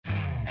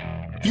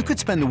You could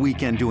spend the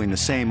weekend doing the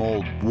same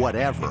old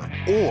whatever,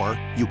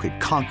 or you could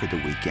conquer the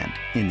weekend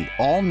in the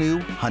all-new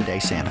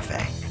Hyundai Santa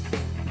Fe.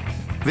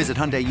 Visit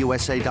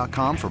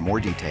HyundaiUSA.com for more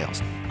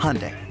details.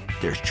 Hyundai,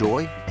 there's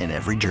joy in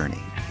every journey.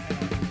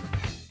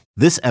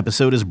 This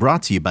episode is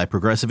brought to you by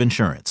Progressive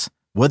Insurance.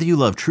 Whether you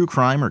love true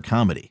crime or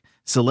comedy,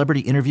 celebrity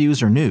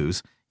interviews or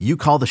news, you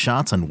call the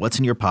shots on what's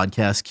in your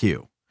podcast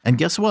queue. And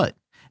guess what?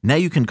 Now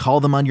you can call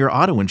them on your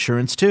auto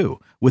insurance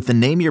too with the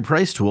Name Your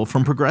Price tool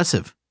from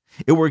Progressive.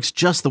 It works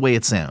just the way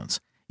it sounds.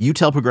 You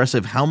tell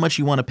Progressive how much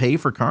you want to pay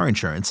for car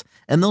insurance,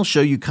 and they'll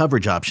show you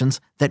coverage options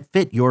that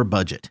fit your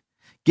budget.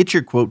 Get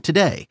your quote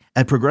today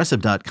at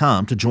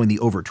Progressive.com to join the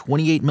over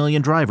 28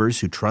 million drivers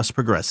who trust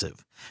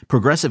Progressive.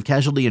 Progressive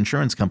Casualty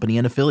Insurance Company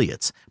and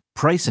Affiliates.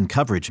 Price and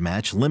coverage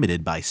match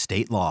limited by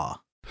state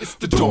law. It's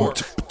the Dork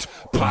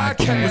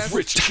Podcast with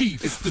Rich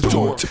Keefe. It's the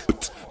Dork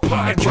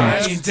Podcast.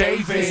 Ryan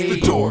Davis. It's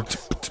the Dork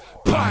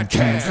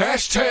Podcast.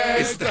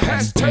 Hashtag. It's the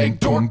hashtag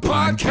Dork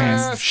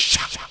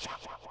Podcast.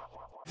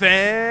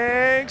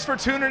 Thanks for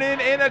tuning in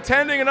and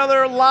attending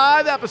another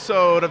live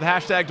episode of the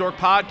Hashtag Dork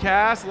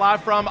Podcast,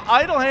 live from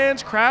Idle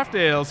Hands Craft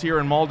Ales here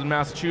in Malden,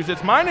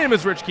 Massachusetts. My name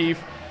is Rich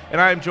Keefe, and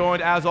I am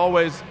joined, as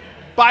always,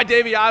 by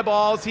Davey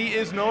Eyeballs. He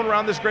is known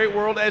around this great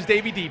world as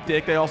Davey Deep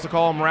Dick. They also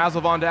call him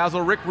Razzle Von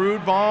Dazzle, Rick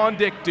Rude Von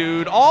Dick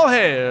Dude. All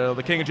hail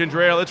the king of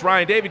ginger ale. It's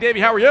Ryan Davey.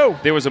 Davey, how are you?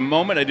 There was a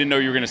moment I didn't know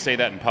you were going to say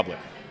that in public.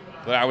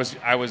 But I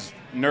was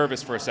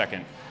nervous for a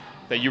second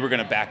that you were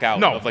going to back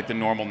out of like the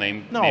normal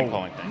name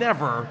calling thing.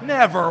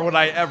 Never would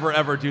I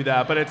ever do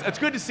that. But it's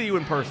good to see you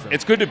in person.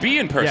 It's good to be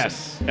in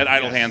person at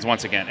Idle Hands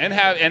once again,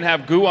 and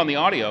have Goo on the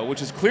audio,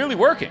 which is clearly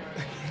working.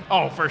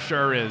 Oh, for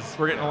sure is.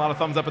 We're getting a lot of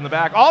thumbs up in the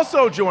back.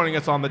 Also joining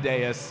us on the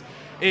dais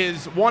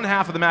is one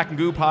half of the Mac and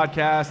Goo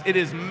podcast. It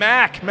is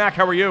Mac. Mac,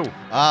 how are you?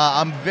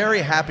 I'm very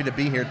happy to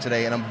be here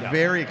today, and I'm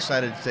very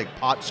excited to take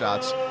pot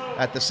shots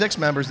at the 6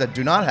 members that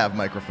do not have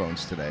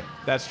microphones today.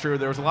 That's true.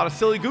 There was a lot of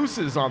silly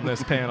gooses on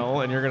this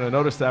panel, and you're going to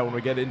notice that when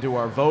we get into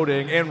our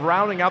voting. And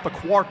rounding out the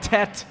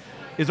quartet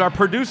is our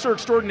producer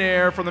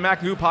extraordinaire from the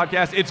Mac and Goo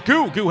podcast. It's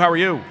Goo. Goo, how are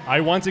you?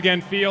 I once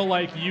again feel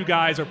like you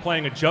guys are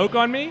playing a joke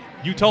on me.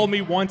 You told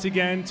me once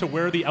again to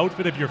wear the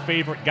outfit of your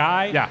favorite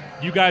guy. Yeah.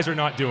 You guys are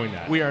not doing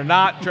that. We are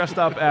not dressed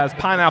up as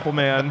Pineapple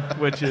Man,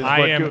 which is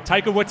I am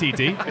Taika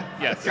Waititi.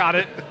 Yes. Got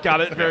it.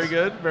 Very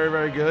good.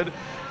 Very good.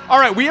 All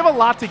right, we have a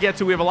lot to get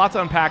to. We have a lot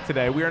to unpack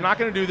today. We are not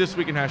going to do This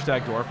Week in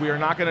Hashtag Dork. We are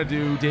not going to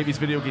do Davey's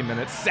Video Game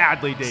Minute.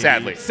 Sadly,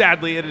 Davey.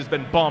 Sadly, it has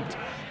been bumped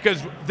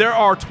because there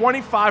are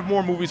 25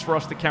 more movies for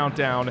us to count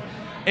down.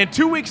 And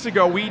 2 weeks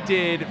ago, we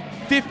did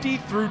 50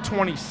 through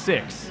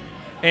 26.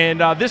 And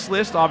this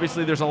list,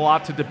 obviously, there's a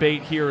lot to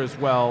debate here as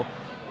well.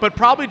 But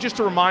probably just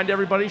to remind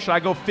everybody, should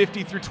I go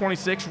 50 through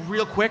 26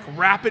 real quick,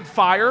 rapid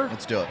fire?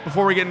 Let's do it.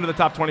 Before we get into the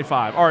top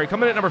 25. All right,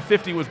 coming in at number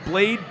 50 was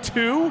Blade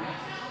 2.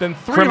 Then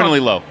 300,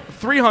 criminally low.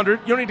 300.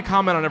 You don't need to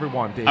comment on every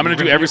one, Dave. I'm going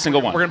to do every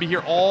single one. We're going to be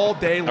here all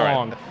day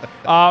long.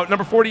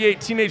 Number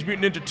 48, Teenage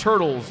Mutant Ninja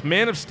Turtles,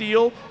 Man of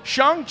Steel,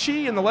 Shang-Chi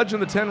and the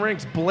Legend of the Ten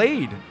Rings,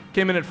 Blade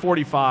came in at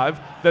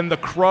 45. Then The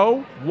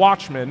Crow,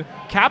 Watchmen,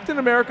 Captain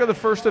America, The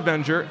First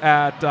Avenger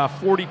at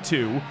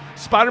 42.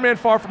 Spider-Man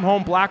Far From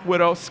Home, Black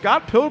Widow,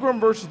 Scott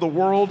Pilgrim vs. the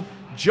World,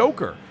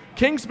 Joker,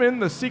 Kingsman,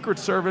 The Secret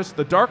Service,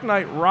 The Dark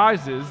Knight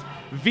Rises,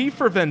 V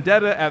for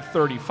Vendetta at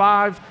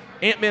 35.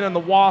 Ant-Man and the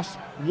Wasp,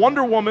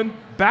 Wonder Woman,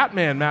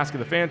 Batman, Mask of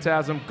the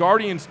Phantasm,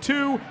 Guardians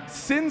 2,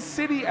 Sin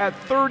City at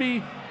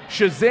 30,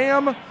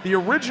 Shazam, the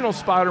original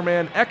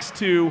Spider-Man,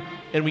 X2,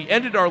 and we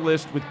ended our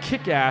list with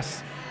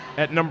Kick-Ass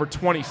at number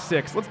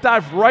 26. Let's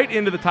dive right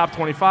into the top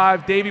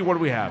 25. Davey, what do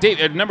we have? Dave,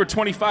 at number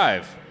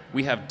 25,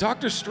 we have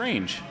Doctor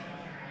Strange.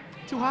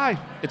 Too high.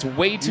 It's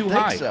way too think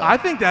high. so? I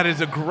think that is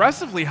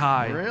aggressively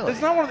high. Really?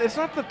 It's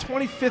not the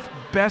 25th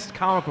best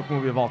comic book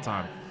movie of all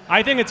time.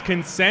 I think it's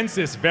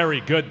consensus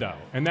very good, though,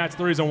 and that's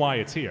the reason why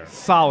it's here.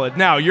 Solid.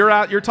 Now,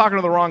 you're talking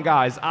to the wrong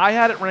guys. I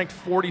had it ranked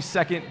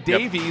 42nd.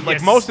 Davey, like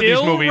You most of these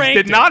still movies, ranked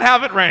did it. not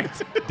have it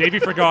ranked. Davey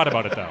forgot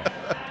about it, though.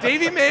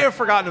 Davey may have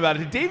forgotten about it.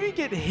 Did Davey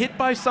get hit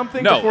by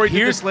something No, before he did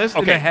here's this list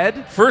okay. in the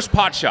head? First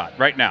pot shot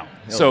right now.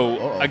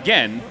 So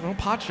again, No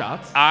pot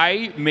shots.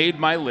 I made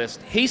my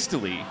list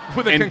hastily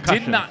With a and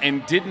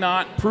concussion. did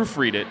not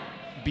proofread it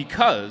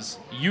because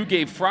you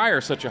gave Fryer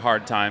such a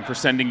hard time for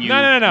sending you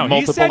No. He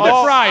multiple said to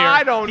lists. Fryer.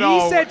 I don't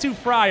know. He said to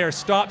Fryer,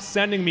 stop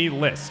sending me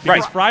lists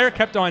because Right. Fryer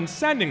kept on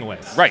sending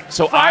lists. Right.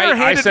 So Fryer I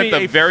handed sent me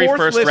the a very fourth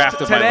first list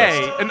draft of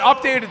today, my list. an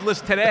updated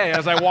list today.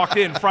 As I walked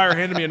in, Fryer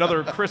handed me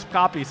another crisp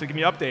copy, so give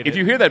me updated. If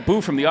you hear that boo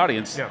from the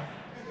audience,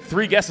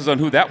 3 guesses on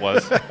who that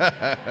was.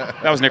 That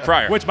was Nick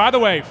Fryer. Which, by the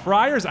way,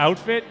 Fryer's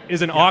outfit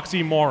is an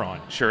oxymoron.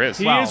 Sure is.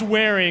 He Wow. is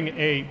wearing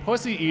a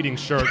pussy-eating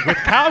shirt with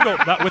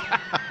with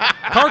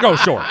cargo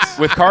shorts.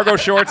 With cargo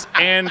shorts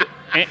and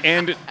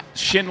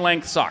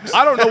shin-length socks.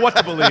 I don't know what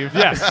to believe.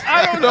 Yes.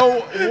 I don't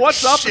know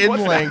what's up. Shin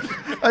what's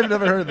length. I've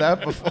never heard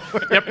that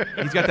before. Yep.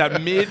 He's got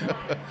that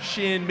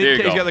mid-shin, There you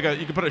mid-cage. go. He's got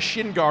you can put a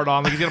shin guard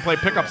on, like he's gonna play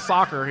pickup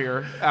soccer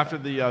here after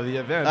the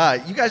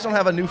event. You guys don't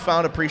have a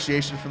newfound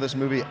appreciation for this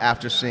movie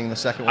after seeing the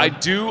second one? I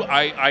do.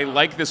 I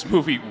like this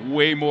movie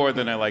way more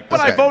than I like this.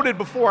 But I voted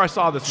before I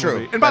saw this True.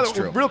 movie. And by That's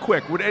the way, true. real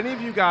quick, would any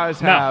of you guys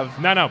have?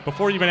 No.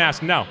 Before you even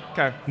ask, no.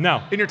 Okay.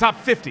 No. In your top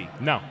 50?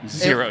 No.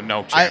 Zero.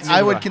 No chance.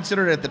 I would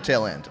consider it at the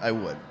tail end. I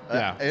would.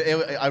 Yeah.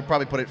 I would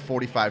probably put it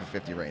 45 to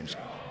 50 range,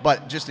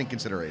 but just in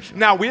consideration.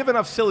 Now, we have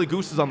enough silly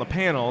gooses on the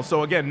panel,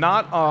 so again,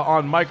 not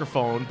on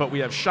microphone, but we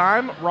have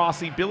Shime,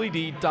 Rossi, Billy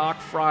D, Doc,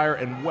 Fryer,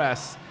 and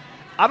Wes.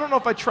 I don't know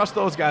if I trust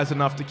those guys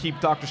enough to keep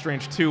Doctor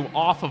Strange 2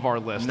 off of our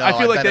list. No, I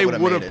feel like bet they it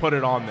would've would made have it. put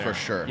it on there. For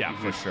sure. Yeah.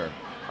 For sure.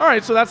 All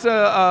right, so that's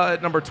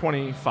at number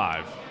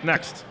 25.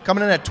 Next.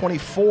 Coming in at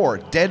 24,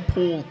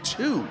 Deadpool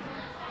 2,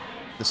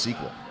 the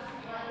sequel.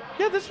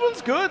 Yeah, this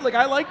one's good. Like,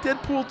 I like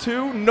Deadpool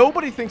 2.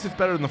 Nobody thinks it's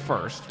better than the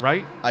first,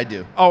 right? I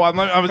do. Oh, I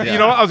was. Yeah. You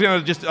know what? I was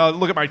gonna just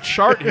look at my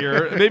chart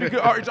here. Maybe.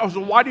 So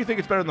why do you think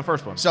it's better than the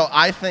first one? So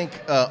I think,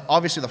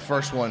 obviously, the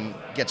first one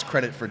gets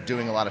credit for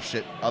doing a lot of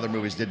shit other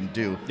movies didn't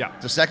do. Yeah.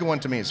 The second one,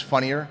 to me, is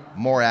funnier,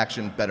 more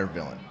action, better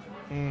villain.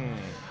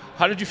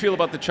 How did you feel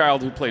about the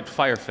child who played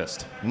Fire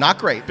Fist? Not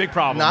great. Big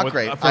problem Not with-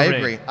 great. for I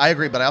me.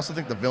 agree, but I also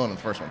think the villain in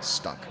the first one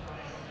stunk.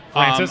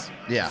 Francis.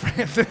 Yeah.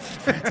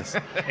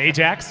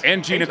 Ajax.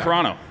 And Gina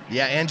Carano.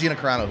 Yeah, and Gina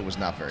Carano, who was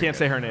not very Can't good.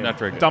 say her name. Not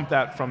very good. Dump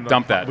that from the.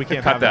 Dump that. We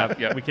can't Cut have that,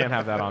 yeah. We can't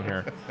have that on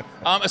here.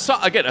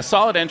 Again, a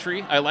solid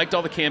entry. I liked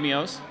all the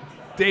cameos.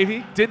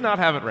 Davey did not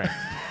have it ranked.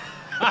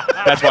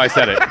 That's why I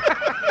said it.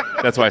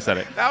 That's why I said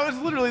it. That was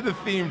literally the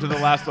theme to the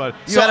last one.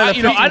 You had it at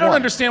I don't 51.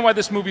 understand why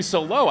this movie's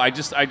so low. I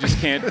just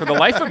can't for the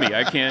life of me.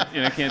 I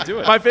can't do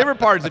it. My favorite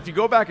part is if you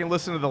go back and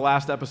listen to the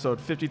last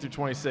episode, 50 through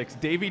 26,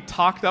 Davey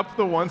talked up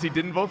the ones he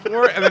didn't vote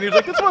for, and then he was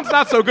like, this one's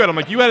not so good. I'm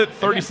like, you had it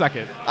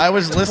 32nd. I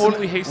was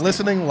Totally hasty.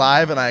 listening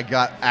live, and I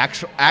got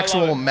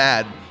actual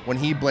mad when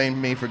he blamed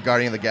me for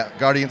Guardians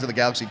of the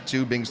Galaxy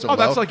 2 being so low. Oh,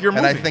 that's like your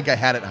And I movie. think I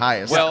had it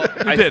highest. Well,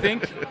 I did.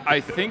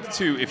 think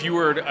too. If you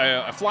were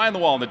a fly on the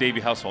wall in the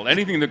Davey household,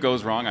 anything that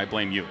goes wrong, I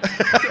blame you.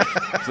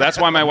 So that's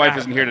why my wife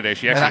isn't here today.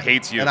 She actually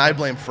hates you. And I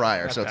blame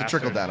Fryer, so it's a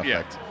trickle-down yeah.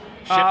 effect.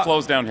 Shit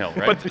flows downhill,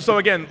 right? But so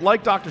again,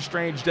 like Doctor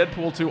Strange,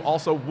 Deadpool 2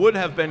 also would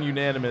have been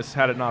unanimous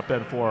had it not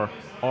been for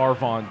R.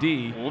 Von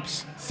D.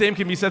 Whoops. Same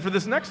can be said for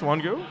this next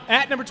one, Goo.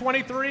 At number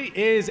 23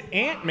 is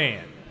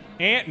Ant-Man.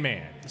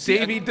 Ant-Man.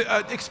 Davey,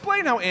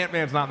 explain how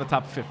Ant-Man's not in the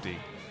top 50.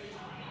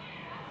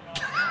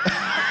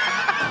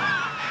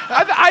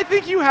 I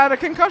think you had a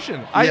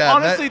concussion. I Yeah,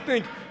 honestly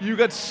think you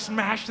got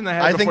smashed in the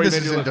head. I think before this you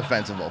is made your list.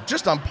 indefensible.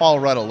 Just on Paul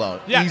Rudd alone.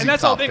 Yeah, Easy and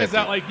that's the whole top thing 50. is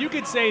that, like, you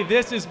could say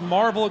this is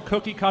Marvel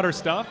cookie cutter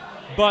stuff,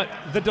 but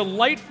the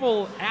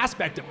delightful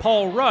aspect of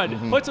Paul Rudd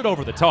puts it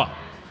over the top.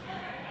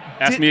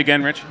 Ask me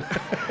again, Rich.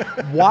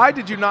 Why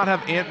did you not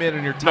have Ant-Man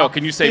in your top No,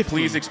 can you say 50?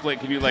 please explain?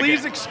 Can you like?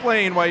 Please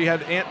explain why you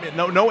had Ant-Man.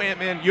 No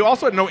Ant-Man. You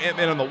also had no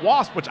Ant-Man and the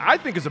Wasp, which I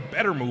think is a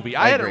better movie.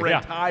 I had it agree.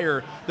 ranked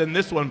higher than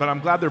this one, but I'm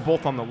glad they're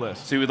both on the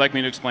list. So you would like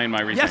me to explain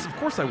my reasoning? Yes, of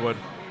course I would.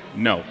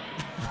 No.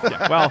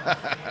 Yeah, well,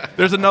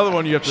 there's another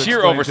one you have to Sheer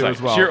explain oversight. to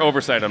as well. Sheer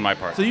oversight on my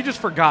part. So you just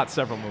forgot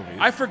several movies.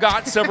 I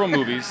forgot several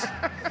movies,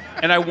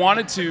 and I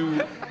wanted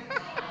to.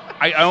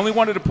 I only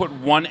wanted to put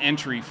one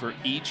entry for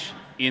each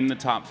in the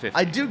top 50.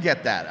 I do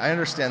get that. I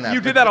understand that.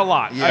 You but- did that a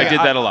lot. Yeah. I did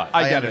that a lot.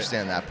 I I get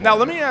understand it. that point. Now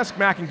let me ask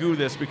Mac and Goo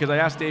this because I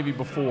asked Davey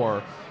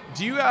before.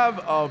 Do you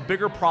have a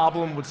bigger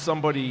problem with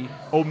somebody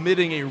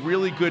omitting a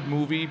really good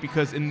movie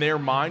because in their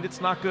mind it's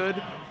not good,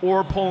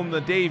 or pulling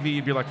the Davey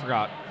and be like,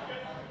 forgot?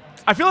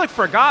 I feel like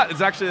forgot is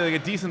actually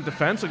like a decent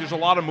defense. Like there's a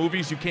lot of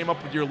movies you came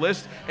up with your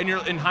list, and you're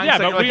in Yeah, hindsight.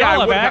 but you're like, we all I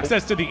have would've had-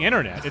 access to the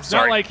internet. It's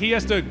Sorry. not like he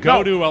has to go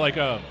No. to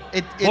a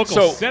It- local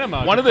so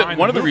cinema. one to of the find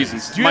one of the movies.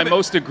 reasons you my have it-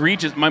 most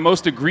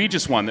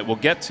egregious one that we'll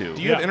get to.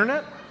 Do you have Yeah.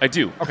 internet? I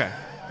do. Okay.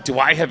 Do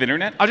I have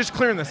internet? I'm just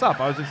clearing this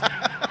up. I was just.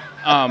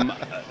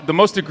 The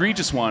most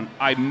egregious one.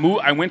 I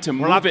went to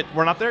move it.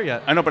 We're not there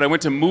yet. I know, but I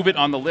went to move it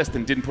on the list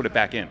and didn't put it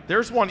back in.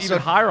 There's one even So-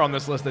 higher on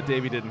this list that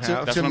Davey didn't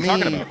have. That's to what I'm me,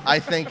 talking about. I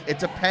think it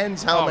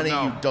depends how Oh, many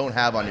no. you don't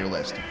have on your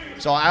list.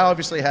 So I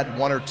obviously had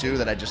one or two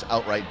that I just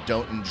outright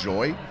don't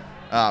enjoy.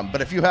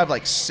 But if you have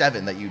like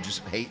 7 that you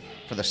just hate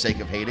for the sake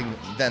of hating,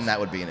 then that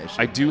would be an issue.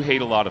 I do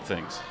hate a lot of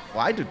things.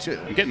 Well, I do too.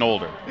 I'm getting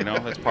older.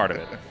 That's part of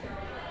it.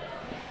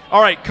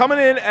 All right, coming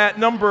in at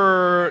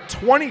number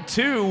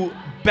 22,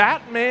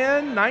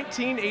 Batman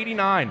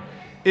 1989.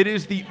 It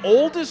is the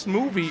oldest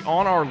movie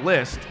on our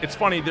list. It's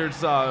funny,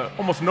 there's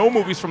almost no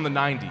movies from the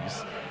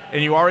 90s,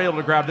 and you are able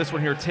to grab this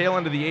one here, tail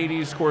end of the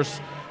 80s. Of course,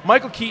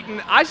 Michael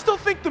Keaton. I still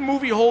think the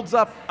movie holds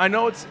up. I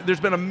know there's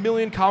been a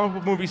million comic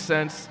book movies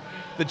since.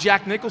 The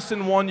Jack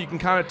Nicholson one, you can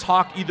kind of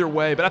talk either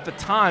way, but at the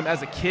time,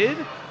 as a kid,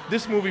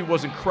 this movie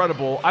was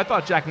incredible. I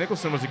thought Jack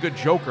Nicholson was a good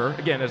Joker,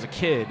 again, as a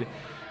kid.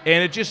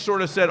 And it just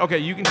sort of said, okay,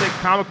 you can take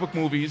comic book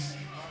movies.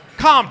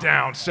 Calm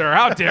down, sir.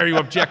 How dare you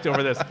object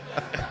over this?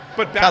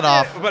 But Cut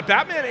off. But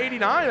Batman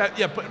 89,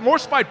 but more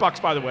Spite Bucks,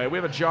 by the way. We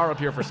have a jar up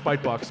here for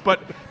Spite Bucks.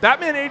 But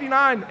Batman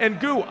 89, and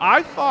Goo,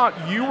 I thought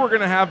you were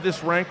going to have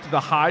this ranked the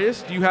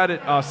highest. You had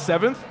it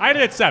 7th. I had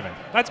it at 7th.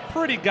 That's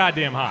pretty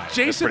goddamn high.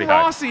 Jason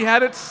Rossi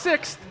had it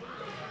 6th.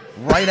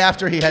 Right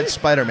after he had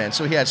Spider-Man.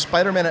 So he had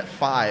Spider-Man at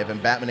 5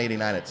 and Batman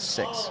 89 at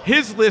 6.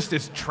 His list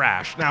is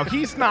trash. Now,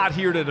 he's not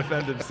here to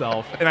defend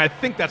himself, and I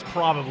think that's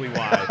probably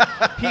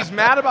why. He's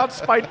mad about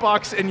Spite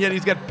Bucks, and yet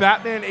he's got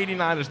Batman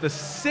 89 as the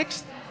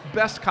 6th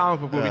best comic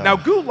book movie. Now,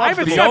 Goo loves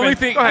the only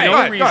thing. Go ahead, the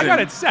only reason. I got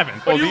it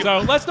 7th. So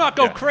let's not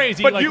go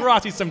crazy But like you-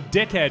 Rossi's some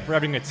dickhead for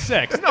having it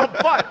 6th. No,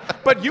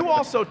 but you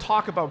also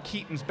talk about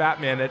Keaton's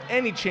Batman at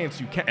any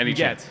chance you can. Any you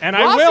get. chance. And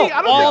Rossi, I will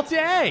don't all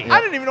think- day. I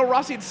didn't even know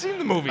Rossi had seen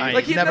the movie.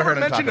 Like he never never heard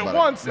him mentioned talk it about it.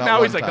 once, and Not now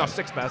one he's like, time. no,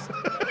 6th best.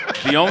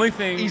 The only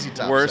thing Easy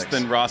top worse 6.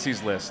 than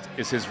Rossi's list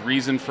is his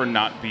reason for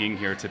not being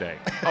here today.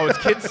 Oh, is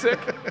kid sick?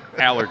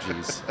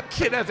 Allergies.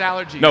 Kid has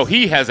allergies. No,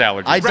 he has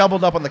allergies. I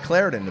doubled up on the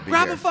Claritin to be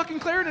Grab here. a fucking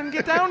Claritin and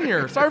get down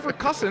here. Sorry for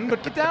cussing,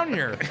 but get down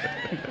here.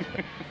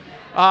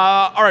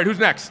 All right, who's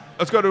next?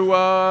 Let's go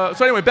to.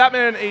 So anyway,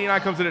 Batman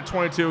 89 comes in at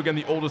 22. Again,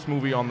 the oldest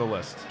movie on the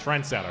list.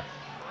 Trendsetter.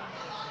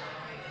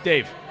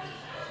 Dave.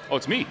 Oh,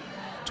 it's me.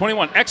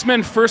 21.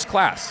 X-Men First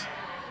Class.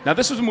 Now,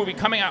 this was a movie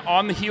coming out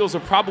on the heels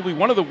of probably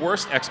one of the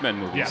worst X-Men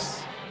movies.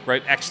 Yes.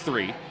 Right,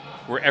 X3,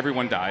 where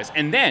everyone dies.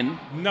 And then...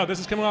 No, this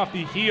is coming off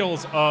the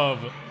heels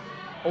of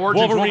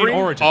Wolverine?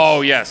 Origins.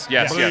 Oh, yes.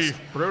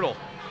 Brutal.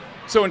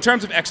 So in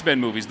terms of X-Men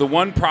movies, the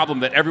one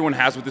problem that everyone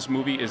has with this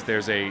movie is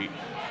there's an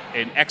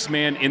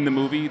X-Man in the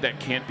movie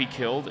that can't be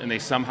killed, and they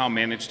somehow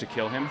managed to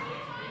kill him.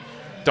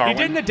 Darwin.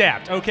 He didn't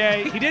adapt,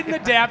 okay? He didn't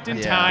adapt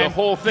in time. The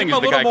whole thing Give is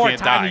him the a guy little more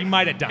can't time, die. He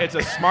might have died. It's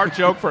a smart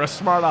joke for a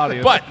smart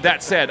audience. But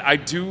that said, I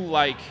do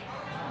like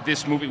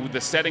this movie, with the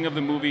setting of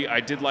the movie.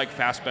 I did like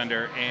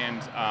Fassbender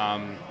and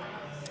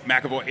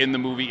McAvoy in the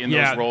movie, in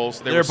those roles.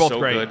 They they're were both so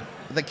great. good.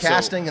 The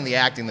casting and the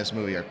acting in this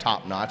movie are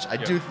top notch. I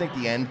do think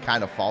the end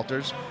kind of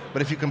falters,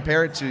 but if you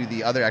compare it to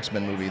the other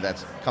X-Men movie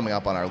that's coming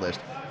up on our list,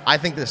 I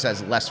think this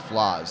has less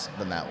flaws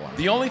than that one.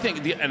 The only thing,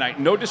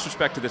 no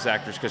disrespect to this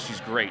actress because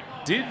she's great.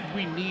 Did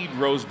we need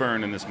Rose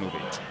Byrne in this movie?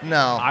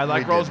 No, I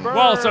like we Rose didn't. Byrne.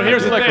 well, so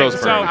here's I the do like thing. Rose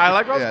Byrne. So I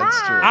like Rose Yeah, it's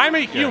Byrne. true. I'm a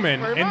human,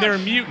 very and they're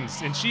much.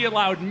 mutants, and she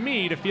allowed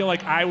me to feel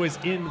like I was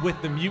in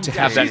with the mutants. To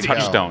have that There you go.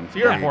 touchstone. So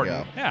you're There you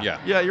important. go. Yeah.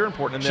 Yeah. You're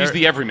important in there. She's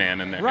the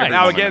everyman in there. Right. every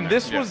Now woman again, in there.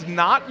 this Yeah. was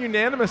not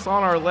unanimous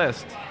on our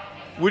list.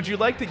 Would you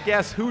like to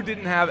guess who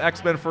didn't have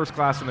X-Men First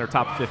Class in their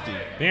top 50?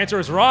 The answer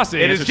is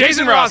Rossi. It is Jason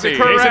Jason Rossi.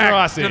 Rossi. Correct. Jason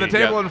Rossi. To the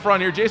table Yep. in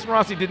front here. Jason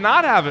Rossi did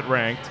not have it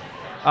ranked.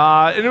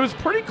 And it was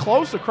pretty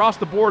close across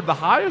the board. The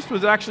highest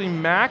was actually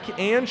Mac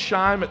and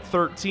Shime at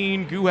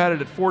 13. Goo had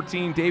it at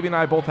 14. Davey and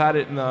I both had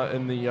it in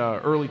the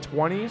early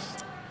 20s.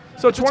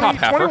 So a top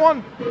halfer.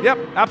 21. Yep,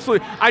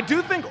 absolutely. I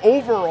do think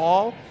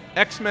overall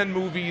X-Men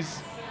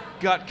movies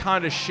got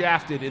kind of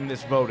shafted in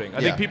this voting.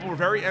 I think people were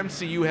very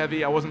MCU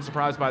heavy. I wasn't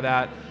surprised by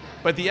that.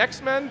 But the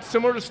X-Men,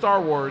 similar to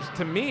Star Wars,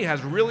 to me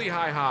has really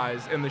high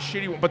highs, and the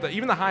shitty one. But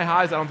even the high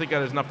highs, I don't think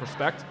got enough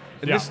respect.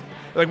 And this,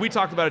 like we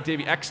talked about it,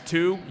 Davey,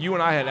 X2. You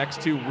and I had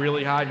X2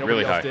 really high. Nobody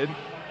Really else high. did.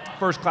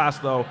 First Class,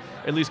 though,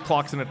 at least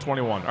clocks in at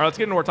 21. All right, let's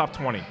get into our top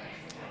 20.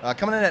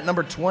 Coming in at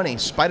number 20,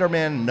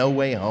 Spider-Man No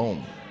Way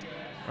Home.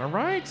 All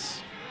right.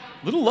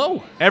 little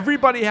low.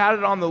 Everybody had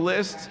it on the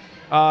list.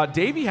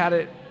 Davey had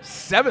it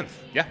 7th.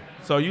 Yeah.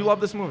 So you love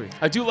this movie.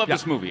 I do love Yeah.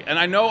 this movie. And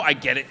I know I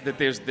get it that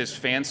there's this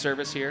fan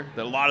service here,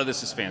 that a lot of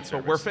this is fan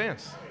service. But we're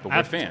fans. But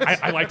we're fans.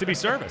 I like to be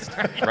serviced.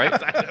 right?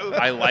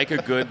 I like a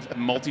good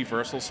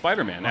multiversal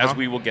Spider-Man, as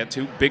we will get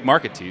to. Big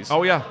market tease.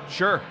 Oh, yeah,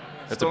 sure.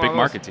 That's Still a big on the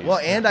market list. tease. Well,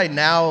 and I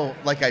now,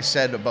 like I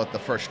said about the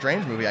first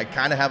Strange movie, I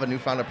kind of have a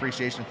newfound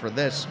appreciation for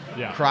this,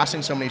 Yeah.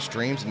 crossing so many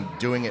streams and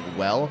doing it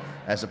well,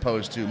 as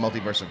opposed to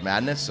Multiverse of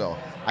Madness. So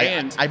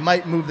And- I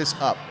might move this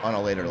up on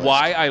a later list.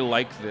 Why I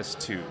like this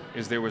too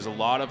is there was a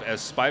lot of, as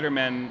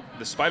Spider-Man,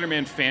 the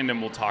Spider-Man fandom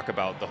will talk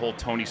about the whole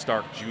Tony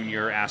Stark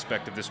Jr.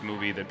 aspect of this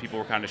movie that people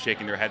were kind of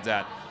shaking their heads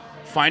at,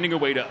 finding a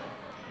way to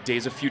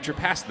Days of Future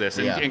past this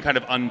and, Yeah. and kind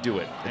of undo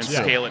it and It's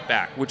true. scale it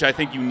back, which I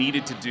think you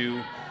needed to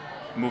do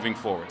moving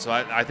forward. So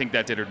I think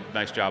that did a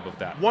nice job of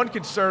that. One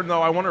concern,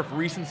 though, I wonder if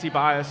recency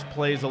bias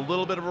plays a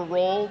little bit of a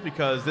role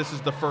because this is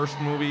the first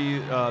movie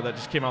that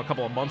just came out a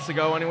couple of months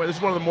ago. Anyway, this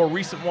is one of the more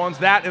recent ones.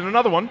 That and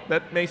another one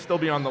that may still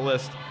be on the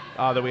list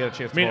that we had a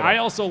chance to I mean, vote I on.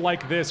 also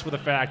like this for the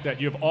fact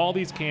that you have all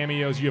these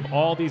cameos, you have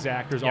all these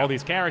actors, all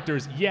these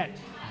characters, yet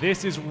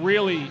this is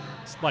really,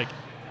 like,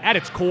 at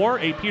its core,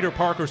 a Peter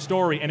Parker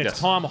story, and it's Yes.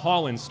 Tom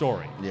Holland's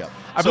story. Yeah.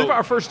 I So- believe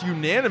our first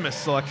unanimous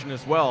selection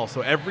as well.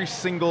 So every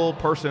single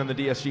person in the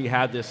DSG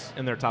had this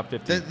in their top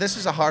 50. This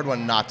is a hard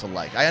one not to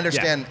like. I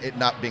understand it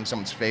not being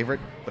someone's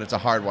favorite, but it's a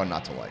hard one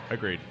not to like.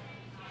 Agreed.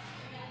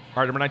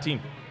 All right, number 19.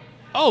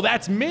 Oh,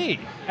 that's me.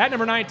 At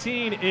number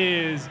 19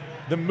 is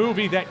the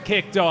movie that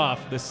kicked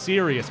off the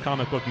serious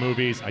comic book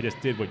movies. I just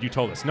did what you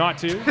told us not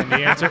to, and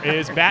the answer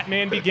is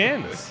Batman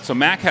Begins. So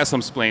Mac has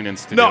some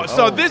splainings to No, do.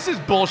 so this is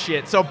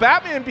bullshit. So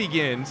Batman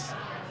Begins,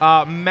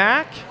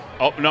 Mac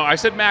Oh, no, I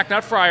said Mac,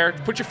 not Fryer.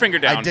 Put your finger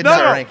down. I did No,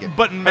 not no, rank it.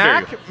 but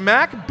dare you.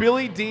 Mac,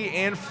 Billy D,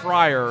 and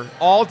Fryer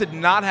all did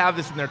not have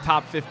this in their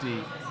top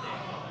 50.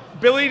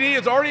 Billy D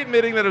is already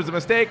admitting that it was a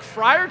mistake.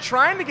 Fryer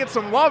trying to get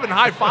some love and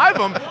high-five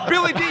him.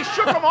 Billy D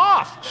shook him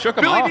off.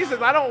 Billy D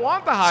says, I don't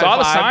want the high-five. Saw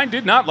the sign,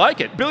 did not like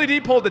it. Billy D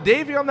pulled the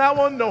Davey on that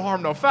one. No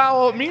harm, no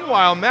foul.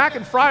 Meanwhile, Mac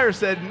and Fryer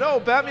said, no,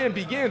 Batman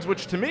Begins,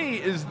 which to me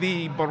is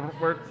the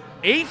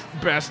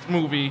 8th best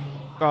movie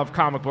of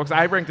comic books.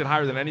 I ranked it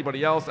higher than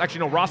anybody else. Actually,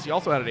 no, Rossi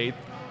also had it 8th.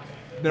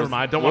 Never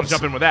mind. Don't want to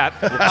jump in with that.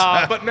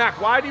 But,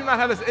 Mac, why do you not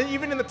have this, and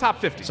even in the top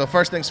 50? So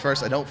first things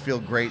first, I don't feel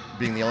great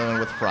being the only one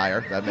with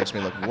Fryer. That makes me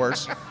look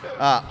worse.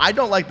 I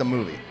don't like the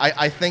movie.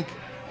 I think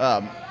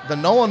the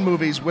Nolan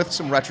movies, with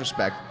some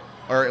retrospect,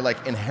 are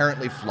like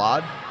inherently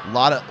flawed.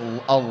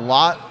 A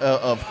lot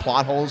of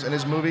plot holes in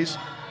his movies,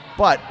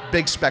 but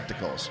big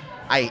spectacles.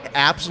 I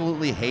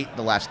absolutely hate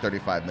the last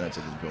 35 minutes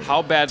of this movie.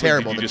 How badly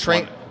Terrible. did you just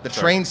train, want the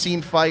Sorry. train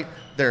scene fight.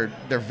 They're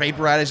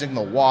vaporizing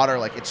the water.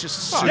 Like, it's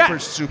just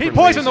super. He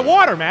poisoned lazy. the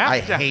water, Matt. I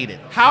hate it.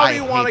 How do I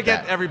you want to hate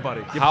get that.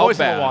 everybody? You How poison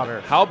bad? the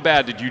water. How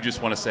bad did you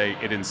just want to say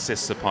it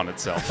insists upon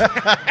itself?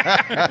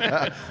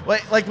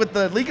 Like with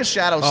the League of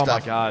Shadows Oh my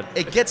stuff, God.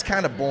 it gets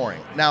kind of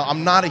boring. Now,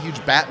 I'm not a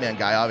huge Batman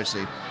guy,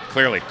 obviously,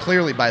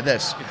 clearly by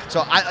this.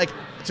 So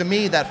to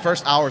me, that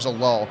first hour is a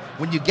lull.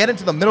 When you get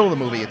into the middle of the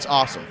movie, it's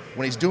awesome.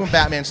 When he's doing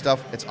Batman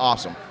stuff, it's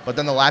awesome. But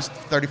then the last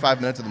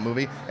 35 minutes of the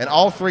movie, and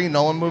all 3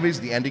 Nolan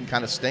movies, the ending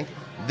kind of stink.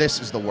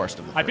 This is the worst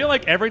of the 3. I feel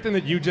like everything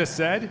that you just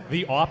said,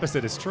 the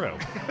opposite is true.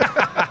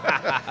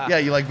 Yeah,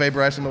 you like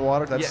vaporizing the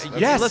water? That's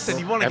yes. Listen,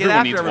 you want to get Everyone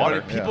after needs everybody.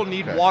 water. People Yeah,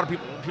 need okay. water.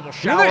 People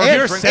shower.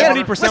 You're drink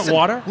 70%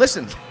 water.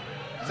 Listen,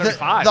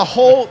 75. the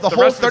whole The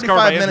rest of it's covered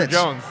by 35 Andrew minutes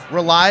Jones.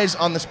 relies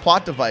on this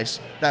plot device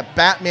that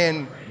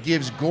Batman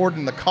gives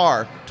Gordon the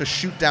car to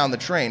shoot down the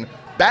train.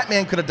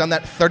 Batman could have done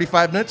that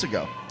 35 minutes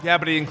ago. Yeah,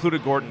 but he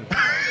included Gordon.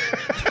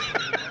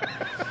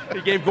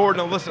 He gave Gordon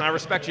a listen. I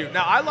respect you.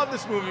 Now, I love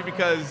this movie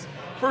because,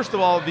 first of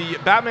all, the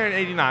Batman in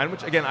 '89,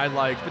 which again I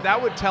liked, but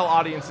that would tell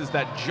audiences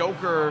that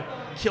Joker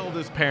killed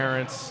his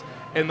parents,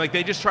 and like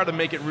they just try to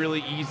make it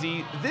really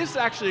easy. This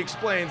actually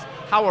explains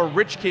how a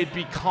rich kid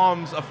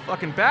becomes a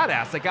fucking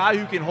badass, a guy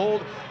who can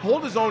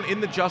hold his own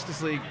in the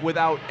Justice League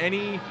without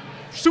any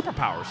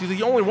superpowers. He's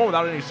the only one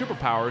without any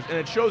superpowers, and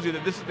it shows you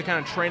that this is the kind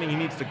of training he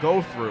needs to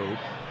go through.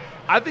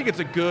 I think it's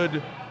a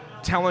good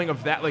telling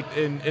of that, like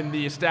in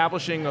the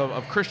establishing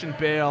of Christian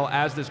Bale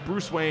as this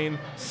Bruce Wayne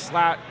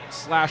slash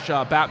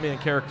Batman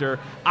character.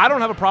 I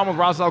don't have a problem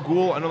with Ra's al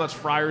Ghul. I know that's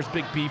Fryer's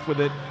big beef with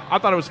it. I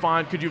thought it was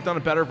fine. Could you have done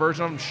a better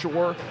version of him?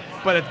 Sure.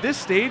 But at this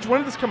stage, when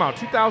did this come out?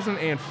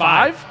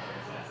 2005?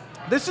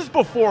 This is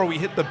before we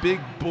hit the big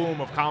boom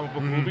of comic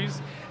book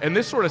movies, and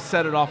this sort of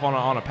set it off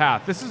on a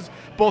path. This is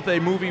both a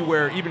movie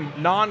where even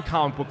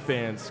non-comic book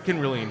fans can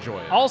really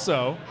enjoy it.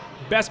 Also,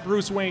 best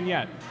Bruce Wayne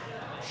yet.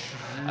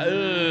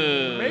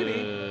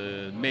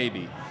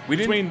 Maybe.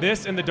 Between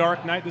this and The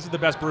Dark Knight, this is the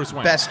best Bruce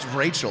Wayne. Best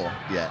Rachel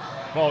yet.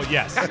 Well,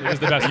 yes, it is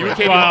the best. Are you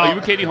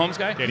a Katie Holmes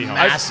guy? Katie Holmes.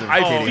 Massive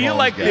I Katie feel Holmes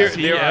like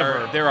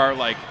guy. there are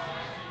like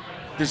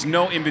there's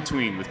no in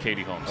between with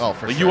Katie Holmes. Oh,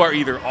 for Like, sure. You are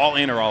either all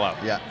in or all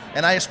out. Yeah,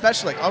 and I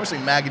especially like obviously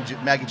Maggie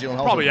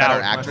Gyllenhaal's Probably a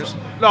better out. actress.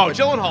 No, but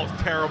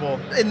Gyllenhaal's terrible.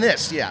 in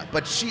this, yeah,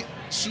 but she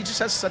just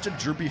has such a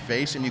droopy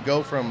face, and you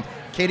go from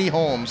Katie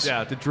Holmes,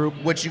 Yeah, to droop.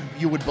 which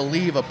you would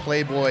believe a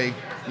playboy,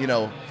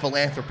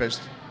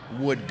 philanthropist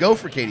would go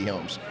for Katie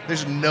Holmes.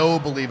 There's no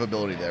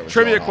believability there. With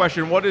Trivia Gyllenhaal.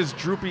 question: what is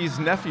Droopy's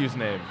nephew's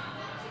name?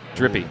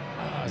 Drippy.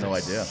 No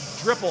idea.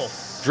 Dripple.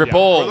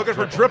 Dripple. We're looking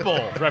for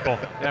Dripple. Triple.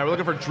 Yeah, we're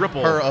looking for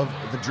Dripple. Her of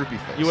the droopy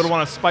face. You would have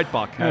won a Spite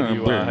Buck had Oh,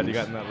 you Bruce.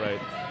 gotten that right.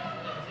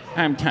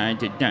 I'm tied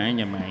to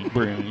dynamite,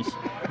 Bruce.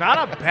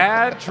 Not a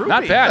bad Droopy.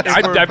 Not bad.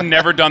 I've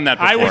never done that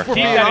before. I would keep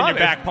being that in your honest.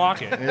 back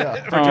pocket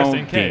Yeah. for just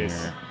in Oh,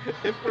 case. dear.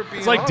 If we're being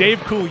It's like honest.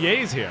 Dave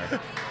Coulier's here.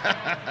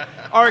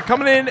 All right,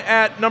 coming in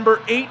at number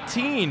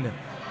 18,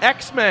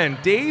 X-Men: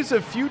 Days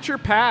of Future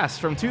Past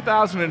from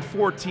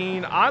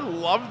 2014. I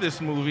love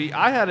this movie.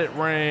 I had it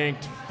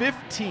ranked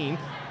 15th.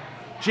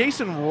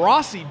 Jason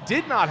Rossi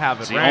did not have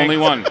it It's the ranked. only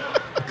one.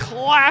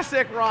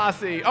 Classic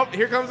Rossi. Oh,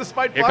 here comes the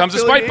Spite Buck. Here comes the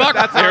Billy Spite D. Buck.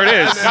 That's There it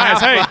is. Guys,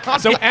 hey,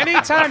 so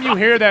anytime you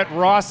hear that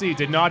Rossi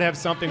did not have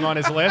something on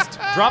his list,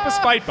 drop a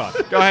Spite Buck.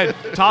 Go ahead,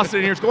 toss it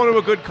in here. It's going to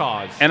a good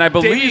cause. And I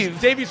believe-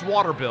 Davey's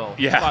water bill.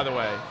 Yeah. By the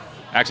way,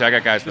 Actually, I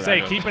got guys for Just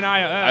that. say, keep an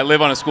eye on that. I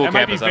live on a school that might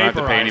campus. be I don't have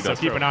to pay any vaporized, so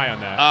bills. keep an eye on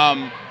that.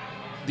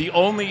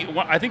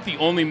 I think the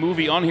only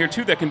movie on here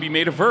too that can be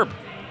made a verb.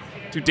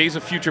 To Days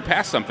of Future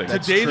Past something.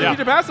 That's Days true. of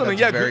Future Past something.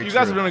 That's Yeah, very you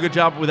guys true. have done a good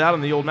job with that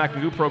on the old Mac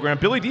and Goo program.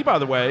 Billy D, by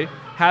the way,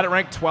 had it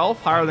ranked 12th,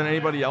 higher than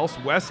anybody else.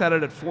 Wes had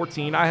it at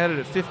 14. I had it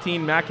at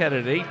 15. Mac had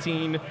it at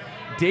 18.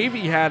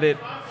 Davey had it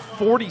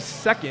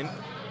 42nd.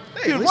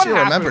 Hey, at least you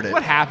remembered it.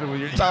 What happened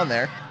with your? It's on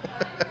there.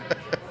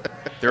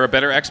 There are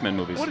better X-Men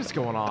movies. What is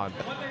going on?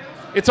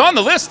 It's on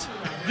the list.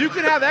 You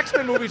can have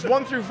X-Men movies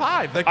 1 through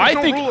 5. Like, there's I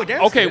no think. rule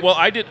against Okay, it. well,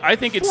 I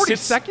think it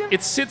sits. 42nd?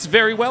 It sits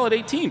very well at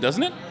 18,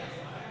 doesn't it?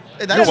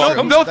 That's You're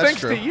welcome. true. No That's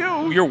thanks true. to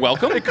you. You're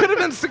welcome. It could have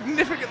been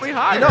significantly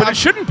higher. know, but I'm- it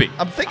shouldn't be.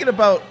 I'm thinking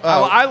about.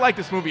 I like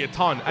this movie a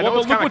ton. I know Well,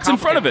 it's but look kinda what's in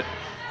front of it.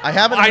 complicated. I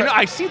haven't. I know.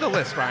 I see the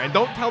list, Ryan.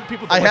 Don't tell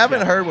people. I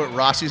haven't heard what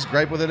Rossi's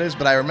gripe with it is,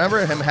 but I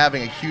remember him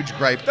having a huge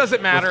gripe.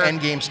 Doesn't matter. With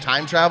Endgame's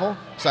time travel,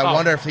 so I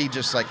wonder if he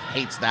just like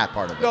hates that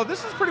part of it. No,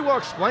 this is pretty well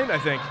explained, I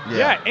think.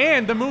 Yeah,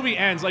 and the movie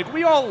ends like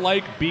we all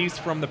like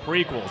Beast from the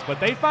prequels, but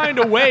they find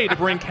a way to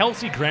bring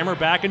Kelsey Grammer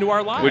back into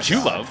our lives. Which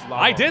you love.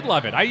 I did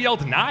love it. I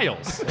yelled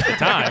Niles at the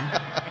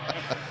time.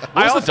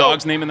 What was the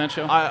dog's name in that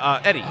show?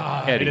 Eddie.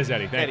 Eddie. It is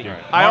Eddie. Thank Eddie. you.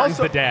 I Martin's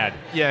also- the dad.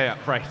 Yeah,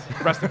 right.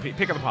 Rest in peace.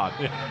 Pick of the pod.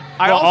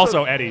 Well,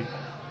 also Eddie.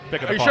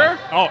 Pick of the Are you pod. sure?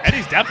 Oh,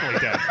 Eddie's definitely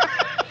dead.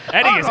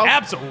 Eddie is know.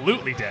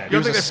 absolutely dead. He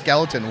was think a they-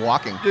 skeleton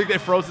walking. You think they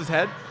froze his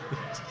head?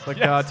 Like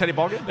Yes. Teddy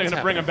Ballgame? They're going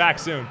to bring him back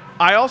soon.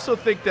 I also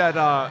think that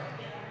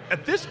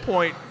at this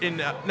point,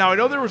 now I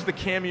know there was the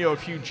cameo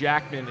of Hugh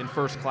Jackman in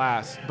First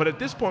Class, but at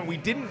this point we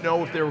didn't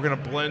know if they were going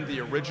to blend the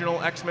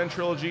original X-Men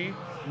trilogy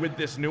with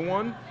this new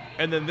one,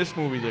 and then this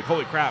movie, like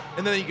holy crap!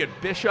 And then you get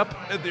Bishop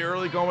at the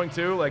early going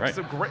too, like Right.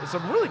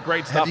 some really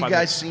great stuff. Have you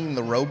guys seen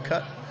the Rogue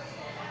cut?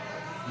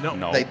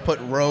 No. They put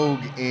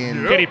Rogue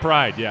in. Kitty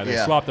Pryde, yeah, they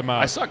Yeah. swapped him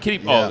out. I saw Kitty.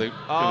 Yeah. It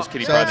was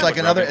Kitty So Pryde it's that like was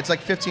another. Rogue. It's like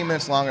 15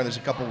 minutes longer. There's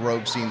a couple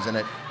Rogue scenes in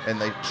it, and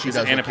she Is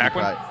does. it Anna what Kitty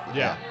Paquin? Pryde-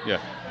 Yeah.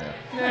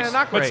 Yeah.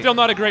 not great. But still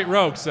not a great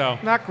rogue, so.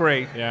 not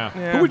great. Yeah.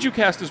 Who would you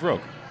cast as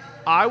Rogue?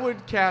 I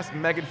would cast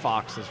Megan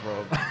Fox as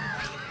Rogue.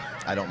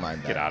 I don't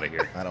mind that. Get out of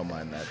here. I don't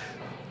mind that.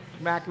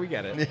 Mac, we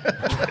get it.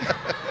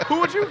 Who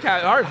would you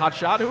cast? All right, hot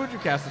shot. Who would you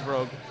cast as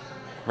Rogue?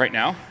 Right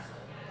now?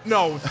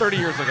 No, 30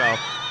 years ago.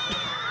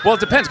 Well, it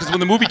depends because when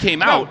the movie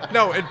came out,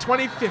 No, in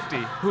 2050,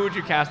 who would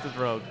you cast as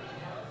Rogue?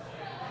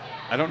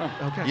 I don't know.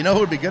 Okay. You know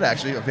who would be good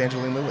actually?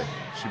 Evangeline Lilly.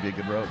 She'd be a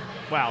good Rogue.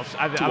 Wow,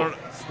 I don't. old.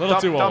 Little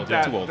too old,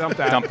 yeah. That, Too old. Dump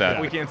that. Dump that.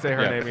 We can't say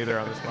her Yeah. name either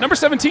on this one. Number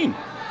 17,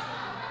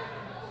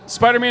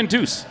 Spider-Man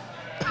Deuce,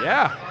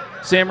 Yeah.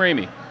 Sam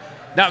Raimi.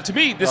 Now, to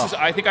me, this is.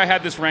 I think I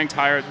had this ranked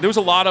higher. There was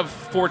a lot of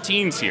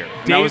 14s here.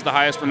 That was the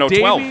highest. No,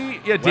 12.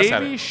 Yeah, Wes had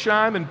Davey, it.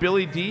 Shime, and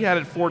Billy D had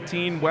it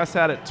 14. Wes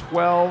had it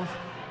 12.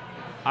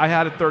 I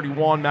had it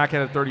 31. Mac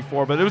had it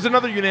 34. But it was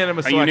another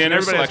unanimous A selection.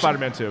 unanimous Everybody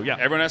selection. had Spider-Man 2.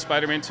 Yeah. Everyone has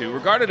Spider-Man 2,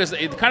 regarded as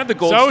kind of the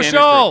gold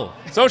Social.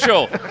 standard.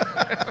 Social.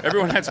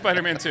 Everyone had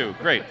Spider-Man 2.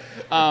 Great.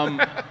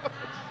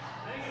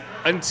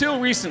 Until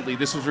recently,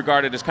 this was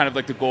regarded as kind of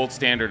like the gold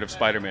standard of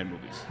Spider-Man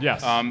movies.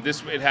 Yes.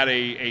 It had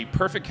a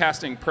perfect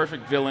casting,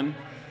 perfect villain.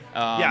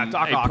 Yeah,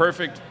 Doc a Ock.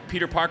 perfect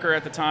Peter Parker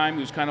at the time,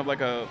 who was kind of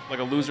like a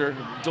loser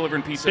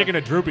delivering pizza. Speaking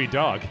of droopy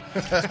dog.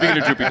 Speaking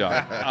of Droopy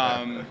Dog.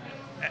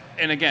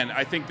 And again,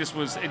 I think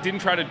it didn't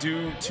try to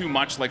do too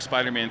much like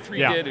Spider-Man 3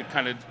 Yeah. did. It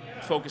kind of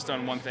focused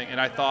on one thing. And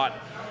I thought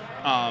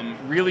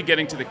really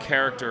getting to the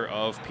character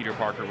of Peter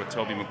Parker with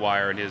Tobey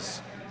Maguire and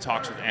his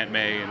talks with Aunt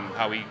May and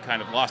how he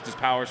kind of lost his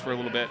powers for a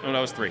little bit. No, that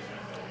was 3.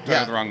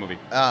 Yeah. The wrong movie.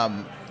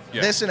 Yeah.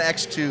 This and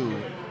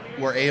X2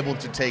 were able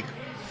to take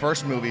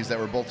first movies that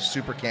were both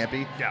super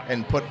campy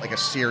and put like a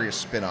serious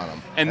spin on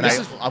them. And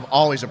I've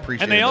always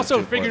appreciated. And they those also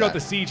two for figured out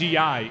that. the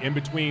CGI in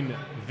between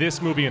this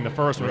movie and the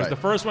first one. 'Cause Right.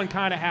 The first one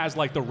kind of has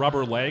like the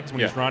rubber legs when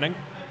he's Yeah. running.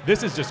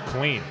 This is just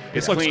clean.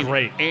 This It's looks clean,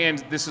 great.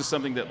 And this is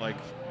something that like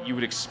you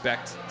would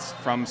expect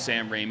from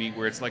Sam Raimi,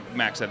 where it's like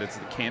Max said, it's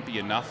campy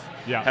enough.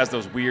 Yeah. Has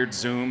those weird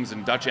zooms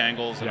and Dutch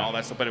angles and Yeah. all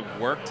that stuff, but it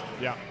worked.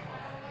 Yeah.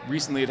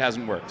 Recently, it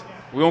hasn't worked.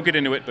 We won't get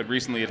into it, but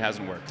recently it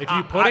hasn't worked. If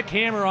you put a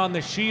camera on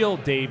the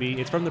shield, Davey,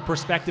 it's from the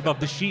perspective of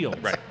the shield.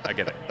 Right, I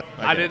get it.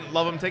 I get it. didn't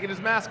love him taking his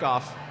mask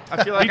off.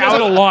 I feel like does I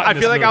it was, a lot in I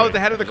this feel like I was movie.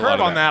 ahead of the There's a lot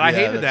curve of on that. that. I Yeah,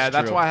 hated that's that.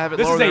 That's true. why I have it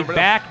This lower is than a everybody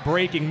else.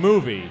 back-breaking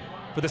movie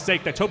for the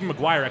sake that Tobey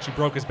Maguire actually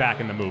broke his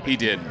back in the movie. He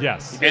did.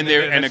 Yes. And He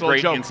did. and a Nice little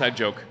great joke. inside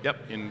joke. Yep.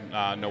 In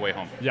No Way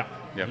Home. Yeah.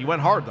 Yep. He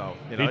went hard though.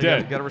 You know, He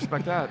did. You gotta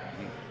respect that.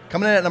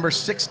 Coming in at number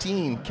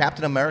 16,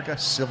 Captain America: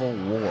 Civil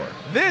War.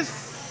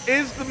 This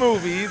is the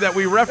movie that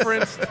we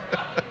referenced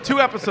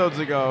 2 episodes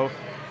ago.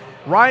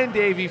 Ryan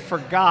Davey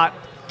forgot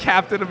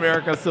Captain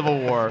America: Civil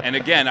War. And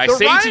again, I The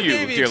say Ryan to you,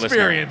 Davey dear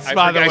experience, listener,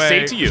 by the I say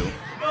way. to you.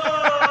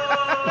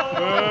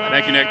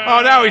 Thank you, Nick.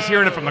 Oh, now he's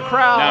hearing it from the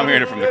crowd. Now I'm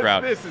hearing it from the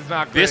crowd. This is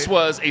not great. This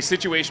was a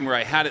situation where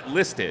I had it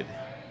listed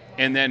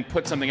and then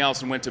put something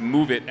else and went to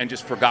move it and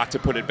just forgot to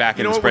put it back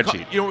in the what we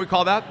spreadsheet. you know what we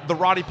call that? The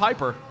Roddy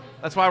Piper.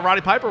 That's why Roddy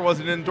Piper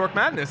wasn't in Dork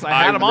Madness. I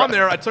had him on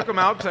there. I took him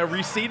out because I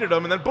reseeded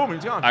him, and then boom,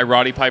 he's gone. I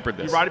Roddy Pipered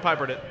this. You Roddy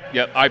Pipered it.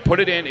 Yep, I put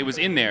it in. It was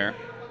in there.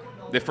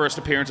 The first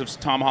appearance of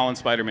Tom Holland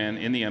Spider-Man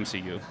in the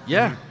MCU.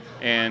 Yeah.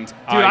 And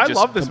I just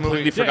love this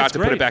movie. completely Yeah, forgot it's to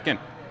put great. it back in.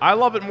 I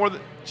love it more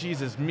than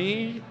Jesus.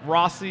 Me,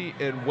 Rossi,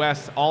 and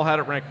Wes all had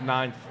it ranked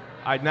 9th.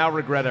 I now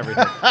regret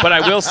everything. But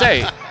I will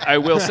say,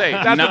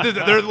 That's not,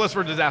 they're the list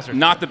for disasters.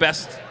 not the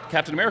best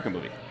Captain America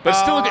movie. But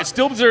it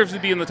still deserves to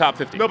be in the top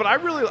 50. No, but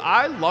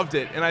I loved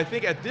it, and I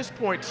think at this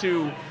point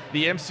too,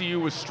 the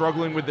MCU was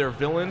struggling with their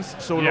villains.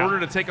 So in Yeah. order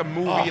to take a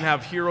movie and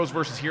have heroes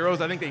versus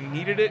heroes, I think they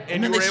needed it,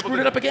 And then you they were able screwed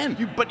to, it up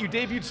again. But you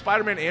debuted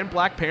Spider-Man and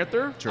Black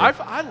Panther. True.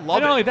 I love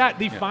Not it. only that,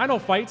 the final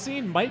fight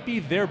scene might be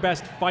their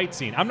best fight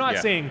scene. I'm not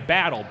Yeah. saying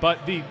battle,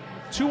 but the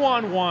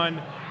 2-on-1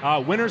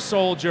 Winter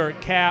Soldier,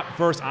 Cap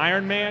versus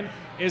Iron Man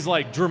is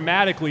like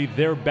dramatically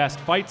their best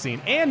fight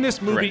scene. And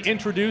this movie Correct.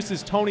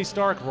 introduces Tony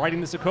Stark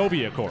riding the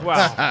Sokovia Accords.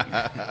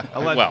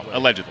 Well,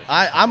 allegedly.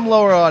 I'm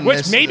lower on Which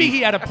this. maybe he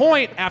had a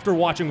point after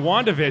watching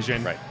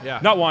WandaVision. Right. Yeah.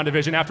 Not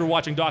WandaVision, after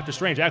watching Doctor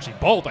Strange. Actually,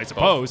 both, I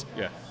suppose.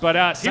 Yeah.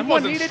 But someone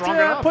wasn't needed strong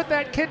to enough. put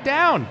that kid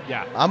down.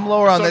 Yeah. I'm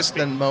lower on So to this speak.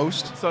 than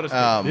most. So to speak.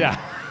 Yeah.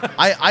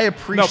 I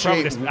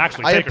appreciate just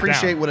actually I take her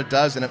appreciate down. what it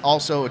does, and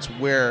it's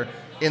where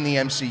in the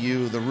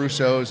MCU the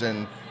Russos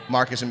and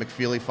Marcus and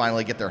McFeely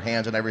finally get their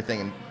hands on everything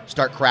and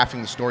start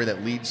crafting the story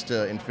that leads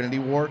to Infinity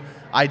War.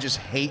 I just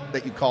hate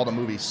that you called a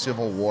movie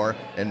Civil War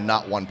and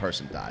not one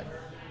person died.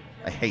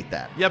 I hate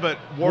that. Yeah, but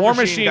War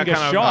Machine got gets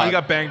kind of shot. he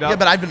got banged up. Yeah,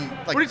 but I've been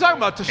what are you talking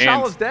about?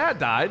 T'Challa's dad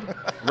died.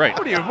 Right.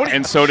 What are you?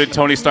 And so did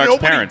Tony Stark's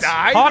Nobody parents.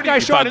 Died? Hawkeye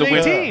You shot thought in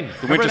 18. The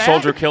Remember Winter that?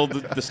 Soldier killed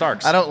the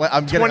Starks. I don't.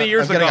 I'm getting, 20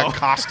 years I'm getting ago.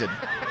 accosted.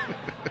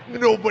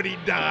 Nobody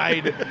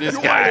died. This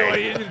Why, guy.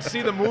 You didn't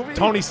see the movie?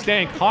 Tony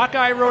Stank.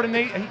 Hawkeye wrote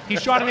he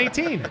shot in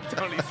 18.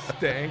 Tony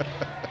Stank.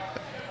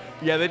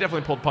 Yeah, they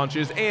definitely pulled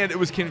punches, and it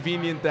was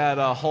convenient that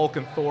Hulk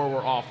and Thor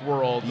were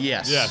off-world.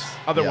 Yes. Yes.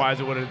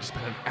 Otherwise, it would have just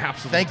been an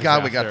absolute Thank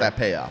God we got disaster. that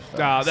payoff.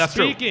 though. That's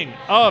true. Speaking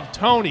of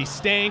Tony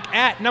Stank,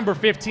 at number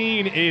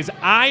 15 is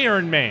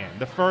Iron Man,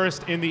 the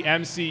first in the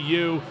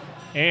MCU.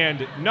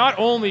 And not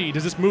only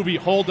does this movie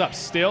hold up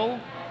still,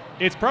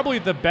 it's probably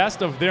the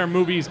best of their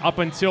movies up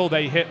until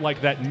they hit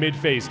like that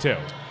mid-phase 2.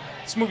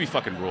 This movie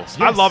fucking rules.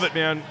 I love it,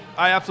 man.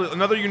 I absolutely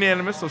another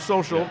unanimous. So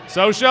Social.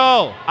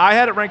 Social. I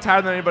had it ranked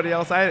higher than anybody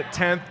else. I had it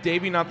 10th.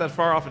 Davey not that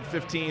far off at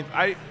 15th.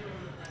 I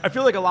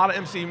feel like a lot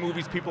of MCU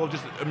movies people have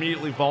just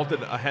immediately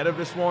vaulted ahead of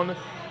this one.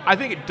 I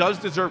think it does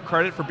deserve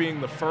credit for being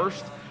the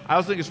first. I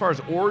also think as far as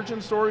origin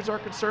stories are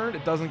concerned,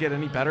 it doesn't get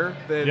any better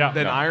than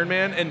Iron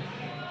Man. And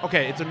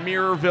okay, it's a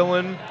mirror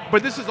villain,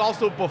 but this is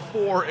also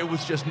before it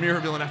was just mirror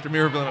villain after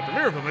mirror villain after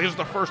mirror villain. This is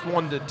the first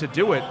one to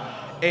do it.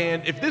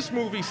 And if this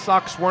movie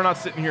sucks, we're not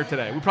sitting here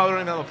today. We probably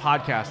don't even have a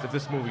podcast if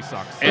this movie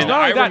sucks. So- It's not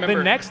only I that, remember-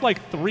 the next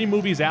like 3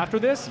 movies after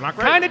this Not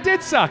great. kind of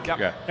did suck.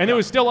 Yeah. And it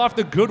was still off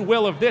the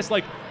goodwill of this.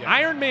 Like,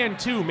 Iron Man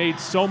 2 made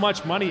so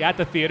much money at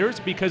the theaters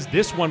because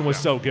this one was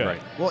so good.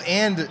 Right. Well,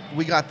 and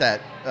we got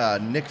that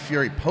Nick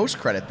Fury post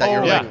credit that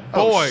you're yeah. like,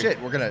 oh Boy. shit,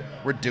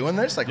 we're doing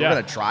this. Like Yeah. we're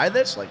gonna try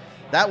this. Like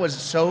that was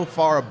so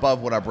far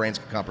above what our brains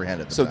could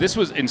comprehend at the So time. this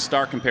was in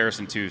stark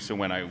comparison too. So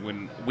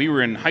when we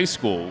were in high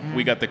school,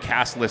 we got the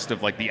cast list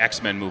of like the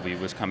X-Men movie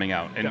was coming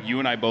out, and you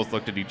and I both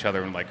looked at each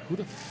other and like, who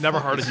the Never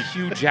fuck heard is of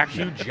Hugh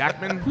Jackman? Hugh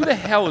Jackman? Who the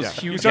hell is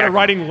Hugh You started Jackman?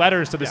 writing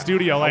letters to the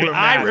studio like, would've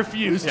I mad.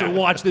 refuse to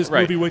watch this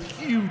Right. movie with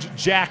huge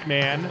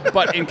Jackman.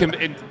 But in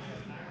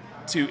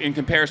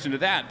comparison to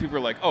that, people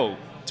are like, oh,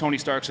 Tony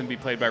Stark's gonna be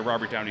played by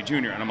Robert Downey Jr.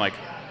 And I'm like,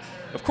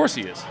 of course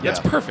he is. That's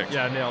perfect.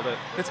 Yeah, nailed it.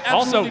 That's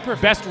absolutely Also,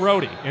 perfect. best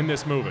roadie in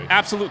this movie.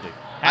 Absolutely.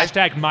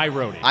 Hashtag my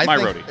roadie. I My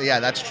think, roadie. Yeah,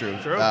 that's true.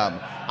 True.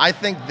 I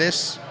think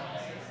this,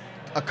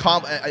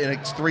 and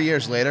it's 3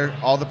 years later,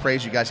 all the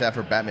praise you guys have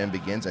for Batman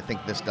Begins, I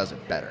think this does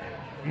it better.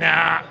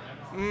 Nah.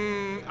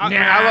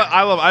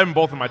 I love. I'm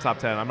both in my top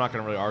 10. I'm not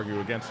going to really argue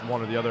against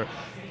one or the other.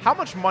 How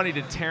much money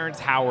did Terrence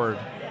Howard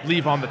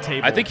leave on the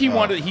table? I think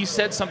he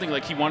said something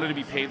like he wanted to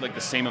be paid like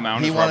the same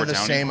amount He as wanted Robert the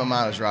Downey. same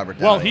amount as Robert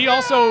Downey. Well, he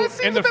also, seems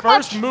in a the bit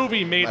first much.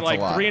 movie, made That's like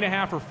a lot.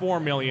 3.5 or 4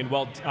 million.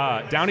 Well,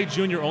 Downey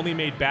Jr. only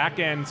made back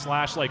end /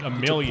 like a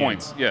million.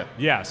 points, yeah.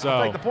 Yeah, so.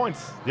 I'll take the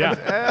points.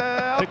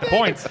 Yeah. I'll Take the take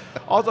points. it.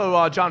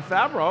 Also, Jon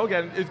Favreau,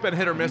 again, it's been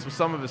hit or miss with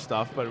some of his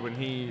stuff, but when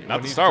he Not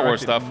when the he Star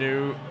Wars directed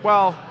stuff.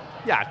 Well,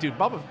 yeah, dude,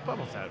 Boba Fett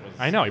was.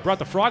 I know, he brought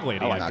the Frog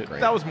Lady. I in. Not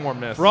great. That was more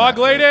missed. Frog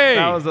Lady!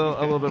 That was a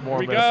little bit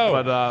more Here we missed, go.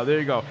 but there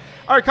you go.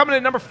 All right, coming in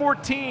at number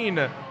 14,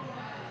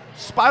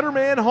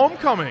 Spider-Man: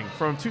 Homecoming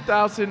from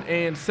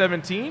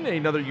 2017.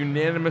 Another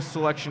unanimous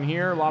selection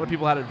here. A lot of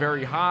people had it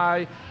very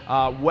high.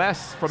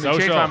 Wes from the Social.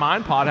 Change My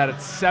Mind pod had it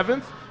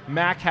 7th.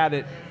 Mac had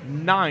it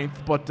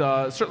 9th, but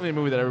certainly a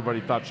movie that everybody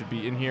thought should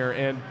be in here.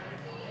 And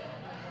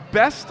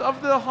best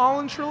of the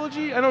Holland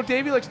trilogy? I know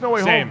Davey likes No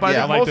Way Same. Home, but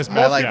Yeah, I I think like most this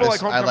people best. like I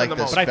Homecoming like the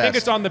this most. But I think best.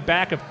 it's on the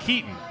back of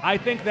Keaton. I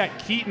think that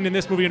Keaton in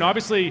this movie, and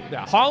obviously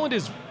Holland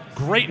is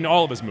great in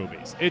all of his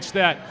movies. It's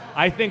that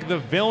I think the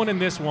villain in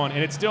this one,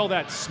 and it's still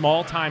that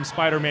small-time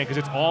Spider-Man because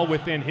it's all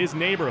within his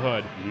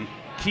neighborhood.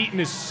 Keaton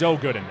is so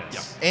good in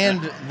this.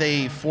 And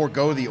they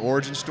forego the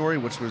origin story,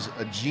 which was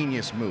a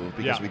genius move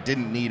because Yeah. we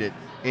didn't need it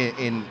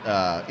in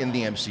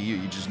the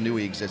MCU. You just knew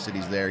he existed.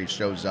 He's there. He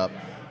shows up.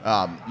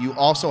 You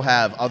also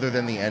have, other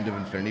than the end of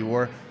Infinity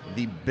War,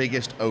 the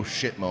biggest oh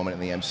shit moment in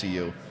the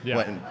MCU Yeah.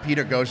 when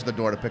Peter goes to the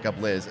door to pick up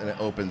Liz and it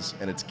opens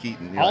and it's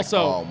Keaton. You're Also,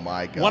 like, oh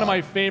my god! one of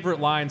my favorite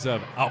lines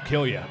of "I'll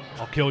kill you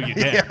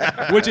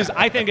dead," which is,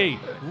 I think, a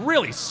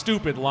really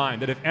stupid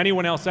line that if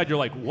anyone else said, you're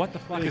like, "What the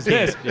fuck is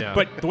this?" Yeah.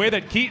 But the way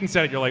that Keaton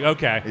said it, you're like,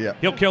 "Okay, Yeah.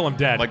 he'll kill him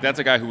dead." Like that's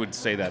a guy who would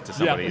say that to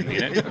somebody and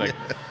mean it. Like,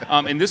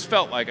 and this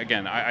felt like,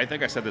 again, I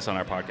think I said this on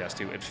our podcast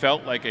too. It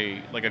felt like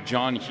a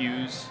John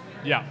Hughes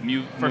Yeah,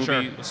 movie,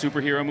 sure.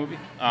 superhero movie.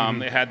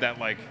 It had that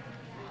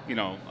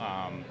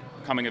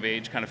coming of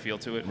age kind of feel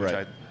to it, which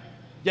Right.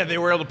 Yeah, they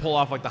were able to pull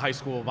off like the high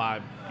school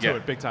vibe to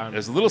it big time.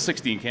 There's a little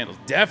 16 Candles.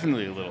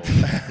 Definitely a little.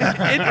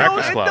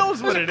 It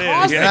knows what it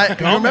is. And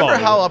you remember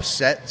how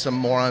upset some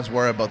morons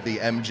were about the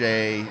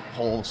MJ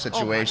whole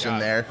situation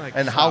there? Like,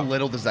 and how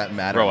little does that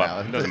matter Grow now?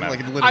 up. It doesn't matter.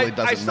 Like, it literally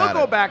doesn't I still matter.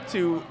 go back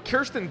to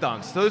Kirsten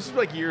Dunst. So this is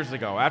like years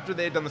ago. After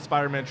they had done the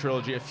Spider-Man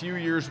trilogy, a few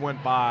years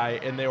went by,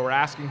 and they were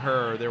asking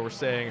her, they were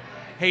saying,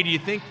 hey, do you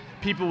think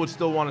people would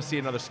still want to see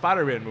another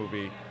Spider-Man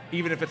movie,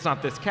 even if it's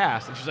not this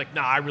cast? And she's like,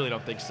 nah, I really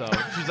don't think so.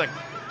 She's like,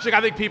 I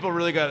think people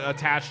really got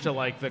attached to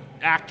like the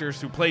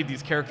actors who played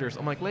these characters.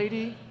 I'm like,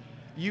 lady,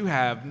 you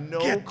have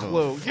no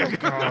clue.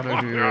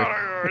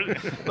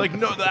 Like,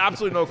 no,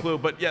 absolutely no clue.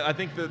 But yeah, I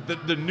think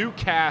the new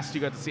cast you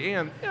got to see,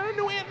 and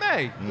new Aunt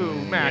May, who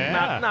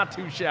Mac, not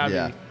too shabby.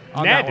 Yeah.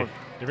 on that Ned. one.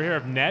 You ever hear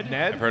of Ned?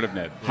 I've heard of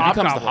Ned. Here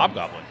comes the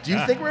Hobgoblin. Do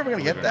you think we're ever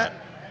going to get that?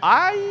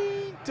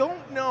 I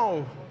don't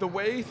know the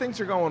way things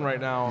are going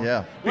right now.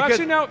 Yeah. Well,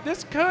 actually, no,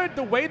 this could,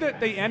 the way that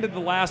they ended the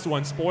last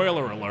one,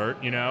 spoiler alert,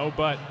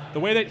 but the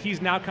way that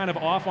he's now kind of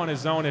off on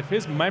his own, if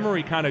his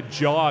memory kind of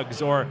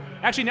jogs, or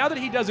actually now that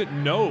he doesn't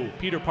know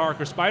Peter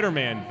Parker,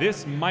 Spider-Man,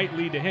 this might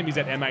lead to him. He's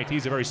at MIT,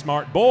 he's a very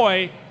smart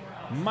boy,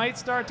 might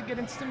start to get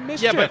into some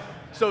mischief. Yeah, but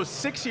so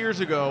 6 years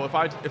ago,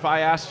 if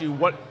I asked you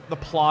what the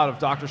plot of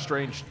Doctor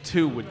Strange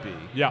 2 would be,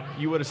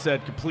 you would have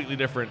said completely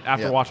different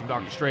after watching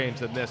Doctor Strange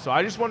than this. So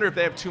I just wonder if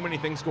they have too many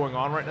things going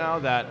on right now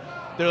that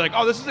they're like,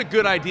 oh, this is a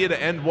good idea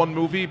to end one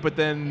movie, but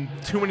then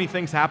too many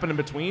things happen in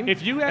between,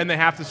 and they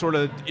have to sort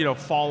of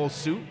follow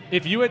suit.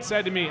 If you had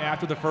said to me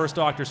after the first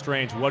Doctor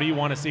Strange, what do you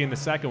want to see in the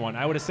second one,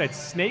 I would have said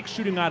snakes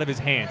shooting out of his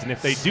hands, and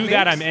if they do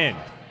that, I'm in.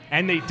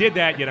 And they did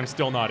that, yet I'm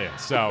still not in.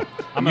 So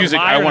I'm music.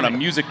 A liar I want a and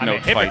music I'm note a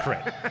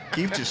hypocrite. fight.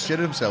 Keith just shit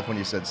himself when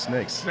you said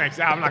snakes. Snakes.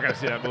 I'm not going to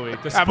see that movie.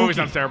 The That movie spooky-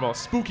 sounds terrible.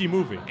 Spooky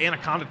movie.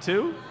 Anaconda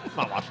 2? I'm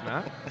not watching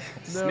that.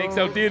 Snakes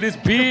out there this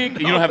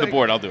big. You don't have the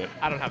board. I'll do it.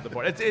 I don't have the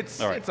board.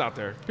 It's All right. it's out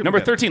there. People Number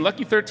get it. 13,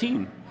 Lucky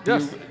 13.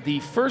 Yes. The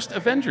first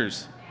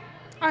Avengers.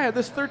 I had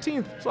this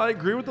 13th, so I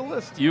agree with the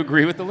list. Do you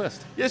agree with the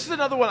list? Yeah, this is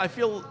another one I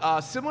feel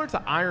similar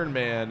to Iron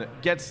Man.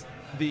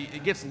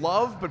 It gets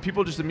love, but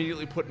people just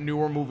immediately put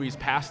newer movies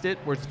past it.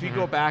 Whereas if you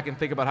go back and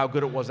think about how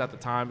good it was at the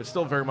time, it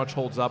still very much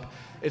holds up.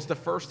 It's the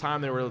first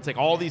time they were able to take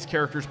all these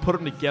characters, put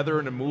them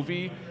together in a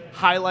movie,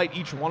 highlight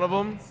each one of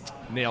them.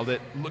 Nailed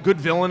it. Good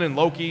villain in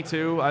Loki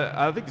too.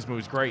 I think this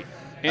movie's great.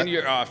 And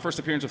your first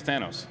appearance of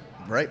Thanos.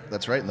 Right,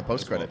 that's right, in the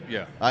post-credit.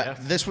 Yeah.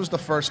 This was the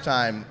first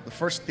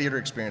theater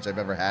experience I've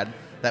ever had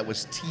that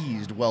was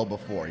teased well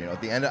before. At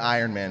the end of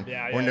Iron Man,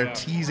 when they're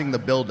teasing the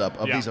buildup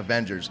of these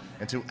Avengers,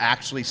 and to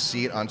actually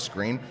see it on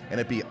screen and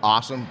it be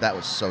awesome, that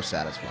was so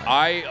satisfying.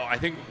 I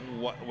think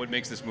what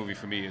makes this movie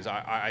for me is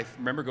I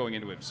remember going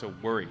into it so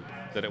worried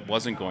that it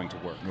wasn't going to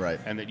work. Right.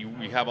 And that you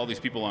have all these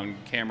people on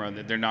camera and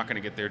that they're not going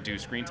to get their due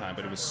screen time,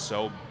 but it was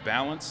so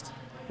balanced.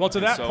 Well, to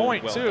that so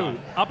point, well too, done.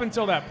 up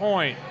until that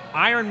point,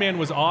 Iron Man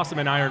was awesome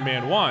in Iron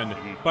Man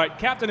 1, but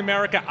Captain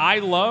America, I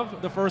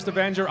love the first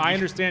Avenger. I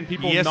understand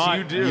people Yes, not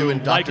you do. You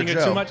and liking Dr.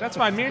 it Joe. too much. That's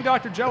fine. Me and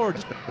Dr. Joe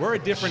we're a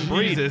different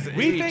breed. Jesus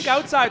We H. think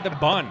outside the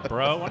bun,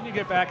 bro. Why don't you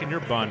get back in your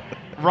bun?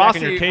 Get back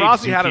in your cage,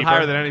 Rossi had it zookeeper.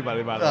 higher than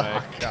anybody, by the way.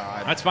 Oh,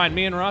 God. That's fine.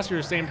 Me and Ross are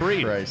the same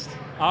breed. Christ.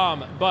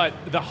 But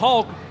the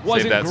Hulk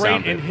wasn't that great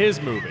sound in bit. his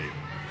movie.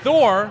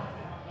 Thor,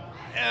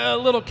 a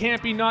little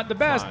campy, not the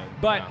best, Fine,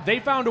 but they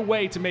found a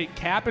way to make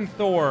Cap and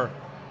Thor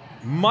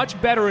much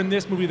better in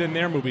this movie than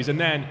their movies. And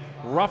then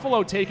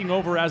Ruffalo taking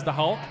over as the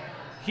Hulk,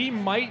 he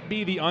might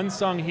be the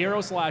unsung hero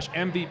 /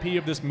 MVP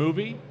of this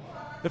movie.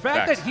 The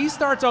fact Facts. that he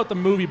starts out the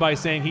movie by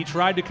saying he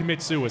tried to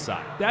commit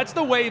suicide. That's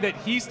the way that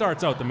he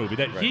starts out the movie.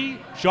 That he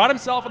shot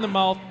himself in the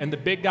mouth and the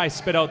big guy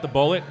spit out the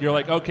bullet. You're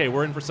like, okay,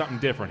 we're in for something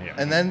different here.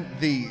 And then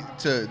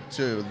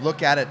to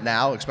look at it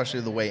now, especially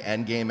the way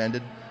Endgame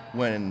ended,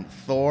 when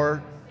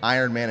Thor,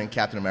 Iron Man, and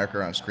Captain America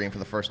are on screen for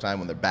the first time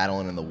when they're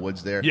battling in the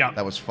woods there,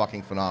 that was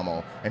fucking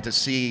phenomenal. And to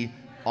see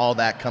all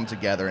that come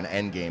together in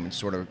Endgame and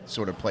sort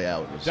of play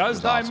out was Does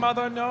was thy awesome.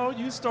 mother know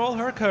you stole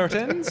her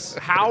curtains?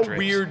 How Drapes.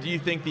 weird do you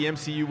think the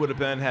MCU would have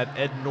been had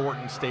Ed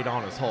Norton stayed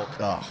on as Hulk?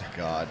 Oh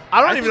God.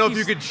 I don't I even know think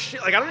if you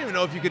could. I don't even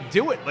know if you could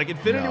do it. Like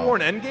Infinity No. War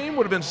and Endgame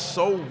would have been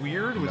so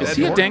weird with Is Ed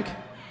he a Norton. dink?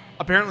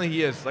 Apparently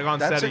he is. Like on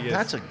set he is.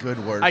 That's a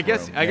good word. I for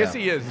guess. him. I guess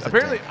Yeah. he is. He's a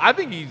Apparently, dick. I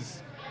think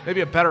he's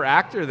maybe a better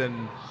actor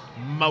than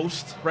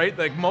most. Right?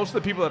 Like most of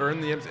the people that are in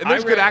the MCU. And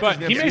there's good actors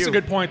But in he the makes MCU. a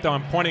good point, though.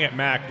 I'm pointing at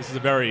Mac. This is a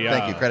very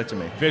Thank you. Credit to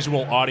me.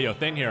 visual audio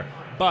thing here.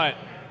 But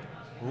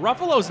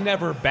Ruffalo's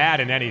never bad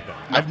in anything.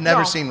 I've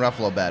never No. seen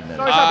Ruffalo bad in it.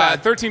 No, he's not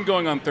bad. 13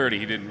 going on 30.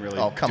 He didn't really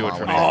Oh, come do on it for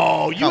with me. it.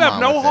 Oh, you Come have on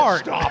no with it. heart.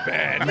 Stop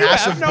it.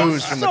 Massive no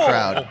boos from the soul.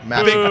 crowd.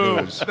 Massive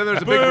boos. Then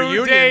there's a big Boo,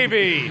 reunion.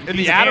 Davey. in the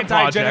He's Adam anti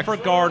Project. Jennifer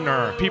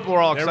Gardner. People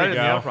are all There we excited in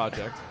the go. Adam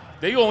Project.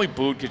 They only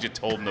booed because you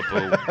told them to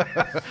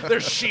boo. They're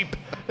sheep.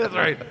 That's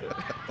right.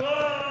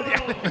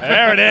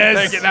 There it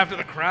They're is. getting after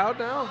the crowd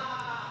now.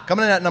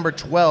 Coming in at number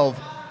 12,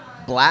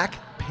 Black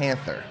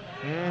Panther.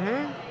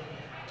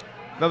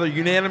 Another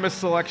unanimous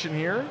selection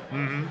here.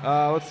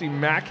 Let's see.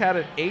 Mac had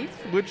it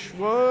 8th, which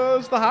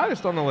was the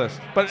highest on the list.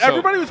 But So-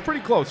 everybody was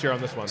pretty close here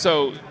on this one.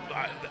 So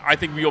I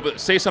think we'll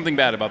say something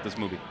bad about this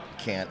movie.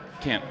 Can't.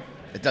 Can't.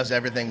 It does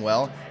everything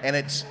well, and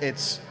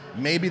it's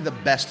maybe the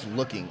best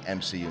looking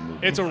MCU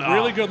movie. It's a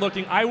really good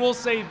looking. I will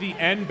say the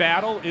end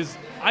battle is,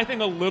 I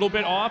think, a little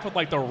bit off with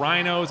like the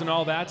rhinos and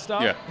all that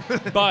stuff. Yeah.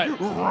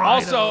 But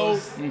also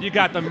you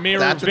got the mirror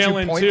That's what you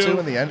villain point too. to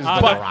in the end is the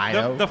but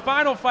rhino? The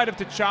final fight of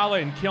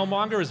T'Challa and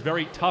Killmonger is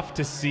very tough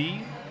to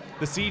see.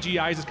 The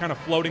CGI is just kind of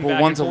floating Well,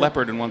 back one's a and forth.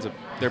 leopard and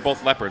they're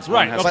both leopards.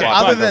 Right, One has but okay, spots,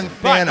 other one than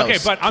doesn't. Right, Thanos, okay,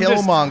 but I'm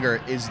just-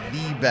 Killmonger is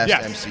the best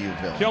Yes.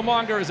 MCU villain.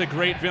 Killmonger is a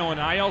great villain.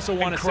 I also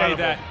want to say Incredible.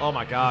 that Oh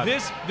my God.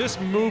 this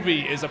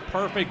movie is a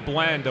perfect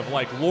blend of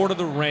like Lord of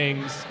the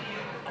Rings,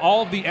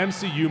 all of the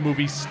MCU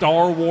movies,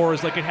 Star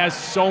Wars. Like it has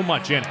so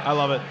much in it. I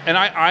love it. And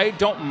I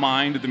don't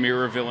mind the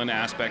mirror villain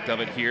aspect of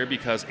it here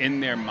because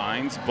in their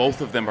minds,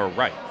 both of them are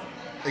right.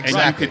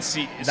 Exactly. And you could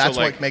see That's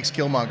so, like, what makes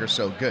Killmonger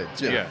so good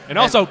too. Yeah. And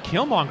also,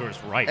 Killmonger is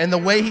right. And the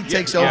way he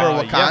takes over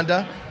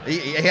Wakanda,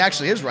 he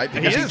actually is right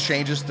because he is.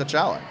 changes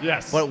T'Challa.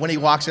 Yes. But when he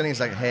walks in,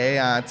 he's like, "Hey,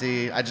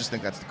 Auntie." I just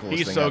think that's the coolest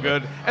He's thing. so ever.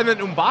 good. And then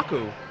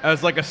M'Baku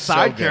as like a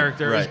side good,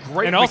 character right. is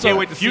great. And We also can't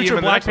wait to see future him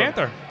in the Black next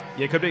one. Panther.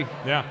 Yeah, it could be.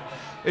 Yeah.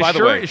 By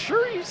the way- is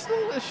Shuri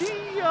still? Is she?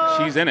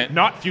 she's in it.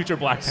 Not future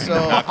Black Panther.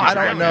 So I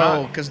don't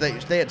know Not. because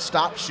they had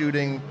stopped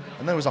shooting, and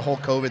then there was a whole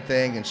COVID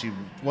thing, and she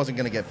wasn't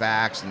going to get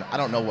vaxxed, and I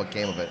don't know what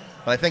came of it.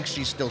 But I think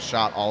she still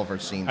shot all of her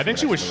scenes. I think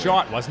for she the was next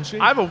shot, wasn't she?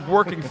 I have a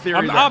working theory.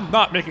 I'm that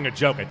not making a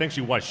joke. I think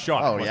she was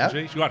shot. Oh, wasn't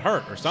yeah? she? She got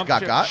hurt or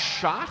something. got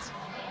shot.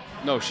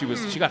 No, she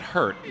got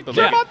hurt. The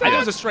Yeah, lady- I think it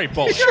was a straight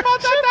bullet. Sure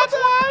about that? That's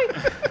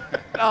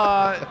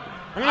why.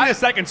 I'm gonna need a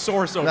second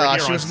source over movie. here.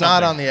 No, she on was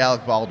not something. on the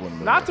Alec Baldwin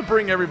movie. Not to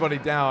bring everybody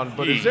down,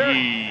 but is there?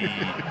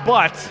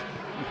 But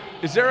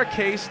is there a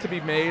case to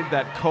be made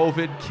that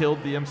COVID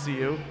killed the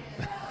MCU?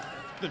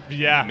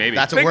 Yeah, Maybe.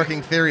 That's a Think-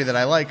 working theory that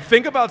I like.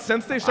 Think about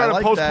since they started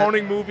like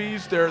postponing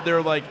movies, they're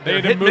like They they're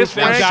had to hit move miss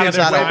things ranks, out of Shit's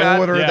their out way of bad.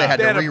 order. Yeah. They had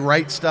They to had to-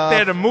 rewrite stuff. They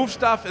had to move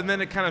stuff, and then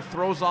it kind of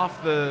throws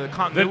off the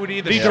continuity.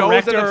 The, the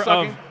shows that director it's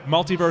sucking. of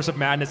Multiverse of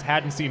Madness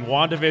hadn't seen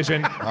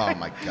WandaVision. Oh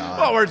my god.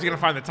 Well, where's he gonna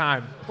find the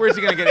time? Where's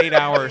he gonna get 8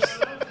 hours?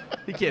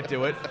 He can't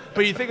do it.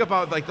 But you think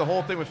about like the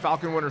whole thing with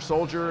Falcon Winter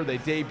Soldier. They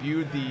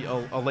debuted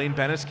the Elaine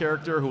Bennis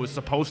character, who was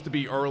supposed to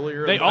be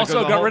earlier. They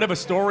also got rid of a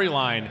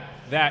storyline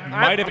that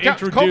might have COVID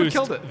introduced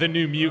killed it. the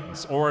New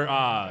Mutants or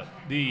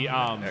the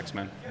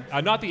X-Men.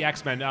 not the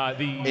X-Men, the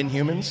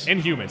Inhumans?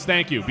 Inhumans,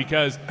 thank you,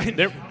 because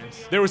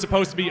there was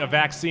supposed to be a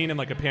vaccine and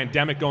like a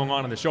pandemic going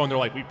on in the show, and they're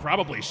like, we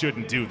probably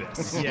shouldn't do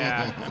this.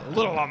 Yeah, a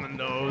little on the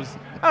nose.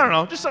 I don't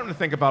know. Just something to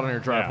think about on your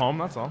drive Yeah. home.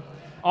 That's all.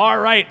 All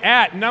right,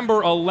 at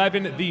number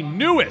 11, the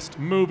newest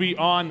movie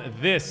on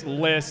this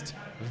list,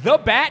 The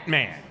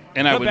Batman.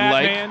 And The I would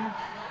Batman.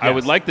 I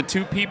would Yes. like the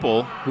two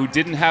people who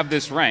didn't have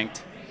this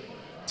ranked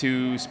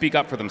to speak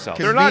up for themselves.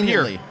 They're not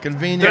here.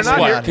 Conveniently They're not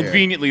What? here. here.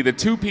 Conveniently, the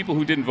two people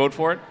who didn't vote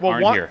for it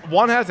aren't one, here.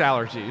 one has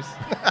allergies,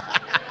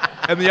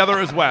 and the other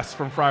is Wes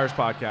from Friars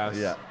Podcast.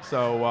 Yeah.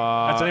 So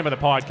That's the name of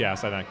the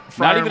podcast, I think.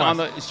 Not even on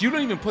the. You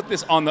don't even put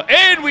this on the.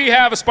 And we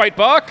have a Spite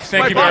Buck.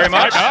 Thank you very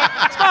much.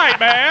 Spite,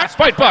 man.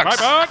 Spite Bucks.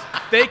 Spite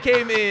Buck. they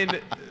came in.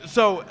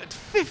 So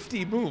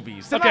 50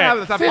 movies. They're not Okay,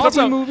 having the time. 50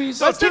 Also,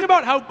 movies. Let's think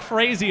about how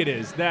crazy it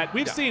is that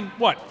we've seen,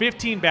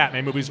 15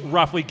 Batman movies,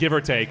 roughly, give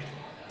or take. I'm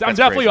That's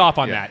definitely crazy. off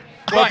on Yeah. that.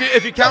 Well,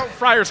 if you count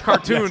Friars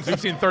cartoons, we've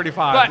seen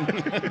 35.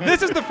 But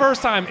this is the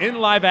first time in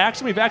live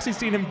action we've actually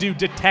seen him do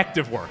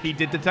detective work. he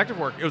did detective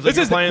work. It was like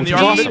This is playing the the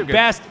Army video game.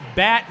 best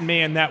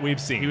Batman that we've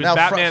seen. He was Now,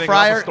 Batmaning off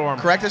Fryer, a storm.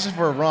 correct us if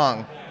we're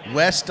wrong.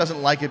 Wes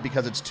doesn't like it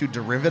because it's too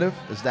derivative.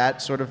 Is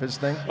that sort of his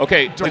thing?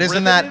 Okay. But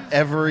isn't that Derivative?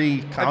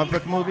 every comic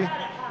book movie?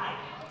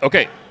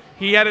 Okay.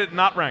 He had it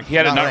not ranked. He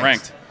had it Not not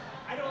ranked. ranked.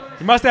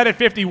 He must have had it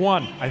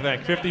 51, I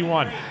think.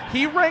 51.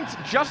 He ranked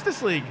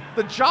Justice League.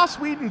 The Joss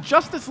Whedon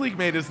Justice League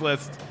made his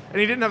list, and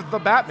he didn't have the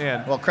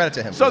Batman. Well, credit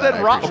to him. So for that. then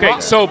I Ro- appreciate Okay.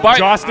 that. So by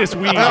Justice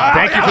Weed.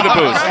 thank you for the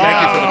boost.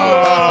 Thank you for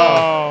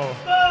the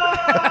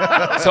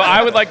boost. So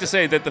I would like to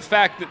say that the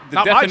fact that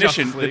Not my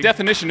Justice the League.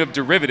 definition of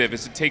derivative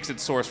is it takes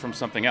its source from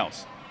something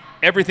else.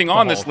 Everything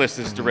on this list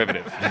is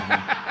derivative.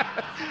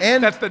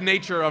 and That's the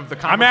nature of the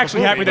comic I'm book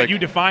actually happy movie. that Like- you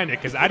defined it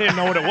because I didn't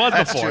know what it was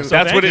That's before. true. So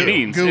That's thank what it you.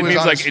 means. Goo It is means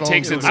on like his it phone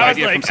takes doing its it. I was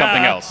idea from like,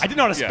 something else. I didn't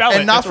know how to Yeah. spell it.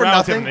 and not That's for where I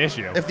was nothing. having the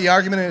issue. If the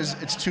argument is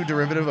it's too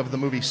derivative of the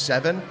movie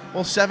Seven,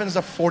 well, Seven is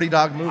a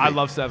 40-dog movie. I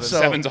love Seven. So,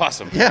 Seven's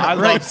awesome. Yeah, I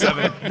right. love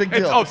Seven. Big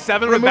deal. Oh,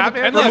 Seven with remove,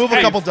 Batman? And look, remove a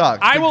hey, couple dogs.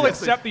 I Big will deal.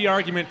 accept the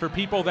argument for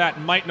people that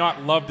might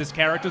not love this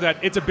character that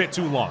it's a bit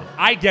too long.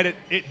 I get it.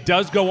 It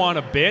does go on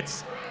a bit.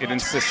 It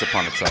insists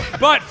upon itself.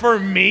 But for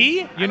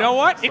me, you know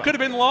what? It could have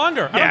been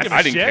longer. I don't Yes, give a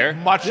I didn't shit. care.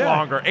 much Yeah.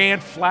 longer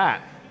and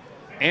flat.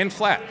 And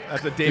flat.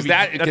 That's a 'Cause Davey.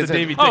 that- That's a 'cause it-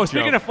 Davey. Oh, Dick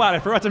speaking joke. of flat, I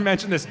forgot to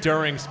mention this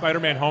during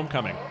Spider-Man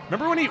Homecoming.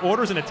 Remember when he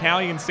orders an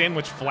Italian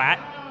sandwich flat?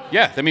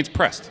 Yeah, that means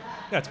pressed.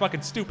 Yeah, it's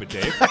fucking stupid,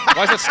 Dave.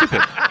 Why is that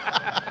stupid?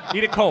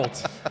 Eat it cold.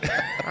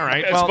 All right.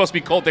 It's well, supposed to be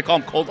cold. They call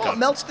them cold Well, cuts. it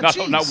melts the not,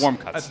 cheese. not warm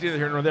that's cuts. neither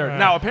here nor there.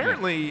 Now,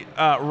 apparently,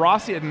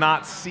 Rossi had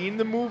not seen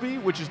the movie,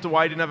 which is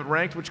why he didn't have it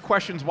ranked, which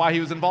questions why he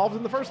was involved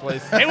in the first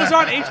place. It was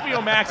on HBO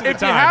Max at the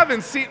If you time.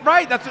 haven't seen,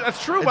 right? That's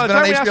true. It's By the been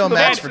time on we asked HBO him the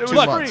Max vote, for it was 2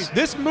 Look, months. free.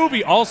 this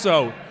movie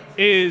also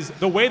is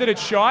the way that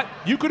it's shot.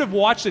 You could have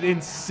watched it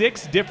in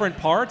 6 different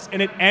parts,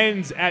 and it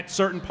ends at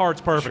certain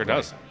parts perfectly. Sure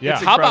does. Yeah.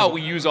 How about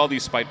we use all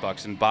these spite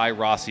bucks and buy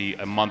Rossi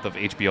a month of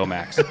HBO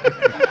Max?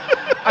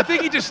 I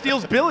think he just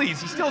steals Billy's.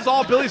 He steals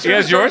all Billy's. He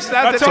has yours?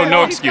 That's So it.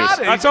 no He's excuse. got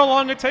it. That's how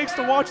long it takes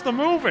to watch the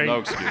movie. No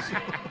excuse.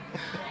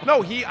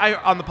 No,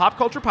 on the Pop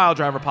Culture Pile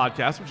Driver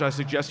podcast, which I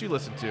suggest you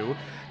listen to,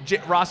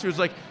 Rossi was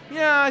like,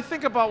 yeah, I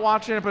think about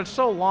watching it, but it's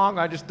so long,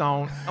 I just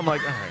don't. I'm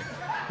like, all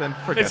right, then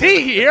forget Is it.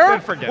 he here? Then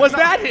forget Was it.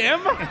 that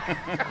him?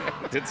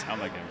 It did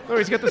sound like him. No,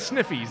 he's got the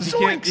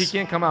sniffies. He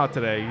can't come out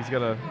today.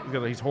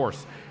 He's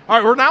hoarse. All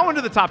right, we're now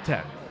into the top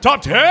 10.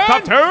 Top 10?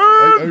 Top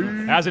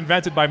 10! As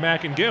invented by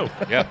Mac and Gil.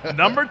 Yeah.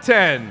 Number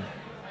 10,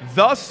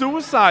 The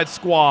Suicide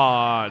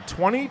Squad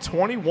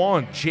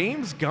 2021,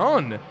 James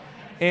Gunn.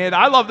 And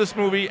I love this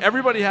movie.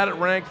 Everybody had it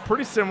ranked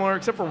pretty similar,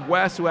 except for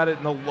Wes, who had it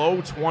in the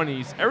low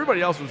 20s.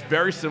 Everybody else was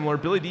very similar.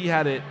 Billy D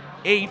had it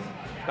 8th.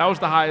 That was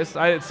the highest.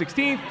 I had it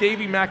 16th.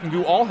 Davey, Mac, and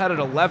Goo all had it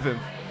 11th.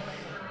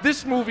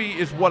 This movie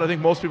is what I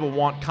think most people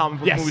want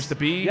comic book movies to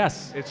be.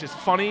 Yes. It's just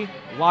funny,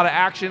 a lot of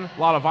action, a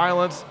lot of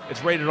violence.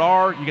 It's rated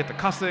R. You get the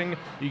cussing.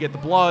 You get the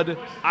blood.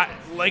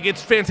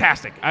 It's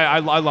fantastic. I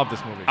love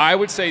this movie. I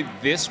would say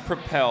this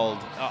propelled,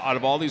 out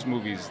of all these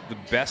movies, the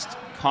best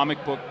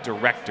comic book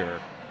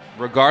director,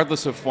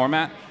 regardless of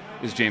format,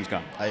 is James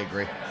Gunn. I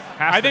agree.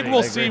 I think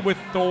we'll see with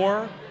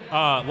Thor,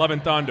 Love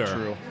and Thunder,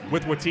 True.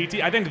 with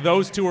Waititi. I think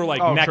those two are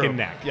like neck true. and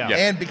neck. Yeah. Yes.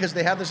 And because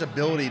they have this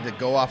ability to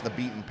go off the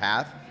beaten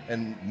path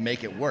and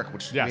make it work,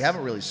 which Yes. we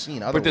haven't really seen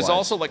otherwise. But there's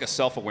also like a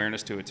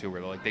self-awareness to it too,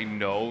 where like they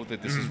know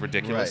that this is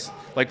ridiculous.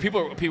 Right. Like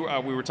people,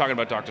 we were talking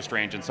about Doctor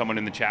Strange, and someone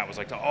in the chat was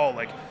like, "Oh,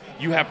 like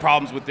you have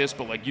problems with this,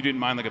 but like you didn't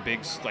mind like a big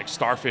like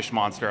starfish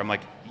monster." I'm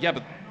like, "Yeah,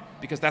 but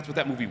because that's what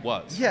that movie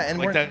was." Yeah, and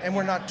like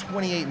we're not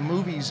 28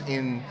 movies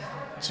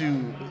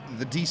into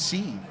the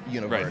DC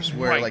universe Right.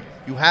 where Right. like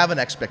you have an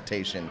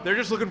expectation. They're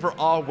just looking for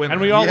all women.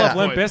 And we all Yeah. love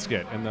Limp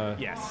Bizkit and the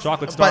Yes.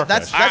 chocolate But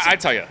starfish. that's- I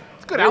tell you,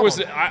 good there was.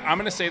 album. I'm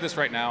going to say this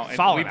right now, and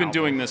Solid we've been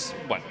album. doing this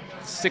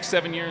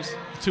 6-7 years.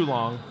 Too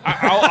long.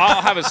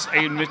 I'll have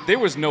there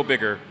was no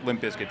bigger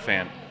Limp Bizkit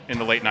fan in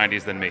the late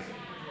 '90s than me.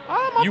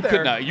 I'm up You there.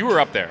 could not. You were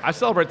up there. I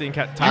celebrate the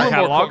entire You were more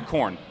catalog.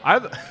 Corn. I a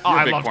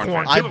love big Korn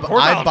Korn. fan. too. Of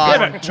course I love bought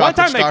Korn. One chocolate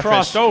time they starfish.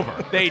 crossed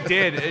over. They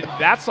did.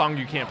 That song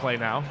you can't play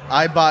now.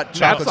 I bought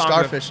chocolate song-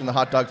 starfish in the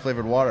hot dog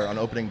flavored water on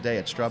opening day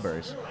at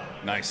Strawberries.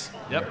 Nice.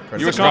 Yep.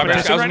 You were a Strawberry.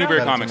 I competition was a right Newberry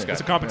now? Comics guy.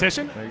 It's a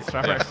competition?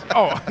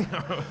 Oh,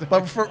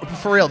 But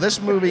for real,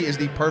 this movie is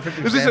the perfect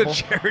this is example. a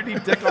charity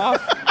dick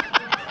off.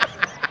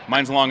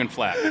 Mine's long and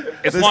flat.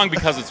 It's long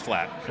because it's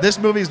flat. This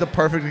movie is the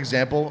perfect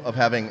example of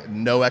having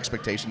no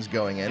expectations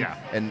going in Yeah.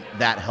 and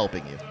that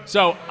helping you.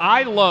 So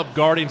I love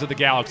Guardians of the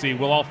Galaxy.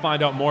 We'll all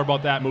find out more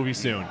about that movie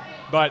soon.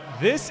 But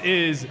this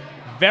is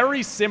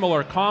very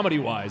similar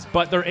comedy-wise,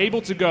 but they're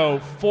able to go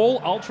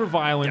full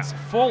ultra-violence,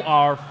 full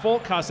R, full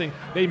cussing.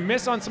 They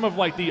miss on some of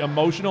like the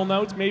emotional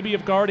notes maybe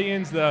of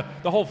Guardians, the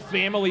whole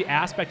family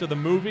aspect of the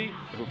movie.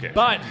 Who cares?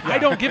 But I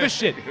don't give a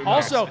shit.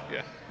 Also,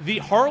 Yeah. the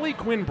Harley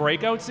Quinn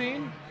breakout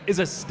scene is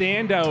a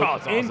standout Oh,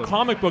 it's in awesome.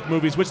 comic book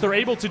movies, which they're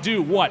able to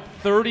do,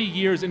 30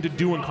 years into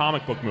doing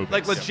comic book movies.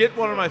 Like legit,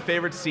 one of my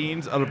favorite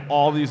scenes out of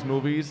all these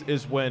movies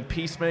is when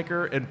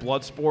Peacemaker and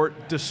Bloodsport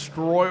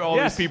destroy all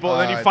Yes. these people,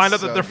 and then you it's find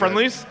out so that they're good.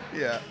 friendlies.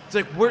 Yeah. It's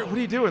like, what are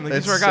you doing? Like,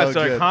 these It's are our guys. so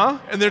They're like, good. huh?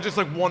 And they're just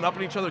like one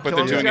upping each other, But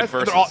killing they're these doing it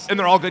guys. versus. And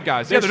they're all good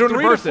guys. Yeah, There's they're doing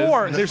it three to versus.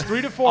 four. There's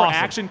 3 to 4 Awesome.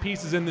 action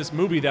pieces in this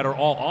movie that are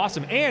all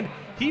awesome, and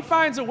he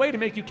finds a way to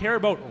make you care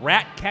about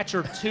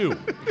Ratcatcher 2.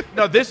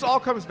 No, this all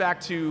comes back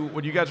to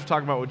what you guys were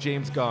talking about with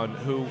James Gunn,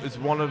 who is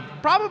one of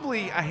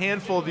probably a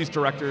handful of these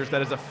directors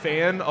that is a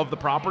fan of the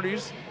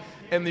properties.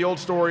 And the old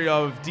story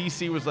of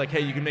DC was like, hey,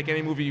 you can make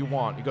any movie you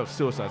want. You go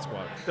Suicide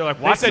Squad. They're like,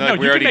 They what? said, Like, no, we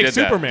you can already make did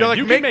that. Superman. They're like,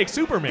 You can make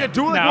Superman. Yeah,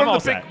 do like Nah, one I'm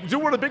of the all big, set. do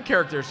one of the big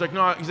characters. Like,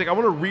 no, he's like, I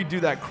want to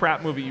redo that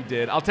crap movie you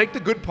did. I'll take the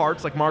good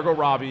parts, like Margot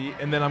Robbie,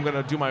 and then I'm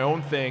gonna do my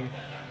own thing.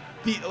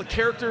 The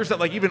characters that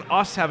like even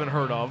us haven't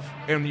heard of,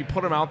 and you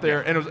put them out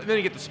there, and then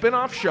you get the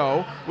spin-off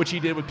show, which he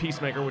did with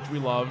Peacemaker, which we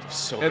loved.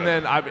 So and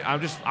good. then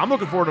I'm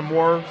looking forward to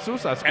more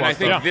Suicide Squad. And I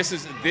think stuff.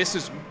 this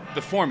is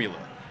the formula.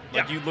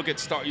 Like Yeah. you look at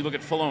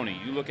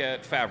Filoni, you look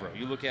at Favreau,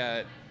 you look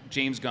at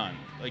James Gunn,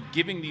 like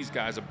giving these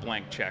guys a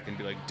blank check and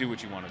be like, do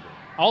what you want to do.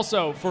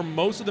 Also, for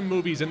most of the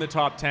movies in the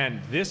top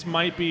 10, this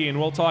might be, and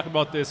we'll talk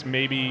about this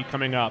maybe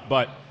coming up,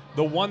 but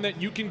the one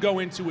that you can go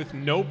into with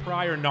no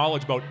prior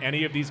knowledge about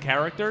any of these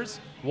characters,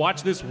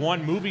 watch this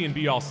one movie and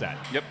be all set.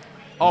 Yep.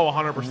 Oh,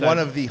 100%. One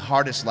of the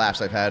hardest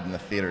laughs I've had in the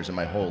theaters in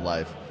my whole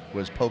life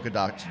was Polka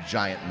Dot's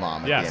giant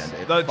mom at Yes. the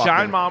end. It The fucking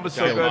giant mom was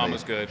so killed good. Mom me.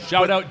 was good.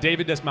 Shout out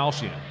David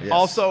Desmalchian. Yes.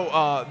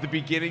 Also, the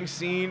beginning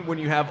scene when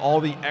you have all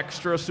the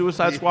extra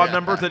Suicide Squad Yeah.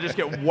 members that just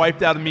get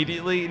wiped out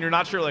immediately, and you're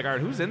not sure, like, all right,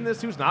 who's in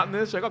this, who's not in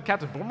this? You're like, oh,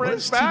 Captain what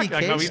Boomerang's does back. TDK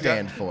Like, no, he's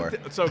stand not. for?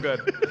 It's so good.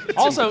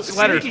 Also, It's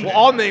letters. speaking- Well,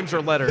 all names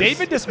are letters.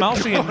 David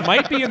Desmalchian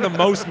might be in the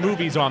most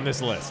movies on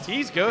this list.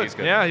 He's good. He's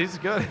good. Yeah, he's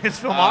good. His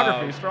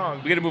filmography is strong.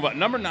 We got to move on.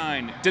 Number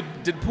 9,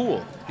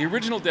 Deadpool, the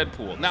original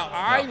Deadpool. Now,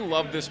 I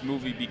love this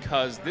movie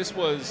because this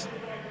was,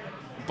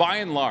 by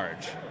and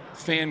large,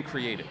 fan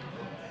created.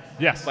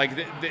 Yes. Like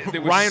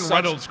there was Ryan such,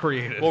 Reynolds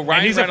created. Well,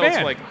 Ryan he's a Reynolds,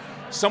 fan. like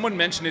someone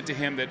mentioned it to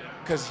him that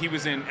because he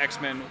was in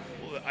X-Men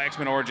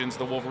Origins,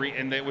 the Wolverine,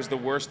 and it was the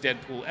worst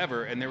Deadpool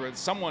ever. And there was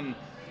someone,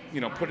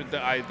 put it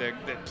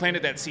that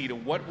planted that seed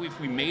of what if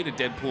we made a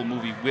Deadpool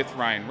movie with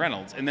Ryan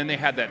Reynolds, and then they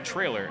had that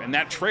trailer, and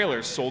that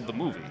trailer sold the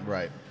movie,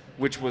 Right.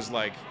 which was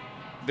like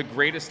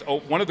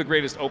one of the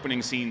greatest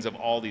opening scenes of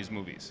all these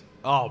movies.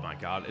 Oh my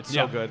God, it's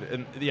Yeah. so good.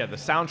 And the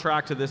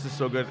soundtrack to this is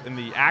so good, and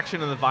the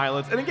action and the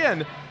violence. And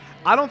again,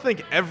 I don't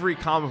think every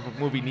comic book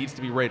movie needs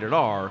to be rated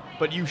R,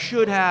 but you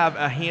should have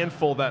a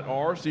handful that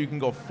are, so you can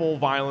go full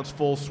violence,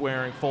 full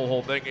swearing, full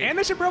whole thing. And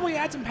they should probably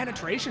add some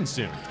penetration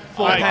soon.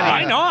 Full Like, penny.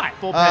 why not?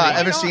 Full penny.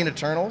 Ever seen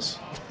Eternals?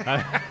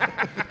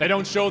 They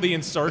don't show the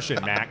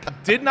insertion,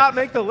 Mac. Did not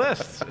make the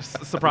list,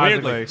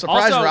 surprisingly. Weirdly.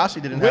 Surprised Also,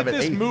 Rossi didn't with have it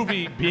this eighth.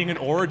 movie being an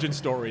origin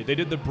story, they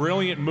did the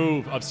brilliant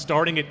move of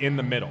starting it in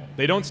the middle.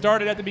 They don't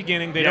start it at the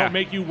beginning. They Yeah. don't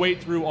make you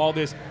wait through all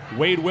this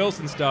Wade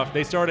Wilson stuff.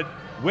 They started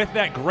with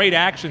that great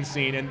action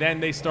scene, and then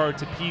they start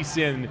to piece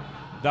in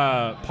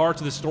the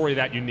parts of the story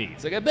that you need.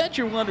 It's like, I bet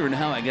you're wondering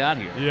how I got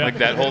here. Yeah. Like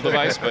that whole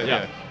device, but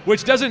yeah.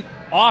 Which doesn't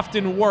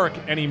often work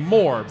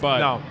anymore, but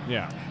No.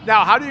 yeah.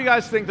 Now, how do you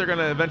guys think they're going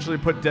to eventually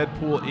put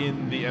Deadpool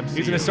in the MCU?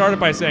 He's going to start it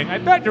by saying, I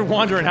bet you're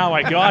wondering how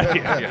I got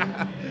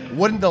here.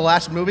 Wouldn't the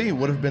last movie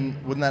wouldn't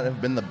that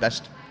have been the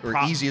best or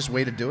Pro- easiest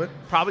way to do it?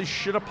 Probably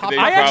should have popped They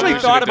up. I probably actually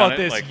should thought have done about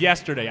it, this like-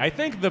 yesterday. I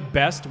think the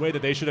best way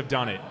that they should have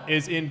done it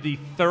is in the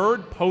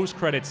third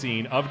post-credit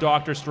scene of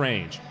Doctor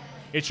Strange.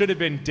 It should have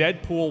been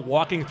Deadpool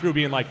walking through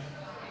being like,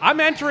 I'm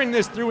entering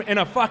this through in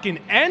a fucking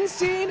end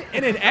scene,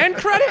 in an end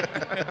credit?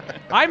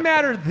 I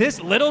matter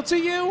this little to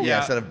you? Yeah,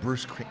 instead of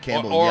Bruce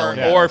Campbell Or yelling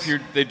at us.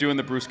 if they're doing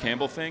the Bruce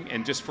Campbell thing,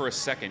 and just for a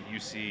second you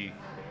see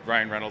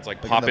Ryan Reynolds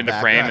like in pop the into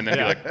back. frame and then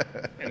Yeah. be like,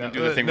 and then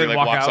do the thing Then where he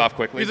like walk walks out. off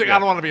quickly. He's like, Yeah. I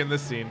don't want to be in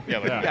this scene. Yeah,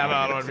 like- I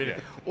don't want to be. Yeah.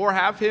 Or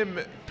have him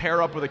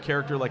pair up with a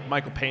character like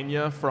Michael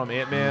Pena from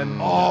Ant-Man.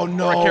 Oh, Or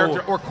no. a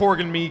character, or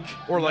Corgan Meek,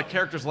 or like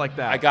characters like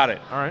that. I got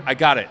it. All right. I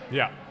got it.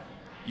 Yeah.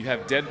 You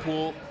have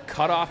Deadpool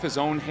cut off his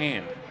own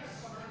hand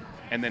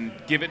and then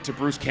give it to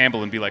Bruce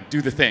Campbell and be like,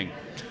 do the thing.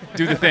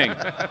 Do the thing.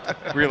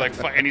 Where you're like,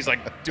 and he's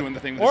like doing the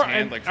thing with Or, his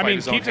hand, and, like I fight mean,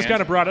 his own Keith just hand.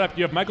 kind of brought it up.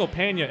 You have Michael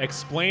Pena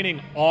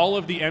explaining all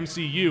of the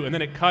MCU, and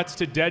then it cuts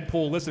to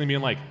Deadpool listening,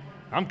 being like,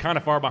 I'm kind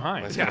of far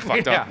behind. It's kind of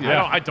fucked up.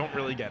 Yeah. I don't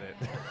really get it.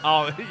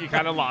 Oh, you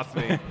kind of lost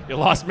me. You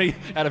lost me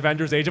at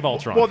Avengers Age of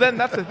Ultron. Well, then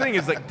that's the thing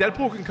is like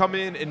Deadpool can come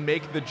in and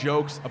make the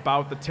jokes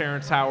about the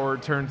Terrence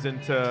Howard turns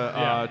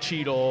into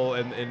Cheadle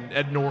and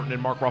Ed Norton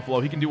and Mark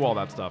Ruffalo. He can do all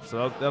that stuff,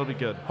 so that'll be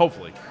good.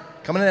 Hopefully.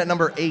 Coming in at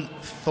number 8,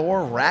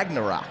 Thor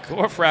Ragnarok.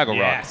 Or Fraggle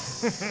Rock.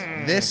 yes.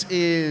 This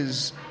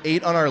is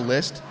 8 on our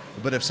list,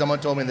 but if someone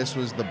told me this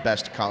was the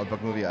best comic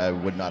book movie, I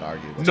would not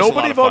argue. Just a lot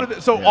Nobody of fun.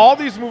 voted. So Yeah. all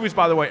these movies,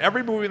 by the way,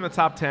 every movie in the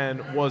top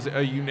 10 was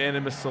a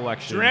unanimous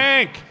selection.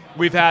 Drink.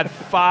 We've had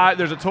 5.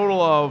 There's a total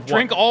of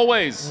Drink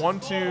always. 1,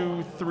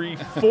 2, 3,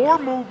 4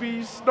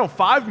 movies. No,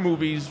 5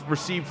 movies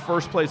received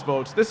first place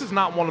votes. This is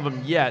not one of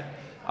them yet.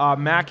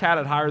 Mac had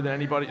it higher than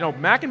anybody. No,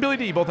 Mac and Billy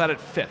D both had it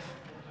 5th.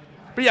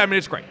 But yeah, I mean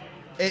it's great.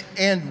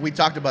 And we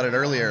talked about it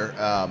earlier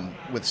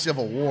with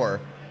Civil War.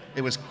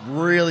 It was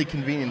really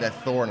convenient that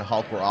Thor and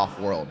Hulk were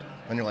off-world.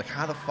 And you're like,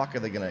 how the fuck are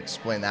they going to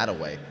explain that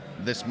away?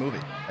 This movie.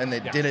 And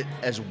they did it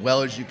as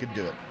well as you could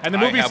do it. And the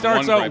I movie have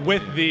starts one out gripe.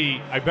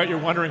 with I bet you're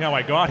wondering how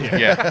I got here.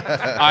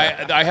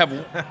 Yeah. I have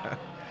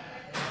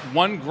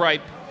one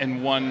gripe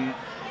and one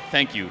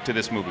thank you to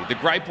this movie. The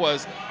gripe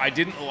was I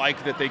didn't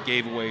like that they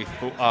gave away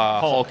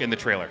Hulk in the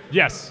trailer.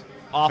 Yes.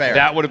 Fair.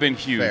 That would have been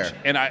huge. Fair.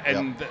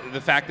 And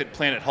the fact that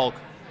Planet Hulk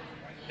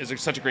is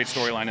such a great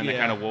storyline and they Yeah.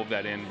 kind of wove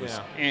that in was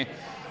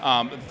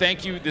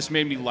thank you. This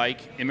made me like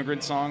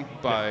Immigrant Song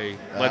by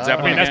Led I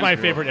Zeppelin. mean, that's again. my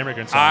favorite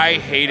immigrant song. I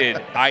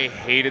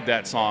hated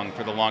that song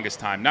for the longest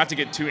time. Not to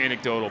get too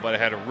anecdotal, but I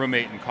had a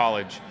roommate in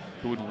college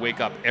who would wake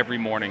up every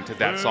morning to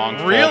that song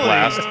full Really?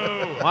 blast.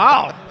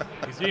 Wow.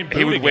 He's being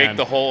He booed would wake again.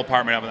 the whole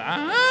apartment up and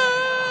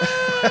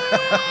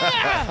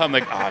I'm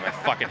like, oh, I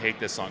fucking hate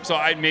this song. So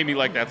it made me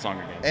like that song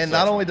again. And So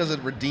not only does it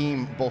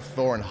redeem both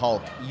Thor and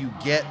Hulk, you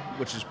get,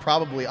 which is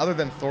probably, other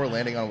than Thor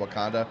landing on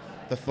Wakanda,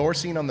 the Thor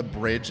scene on the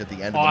bridge at the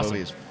end of the Awesome.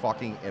 movie is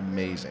fucking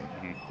amazing.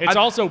 It's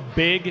also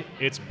big,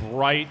 it's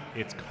bright,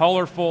 it's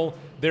colorful.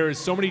 There is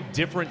so many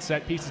different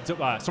set pieces,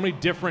 so many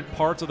different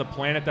parts of the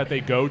planet that they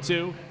go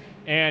to,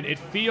 and it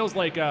feels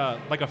like a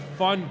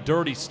fun,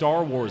 dirty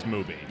Star Wars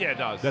movie. Yeah, it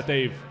does. That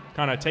they've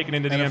kind of taken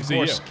into the And of MCU.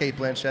 course, Kate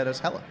Blanchett as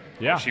Hela.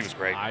 Yeah, she was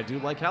great. I do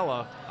like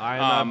Hela. I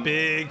am a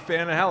big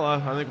fan of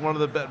Hela. I think one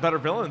of the better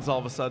villains all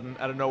of a sudden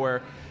out of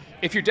nowhere.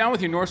 If you're down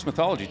with your Norse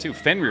mythology too,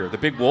 Fenrir, the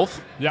big wolf,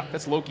 Yeah.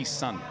 that's Loki's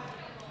son.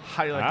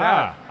 How do you like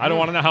I don't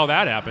want to know how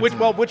that happens.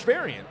 Which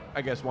variant?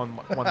 I guess one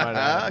might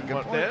ask. Good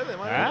One- point. yeah, they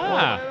might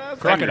ask.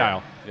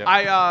 Crocodile.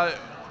 Yep.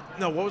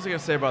 No, what was I gonna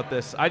say about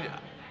this?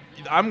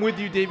 I'm with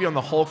you, Davey, on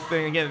the Hulk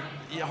thing. Again,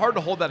 hard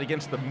to hold that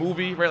against the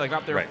movie, right? Like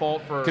not their Right.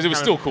 fault for 'Cause it was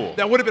kind still of- cool.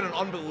 That would have been an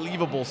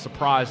unbelievable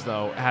surprise,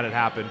 though, had it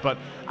happened. But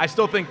I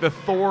still think the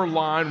Thor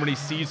line when he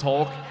sees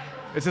Hulk,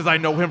 It says, "I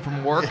know him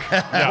from work."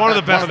 It's one of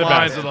the best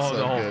lines of the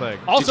So whole good. thing.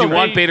 Also, Did you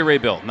want Beta Ray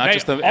Bill, not they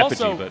just the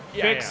also effigy, but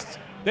fixed.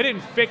 They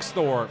didn't fix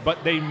Thor,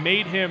 but they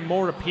made him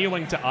more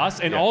appealing to us.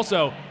 And Yeah.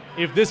 also,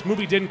 if this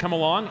movie didn't come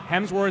along,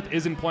 Hemsworth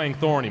isn't playing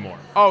Thor anymore.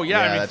 Oh yeah,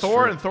 Yeah, I mean that's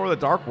Thor true. and Thor: The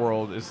Dark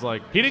World is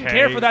like He didn't okay.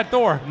 care for that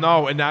Thor.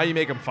 No, and now you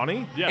make him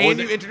funny. Yeah. And Well,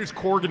 you introduce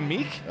Korg and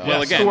Meek.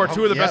 Well, again, who are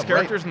two of the Yeah, best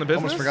characters in the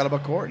business. Almost forgot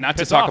about Korg. not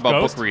to Piss talk off, about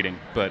Ghost. book reading,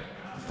 but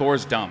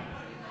Thor's dumb.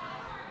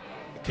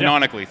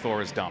 Canonically,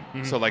 Thor is dumb.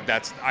 Mm-hmm. So like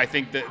I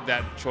think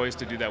that choice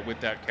to do that with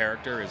that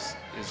character is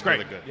Great.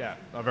 really good. Yeah,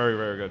 very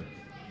very good.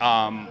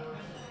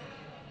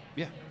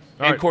 Yeah.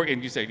 All And right. Korg,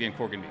 and you say again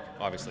Korg and Meek,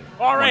 obviously.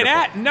 All right,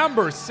 Wonderful. at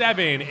number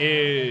 7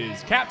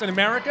 is Captain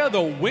America: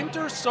 The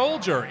Winter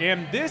Soldier,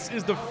 and this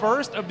is the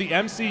first of the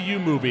MCU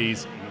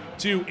movies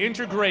to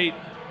integrate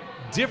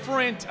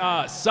different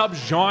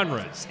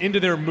subgenres into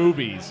their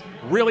movies,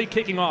 really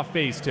kicking off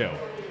Phase 2.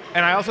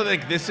 And I also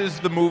think this is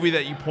the movie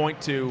that you point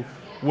to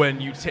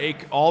when you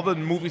take all the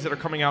movies that are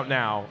coming out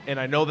now, and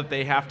I know that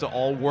they have to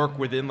all work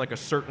within like a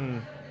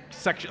certain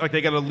section, like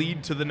they got to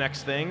lead to the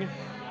next thing.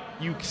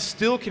 You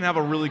still can have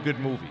a really good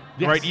movie,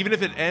 Yes. right? Even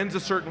if it ends a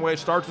certain way,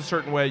 starts a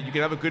certain way, you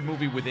can have a good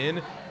movie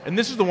within. And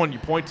this is the one you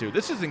point to.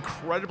 This is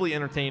incredibly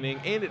entertaining,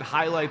 and it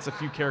highlights a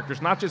few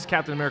characters, not just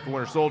Captain America: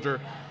 Winter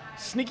Soldier.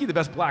 Sneaky, the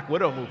best Black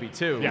Widow movie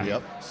too. Yeah.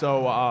 Yep.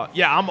 So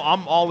yeah, I'm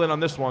all in on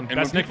this one. And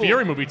Best when Nick people-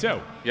 Fury movie,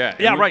 too. Yeah.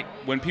 Yeah, and right.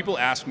 When people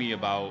ask me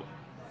about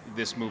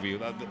this movie,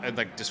 I'd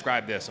like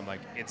describe this. I'm like,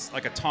 it's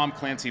like a Tom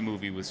Clancy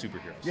movie with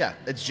superheroes. Yeah,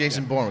 it's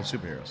Jason Bourne with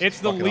superheroes. It's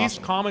the fucking least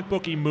awesome. comic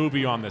booky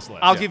movie on this list.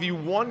 I'll give you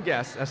one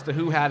guess as to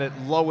who had it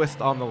lowest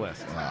on the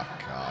list. Oh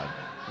God,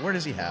 where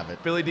does he have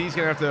it? Billy D's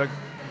gonna have to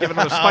give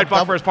another spite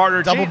buck for his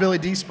partner. Double Ja- Billy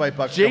D spite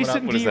buck.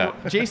 Jason What is D.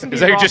 that? Jason Is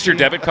D. that just your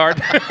Rossi- debit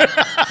card?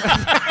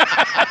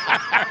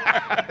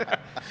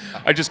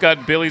 I just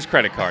got Billy's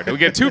credit card. We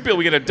get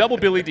we get a double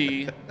Billy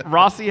D.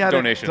 Rossi had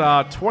Donation. it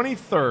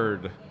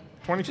 23rd.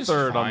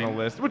 23rd on the fine.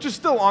 list, which is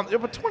still on. Yeah,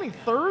 but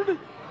 23rd?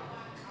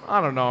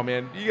 I don't know,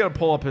 man. You got to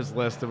pull up his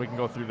list, and we can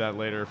go through that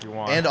later if you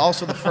want. And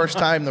also the first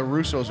time the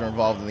Russos are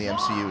involved in the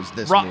MCU is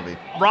this movie.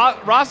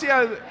 Rossi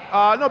had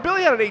no.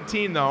 Billy had an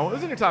 18 though. It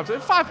was in your top 10.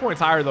 5 points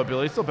higher though.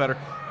 Billy, still better.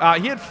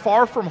 He had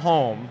Far From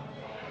Home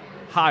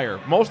higher.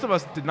 Most of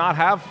us did not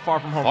have Far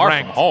From Home Far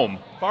ranked. from home.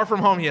 Far From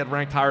Home, he had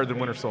ranked higher than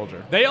Winter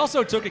Soldier. They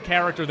also took a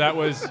character that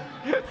was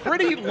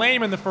pretty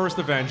lame in the first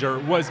Avenger,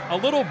 was a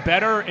little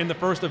better in the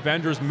first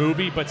Avengers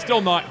movie, but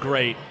still not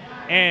great.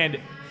 And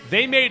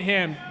they made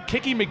him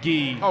Kicky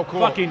McGee Oh, cool.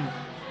 fucking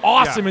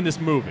awesome Yeah. in this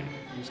movie.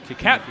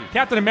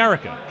 Captain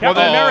America.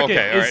 Captain Oh, America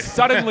okay, all is right.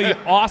 suddenly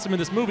awesome in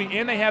this movie,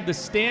 and they have the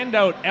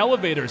standout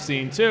elevator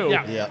scene, too,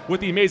 Yeah. Yeah.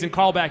 with the amazing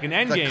callback in The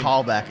Endgame.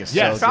 callback is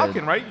Yes. so Falcon,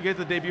 good. right? You get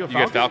the debut of You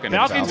get Falcon.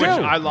 Falcon. Falcon,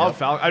 Falcon. too. I love Yep.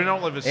 Falcon. I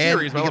don't love his And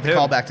series, you but I get the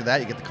love him. callback to that.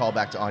 You get the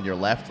callback to On Your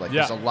Left. Like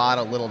Yeah. there's a lot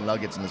of little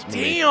nuggets in this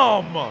movie.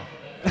 Damn.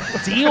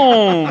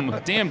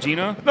 Damn,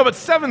 Gina. No, but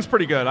 7's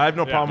pretty good. I have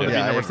no problem with it Yeah,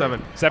 being I number agree.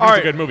 7. Seven's All a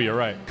right, good movie, you're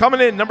right.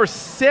 Coming in, number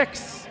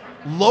 6,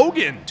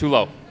 Logan. Too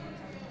low.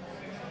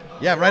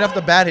 Yeah, right off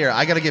the bat here,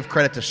 I got to give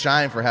credit to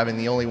Shine for having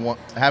the only one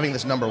having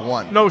this number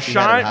one. No, He had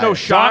it Shine, higher. no,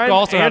 Shine, Doc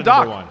also and had Doc.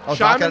 number 1. Oh, Doc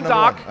Shine had and number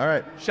Doc. 1. All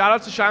right. Shout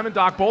out to Shine and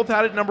Doc. Both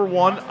had it number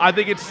 1. I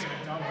think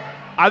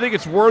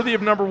it's worthy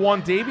of number 1.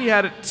 Davey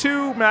had it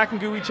 2. Mac and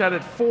Goo each had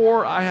it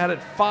 4. I had it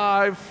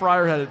 5.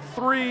 Fryer had it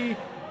 3.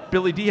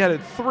 Billy D had it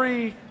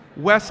 3.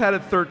 Wes had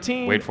it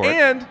 13. Wait for it.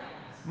 And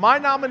my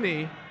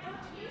nominee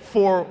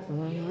for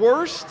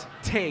worst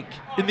take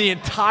in the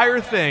entire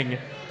thing,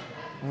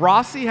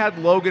 Rossi had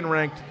Logan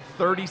ranked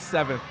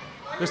 37th.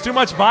 There's too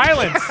much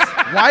violence.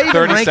 Why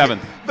even rank 37th.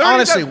 it?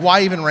 Honestly,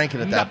 why even rank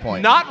it at that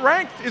point? Not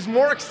ranked is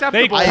more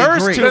acceptable They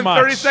curse than too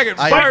much. 32nd.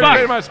 I Fire agree.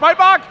 very much.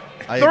 Spitebach,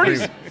 I 30,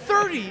 agree.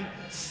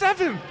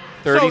 37th.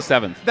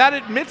 37th. So that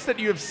admits that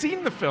you have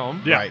seen the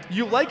film. Yeah. Right.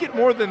 You like it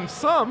more than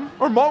some,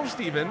 or most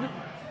even,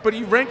 but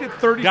you ranked it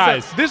 37th.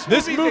 Guys, this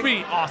this movie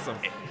movie- awesome.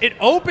 It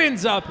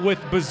opens up with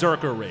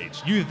Berserker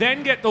Rage. You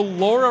then get the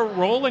Laura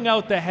rolling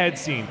out the head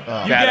scene. Oh,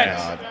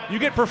 badass. You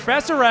get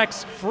Professor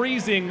X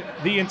freezing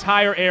the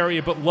entire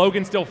area, but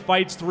Logan still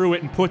fights through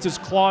it and puts his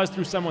claws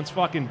through someone's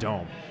fucking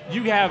dome.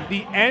 You have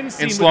the end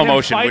scene In slow with him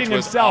motion, fighting which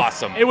was himself.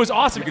 awesome. It was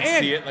awesome. You could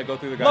And see it, like, go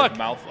through the guy's look,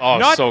 mouth. Oh,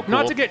 not, so cool.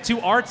 Not to get too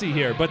artsy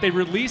here, but they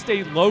released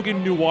a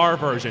Logan Noir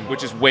version.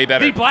 Which is way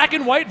better. The black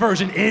and white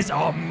version is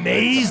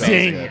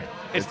amazing. Good.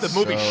 It's the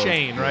movie so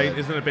Shane, right? good.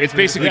 Isn't it It's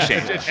basically? basically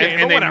Yeah. Shane. It's Shane,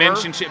 and but they whatever.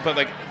 mention shit, but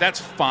like that's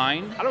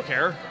fine. I don't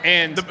care.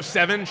 And The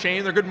 7,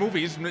 Shane, they're good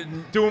movies.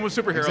 Do them with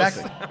superheroes.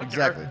 Exactly. I don't care.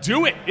 Exactly.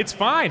 Do it. It's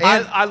fine.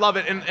 I love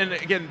it. And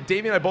again,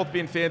 Davey and I both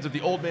being fans of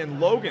the Old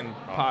Man Logan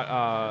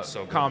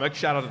so good. comic.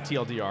 Shout out to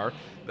TLDR.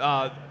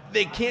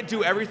 They can't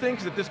do everything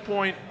because at this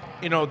point,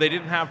 they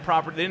didn't have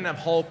They didn't have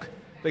Hulk.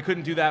 They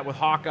couldn't do that with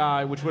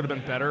Hawkeye, which would have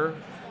been better.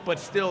 But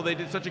still, they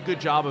did such a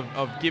good job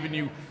of giving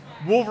you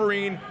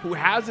Wolverine, who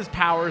has his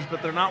powers,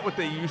 but they're not what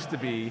they used to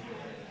be.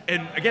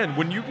 And again,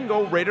 when you can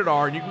go rated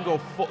R and you can go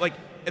full, like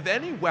if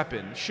any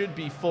weapon should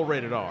be full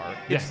rated R,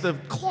 it's Yes. the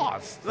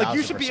claws. Like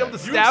you should be able to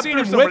 1000%. You've stab seen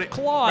through him somebody. with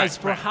claws Right,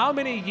 for right. how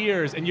many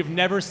years, and you've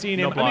never seen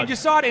No him? I mean, blood. you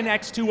saw it in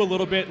X2 a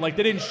little bit. Like,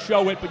 they didn't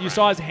show it, but you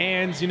saw his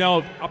hands,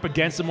 up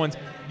against someone's.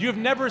 You've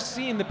never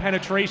seen the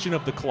penetration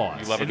of the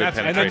claws. You love a And good that's-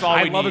 and penetration. that's all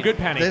I we love a need. good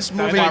penny. This That's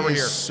movie why we're is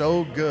here.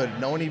 so good.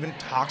 No one even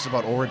talks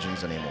about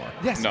Origins anymore.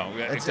 Yes. No,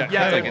 exactly.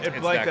 yeah, Like, it it's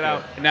blanked that it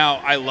out. good. Now,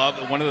 I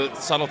love one of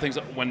the subtle things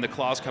when the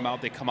claws come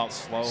out, they come out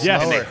slow.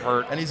 Yes. And they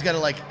Slower. hurt. And he's got to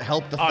like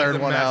help the Oh, third the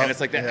one mess. out. And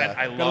it's like that. Yeah. And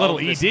I love Got a little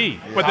this- ED.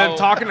 But how- then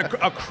talking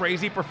to a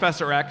crazy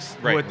Professor X,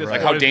 who Right, at this right.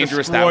 point How has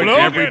dangerous that destroyed would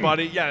be.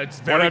 everybody. Yeah,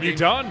 it's very What have you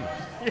done?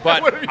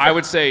 But what have you I done?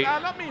 would say Nah,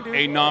 not me, dude.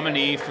 a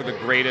nominee for the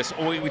greatest.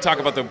 We talk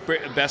about the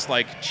best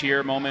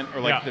cheer moment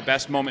or Yeah. the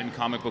best moment in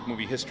comic book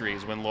movie history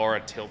is when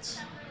Laura tilts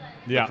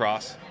Yeah. the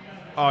cross.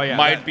 Oh yeah,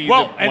 Might be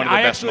Well, one and of the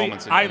I best actually,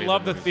 moments in I any of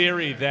love the movies.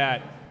 theory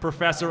that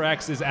Professor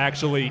X is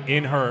actually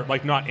in her,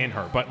 like not in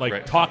her, but like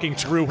Right. talking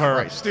through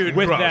her Dude,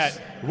 with gross.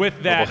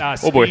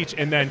 that Oh, boy. speech,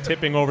 and then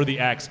tipping over the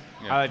X.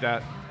 I like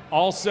that.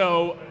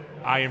 Also,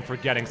 I am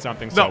forgetting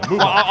something. So No, move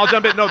well, on. I'll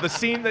jump in. No, the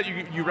scene that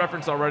you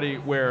referenced already,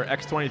 where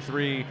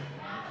X-23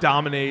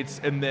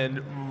 dominates and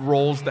then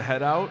rolls the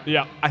head out.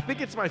 Yeah. I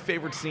think it's my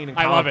favorite scene in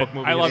I comic love book it.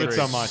 movie I love it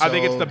history. so much. I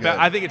think it's So the good. best.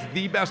 I think it's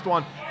the best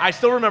one. I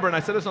still remember, and I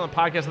said this on the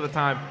podcast at the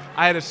time.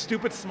 I had a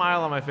stupid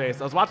smile on my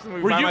face. I was watching the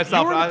movie Were by you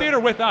myself. were in and the theater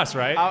with us,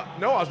 right?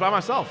 No, I was by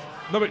myself.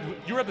 No, but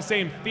you were at the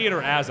same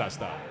theater as us,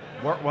 though.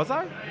 Was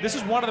I? This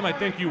is one of them I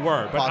think you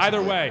were, but either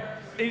Possibly. way.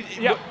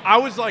 Yeah, I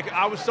was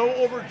so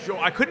overjoyed.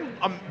 I couldn't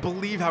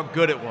believe how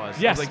good it was.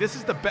 I Yes. was like, this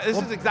is the best. This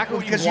is exactly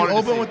what Because you you wanted to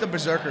open see. with the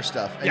Berserker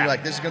stuff, and Yeah. you're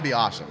like, this is going to be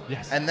awesome.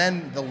 Yes. And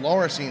then the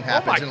Laura scene Oh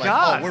happens, my and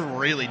God. like, oh, we're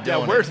really Yeah,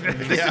 doing where's it.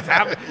 this is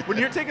happening? When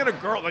you're taking a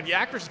girl, like the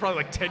actress is probably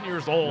like 10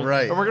 years old,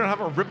 Right. and we're gonna have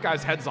her rip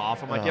guys' heads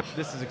off. I'm like, Oh, yep,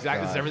 this is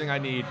exactly this is God. everything I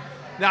need.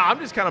 Now I'm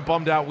just kind of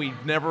bummed out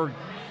we've never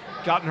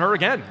gotten her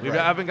again. We Right.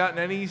 haven't gotten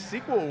any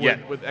sequel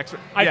Yet. with extra.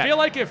 I yeah. feel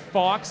like if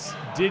Fox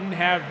didn't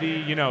have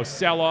the,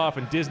 sell-off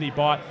and Disney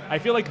bought, I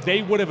feel like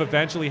they would have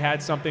eventually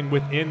had something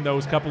within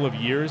those couple of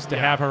years to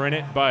have her in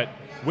it. But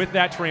with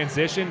that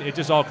transition, it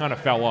just all kind of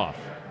fell off.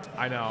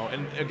 I know,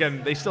 and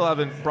again, they still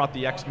haven't brought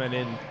the X-Men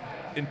in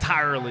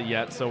entirely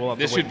yet, so we'll have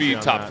This to wait should be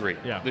and see on top that. three.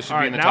 Yeah. This should All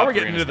be right, in the now top we're three,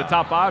 getting and into it's the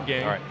not. top 5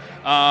 game. All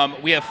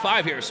right. We have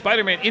 5 here.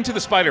 Spider-Man Into the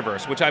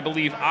Spider-Verse, which I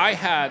believe I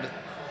had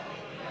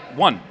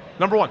 1.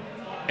 Number 1.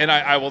 And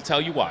I will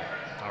tell you why.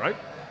 All right.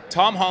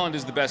 Tom Holland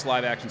is the best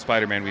live-action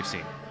Spider-Man we've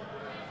seen.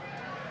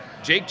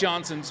 Jake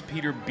Johnson's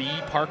Peter B.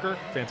 Parker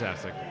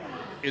Fantastic.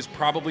 is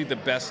probably the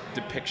best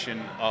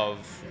depiction of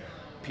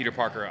Peter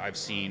Parker I've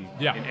seen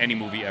Yeah. in any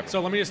movie ever.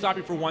 So let me just stop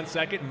you for 1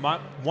 second.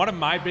 One of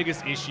my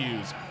biggest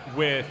issues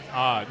with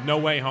No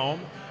Way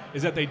Home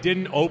is that they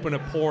didn't open a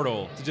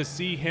portal to just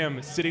see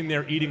him sitting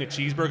there eating a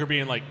cheeseburger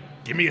being like,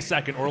 give me a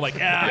second, or like,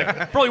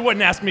 probably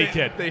wouldn't ask me,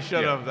 kid. They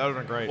should have. That would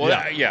have been great. well,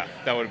 yeah.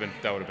 that would have been.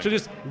 So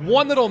just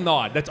one little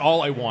nod. That's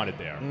all I wanted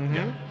there.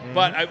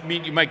 But I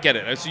mean, you might get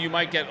it. So you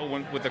might get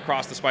with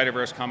Across the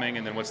Spider-Verse coming,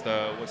 and then what's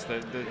the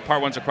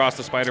part 1's Across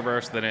the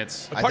Spider-Verse? Then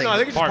it's I No, I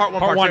think it's just part 1,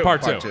 part 1,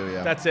 part 2. Part 2,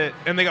 yeah. That's it.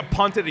 And they got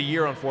punted a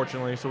year,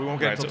 unfortunately, so we won't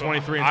get Right, until so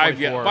 23 and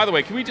 24. by the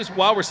way, can we just,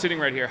 while we're sitting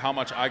right here, how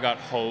much I got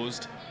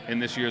hosed in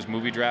this year's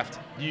movie draft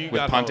You with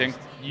got punting?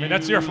 hosed. I mean,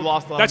 that's your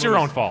lost a lot that's of your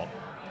own movies. fault.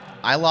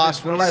 I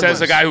lost. What did I Says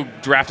the lose? guy who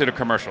drafted a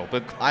commercial.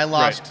 But I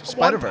lost right.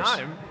 Spider-Verse. One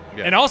time.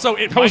 Yeah. And also,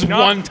 it That was might not,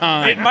 one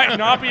time. It might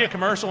not be a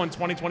commercial in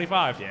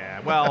 2025. Yeah,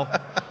 well,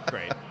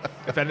 great.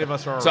 If any of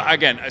us are So around.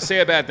 again, I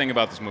say a bad thing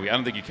about this movie. I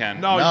don't think you can.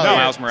 No, No.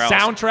 Miles Morales.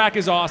 Soundtrack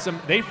is awesome.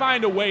 They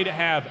find a way to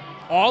have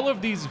all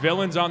of these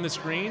villains on the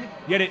screen,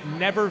 yet it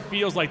never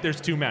feels like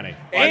there's too many.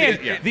 Well, I And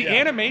think the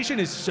animation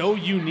is so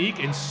unique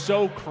and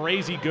so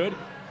crazy good.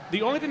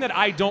 The only thing that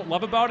I don't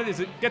love about it is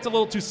it gets a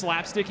little too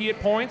slapsticky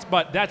at points,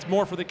 but that's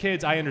more for the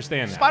kids. I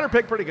understand that. Spider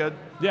Pig, pretty good.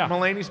 Yeah.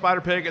 Mulaney,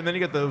 Spider Pig, and then you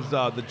get those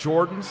the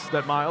Jordans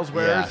that Miles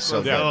wears. Yeah,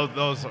 so good.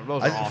 Those are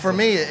awesome. For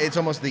me, it's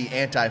almost the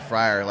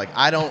anti-Fryer. Like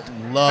I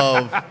don't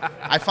love.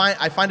 I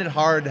find it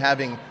hard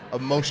having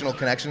emotional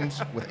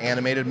connections with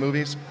animated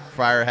movies.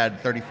 Fryer had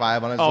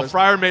 35 on his Oh, list.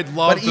 Fryer made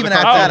love. But to even the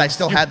at cartoon. that, I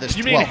still had this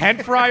You 12. mean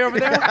Head Fry over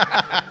there?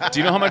 Do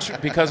you know how much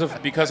because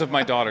of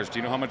my daughters? Do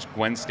you know how much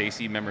Gwen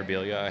Stacy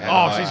memorabilia I have?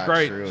 Oh, she's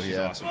great. True, She's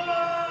yeah. awesome.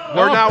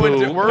 We're now boo.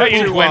 into Hey,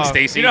 into Gwen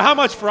Stacy. You know how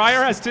much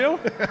Fryer has too?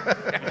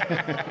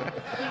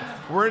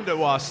 we're into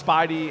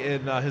Spidey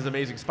and his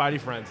amazing Spidey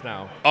friends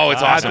now. Oh,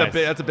 it's That's awesome.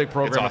 a big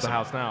program It's at the awesome.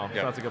 house now.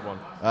 Yeah. So that's a good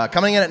one.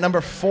 Coming in at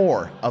number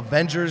 4,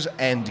 Avengers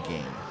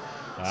Endgame.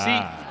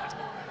 See,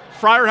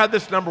 Fryer had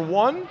this number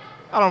 1.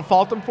 I don't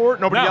fault him for it.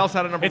 Nobody else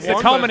had a number It's 1.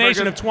 the but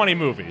culmination very of 20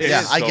 movies. It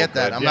Yeah, is I so get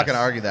that. good, I'm not yes. going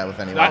to argue that with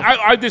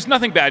anyone. There's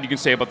nothing bad you can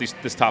say about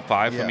this top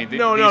 5. Yeah. I mean, No, these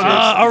no, are- no. these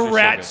are A so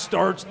rat good.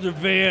 starts the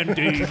van,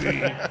 Davey.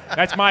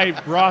 That's my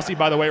Rossi,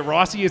 by the way.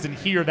 Rossi isn't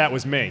here. That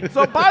was me.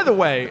 So, by the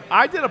way,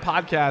 I did a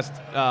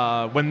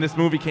podcast when this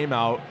movie came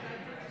out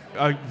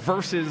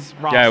versus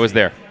Rossi. Yeah, I was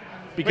there.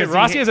 Wait, Because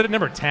Rossi he, is at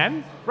number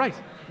 10? right.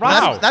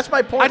 Wow. That's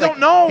my point. I don't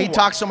know. He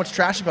talks so much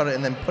trash about it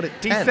and then put it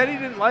 10. He said he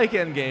didn't like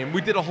Endgame.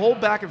 We did a whole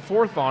back and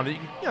forth on it.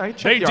 You know, he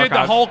checked They did the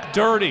archives. Hulk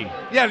dirty.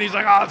 Yeah, and he's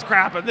like, oh, it's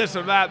crap and this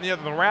and that and the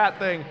other, the rat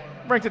thing.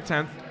 ranked at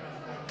 10th.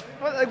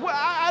 But, like,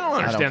 I don't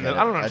understand that.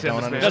 I don't understand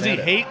this man. Does he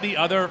hate the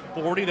other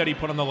 40 that he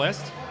put on the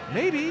list?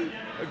 Maybe,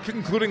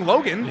 including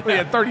Logan. He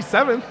had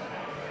 37th.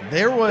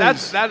 There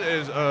was that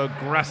is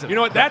aggressive. You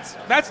know what?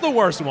 That's the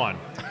worst one.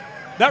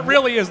 That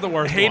really is the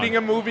worst hating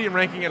one. a movie and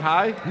ranking it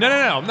high?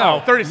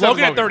 No. 37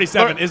 Logan at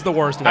 37 is the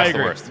worst one. I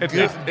agree. worst. It's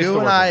Goo the and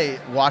worst. I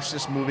watched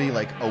this movie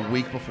like a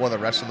week before the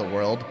rest of the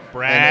world.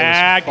 Brag.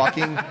 And it was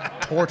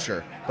fucking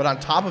torture. But on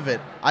top of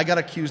it, I got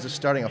accused of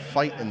starting a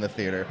fight in the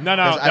theater. No,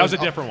 'cause I that was a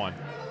different one.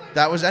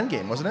 That was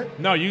Endgame, wasn't it?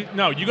 No, you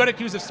got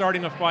accused of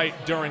starting a fight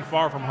during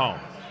Far From Home.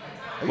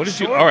 What did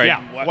you? All right.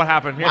 Yeah. What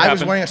happened here? I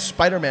was wearing a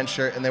Spider-Man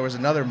shirt, and there was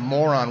another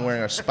moron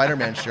wearing a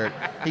Spider-Man shirt.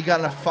 He got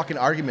in a fucking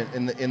argument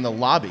in the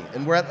lobby,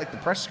 and we're at like the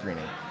press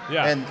screening.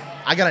 Yeah. And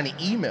I got an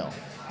email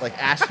like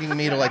asking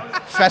me to like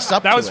fess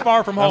up. That to was it.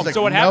 Far From I was Home. like,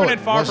 So what no, happened it in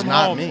Far was From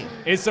not Home me.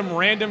 is some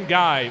random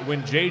guy,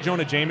 when J.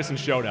 Jonah Jameson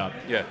showed up,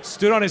 Yeah.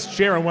 stood on his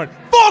chair and went,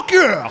 "Fuck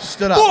yeah!"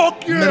 Stood up,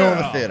 Fuck yeah! middle of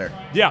the theater.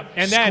 Yeah,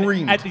 and then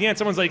Screamed. at the end,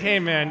 someone's like, "Hey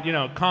man,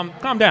 calm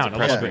down a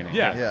press little bit." screening.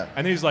 Yeah.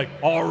 And then he's like,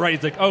 "All right."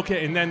 He's like,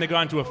 "Okay." And then they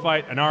got into a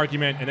fight, an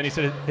argument, and then he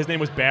said his name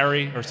was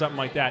Barry or something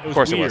like that. It was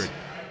course it weird.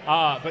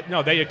 was. But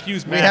no, they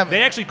accused Mac.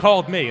 They actually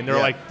called me, and they were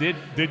Yeah. like,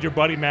 "Did your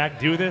buddy Mac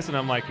do this?" And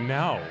I'm like,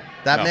 "No."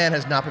 That No. man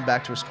has not been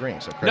back to a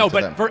screening. So credit No, to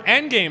but them. for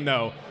Endgame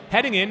though,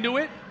 heading into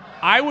it,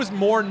 I was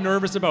more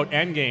nervous about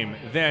Endgame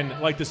than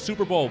like the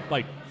Super Bowl,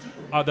 like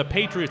the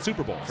Patriots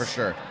Super Bowl. for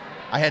sure,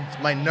 I had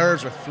my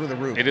nerves were through the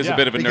roof. It is Yeah. a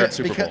bit of a nerd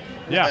Super Bowl.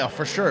 Yeah.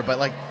 for sure. But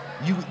like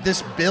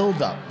this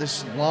build up,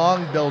 this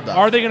long build up.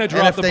 Are they gonna And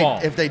drop if the they- ball?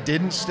 If they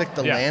didn't stick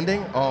the Yeah.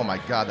 landing, oh my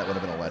god, that would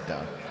have been a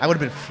letdown. I would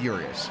have been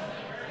furious.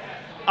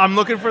 I'm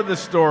looking for this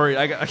story.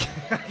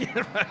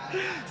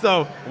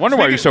 So I wonder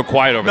why you're so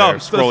quiet over there,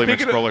 Scrolly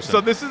McScrollerson.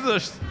 So this is a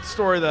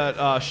story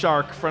that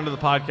Shark, friend of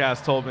the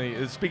podcast, told me.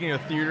 Is speaking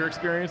of theater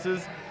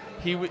experiences,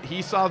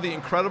 he saw the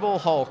Incredible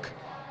Hulk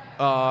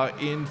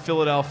in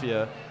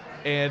Philadelphia,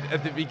 and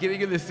at the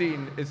beginning of the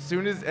scene, as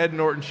soon as Ed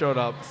Norton showed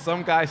up,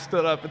 some guy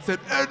stood up and said,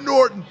 "Ed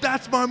Norton,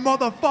 that's my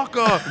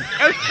motherfucker,"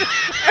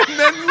 and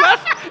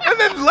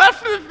then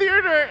left the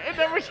theater and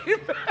never came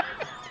back.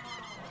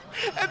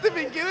 At the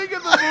beginning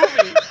of the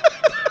movie,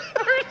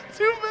 first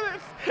 2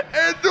 minutes,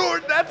 Ed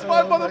Norton, that's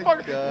my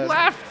motherfucker, God.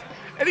 left,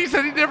 and he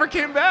said he never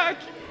came back.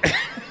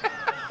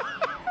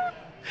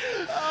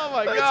 Oh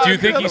my god! Do you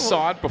think he incredible.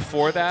 saw it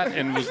before that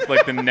and was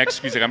like the next?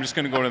 He's like, I'm just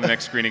going to go to the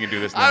next screening and do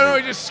this. I don't know.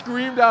 movie." He just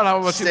screamed out how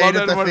much he Stayed loved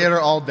at the Ed theater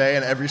all day,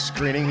 and every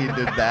screening he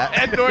did that.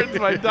 Ed Norton's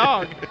my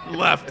dog.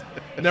 Left.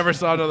 Never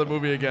saw another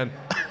movie again.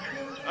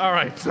 All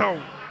right,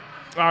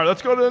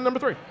 let's go to number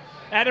 3.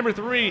 At number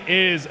 3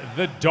 is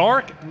The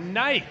Dark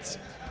Knight,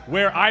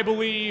 where I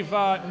believe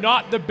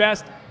not the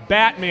best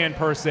Batman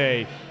per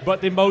se,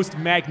 but the most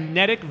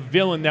magnetic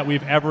villain that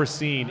we've ever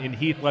seen in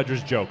Heath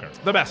Ledger's Joker.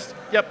 The best.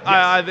 Yep. Yes.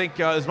 I think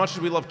as much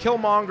as we love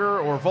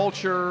Killmonger or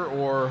Vulture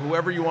or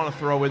whoever you want to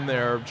throw in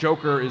there,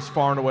 Joker is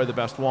far and away the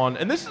best one.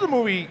 And this is a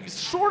movie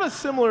sort of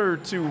similar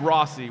to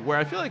Rossi, where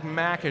I feel like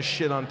Mac has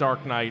shit on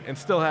Dark Knight and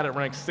still had it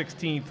ranked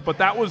 16th, but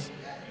that was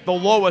the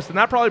lowest, and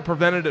that probably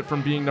prevented it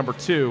from being number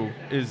 2.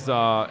 Is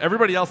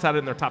everybody else had it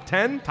in their top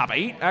 10, top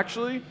 8,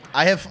 actually?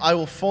 I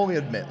will fully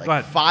admit, Go like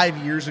ahead. 5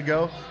 years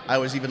ago, I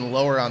was even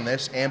lower on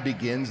this and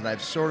Begins, and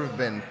I've sort of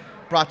been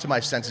brought to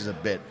my senses a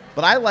bit.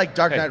 But I like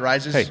Dark Knight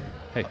Rises. Hey,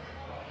 I'm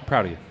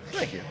proud of you.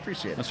 Thank you,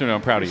 appreciate it. Let's know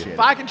I'm proud of you. Appreciate If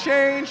I can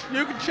change,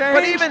 you can change.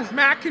 But even-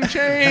 Mac can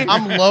change.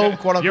 I'm low,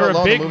 quote unquote, You're a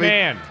low in big the movie.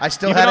 man. I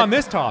still even had on it,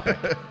 this topic.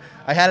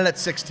 I had it at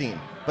 16.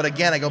 But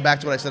again, I go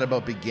back to what I said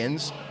about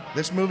Begins.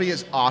 This movie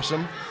is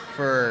awesome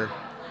for,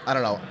 I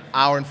don't know,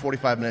 hour and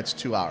 45 minutes,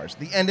 2 hours.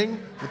 The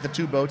ending with the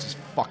 2 boats is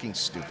fucking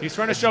stupid. He's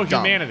trying to It's show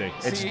dumb. humanity.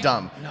 It's See,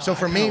 dumb. So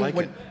for me, like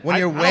when, it. when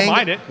you're I don't weighing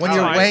mind it. when I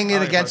you're don't mind weighing it. it I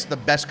like against the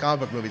best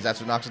comic book movies, that's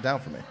what knocks it down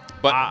for me.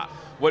 But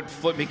what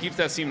keeps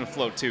that scene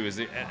afloat too is,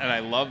 and I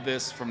love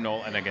this from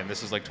Nolan. And again,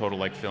 this is like total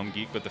like film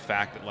geek, but the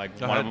fact that like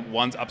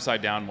one's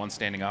upside down, one's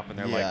standing up, and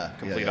they're Yeah, like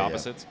complete yeah.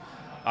 opposites.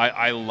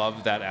 I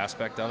love that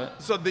aspect of it.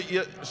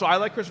 So I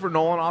like Christopher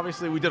Nolan.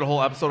 Obviously, we did a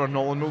whole episode on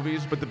Nolan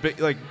movies, but the big,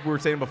 like we were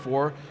saying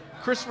before,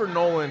 Christopher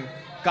Nolan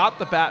got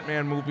the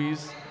Batman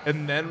movies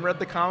and then read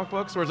the comic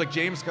books, whereas like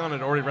James Gunn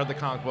had already read the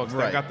comic books,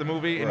 then Right. got the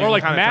movie, and Or you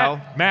like can kind of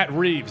tell. Matt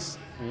Reeves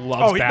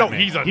loves Oh, no, Batman.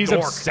 he's a he's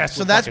dork. obsessed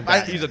So with that's fucking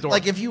Batman. He's a dork.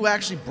 like if you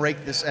actually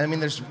break this. I mean,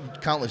 there's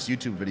countless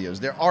YouTube videos.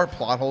 There are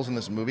plot holes in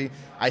this movie.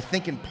 I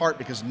think in part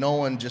because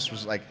Nolan just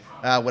was like,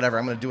 whatever,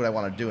 I'm going to do what I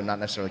want to do and not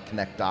necessarily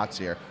connect dots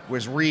here.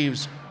 Whereas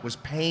Reeves was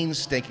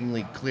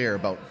painstakingly clear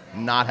about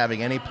not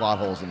having any plot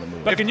holes in the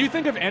movie. But can you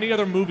think of any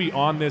other movie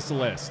on this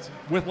list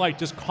with like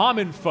just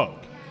common folk?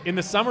 In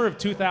the summer of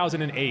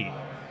 2008,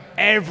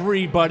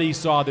 everybody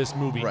saw this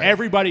movie. Right.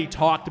 Everybody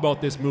talked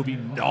about this movie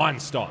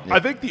nonstop. I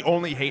think the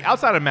only hate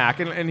outside of Mac,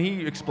 and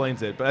he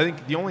explains it, but I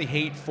think the only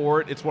hate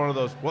for it, it's one of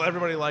those. Well,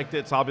 everybody liked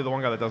it, so I'll be the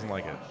one guy that doesn't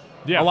like it.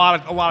 Yeah. a lot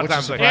of Which is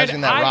times. Like, surprising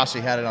And that I- Rossi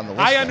had it on the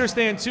list. I then.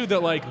 understand too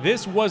that like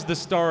this was the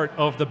start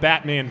of the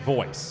Batman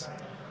voice,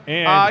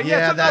 and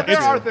Yeah, so that there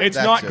too. are things. it's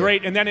That not too.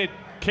 great. And then it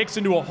kicks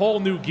into a whole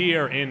new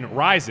gear in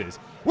Rises.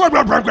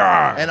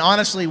 And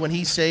honestly, when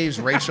he saves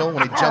Rachel,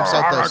 when he jumps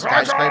out the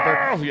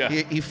skyscraper,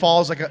 he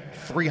falls like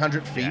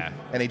 300 feet,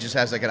 and he just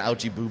has like an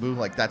ouchie boo-boo.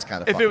 Like, that's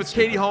kind of If it was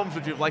Katie Holmes,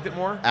 would you have liked it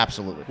more?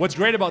 Absolutely. What's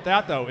great about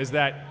that, though, is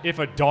that if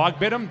a dog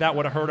bit him, that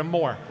would have hurt him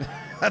more.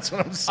 That's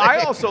what I'm saying. I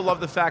also love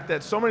the fact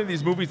that so many of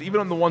these movies, even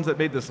on the ones that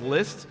made this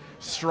list,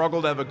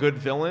 struggle to have a good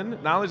villain.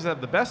 Not only does it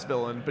have the best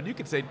villain, but you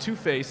could say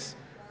Two-Face,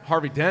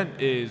 Harvey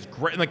Dent is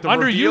great. Like the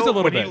Underused reveal a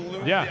little when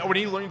bit. When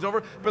he leans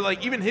over. But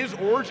like even his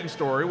origin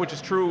story, which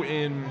is true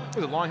in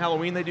was it Long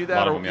Halloween they do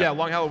that?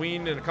 Long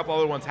Halloween and a couple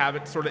other ones have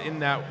it sort of in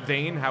that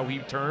vein, how he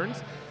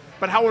turns.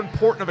 But how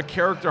important of a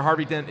character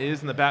Harvey Dent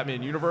is in the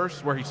Batman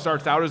universe, where he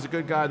starts out as a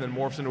good guy and then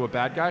morphs into a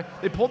bad guy.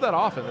 They pulled that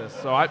off in this.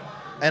 So I'm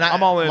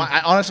all in.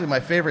 Honestly,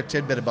 my favorite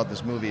tidbit about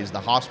this movie is the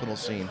hospital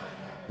scene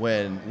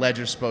when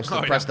Ledger's supposed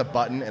to press the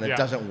button and it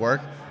doesn't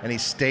work, and he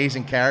stays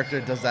in character,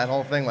 does that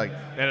whole thing,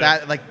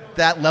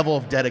 that level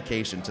of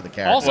dedication to the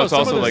character. Also, it's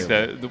also like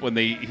when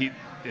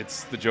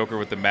it's the Joker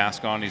with the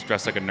mask on. He's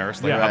dressed like a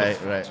nurse. Like,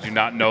 right. Did you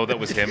not know that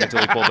was him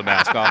until he pulled the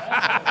mask off?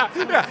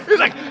 He's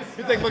like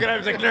looking at him.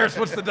 He's like, nurse,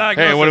 what's the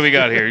diagnosis? Hey, what do we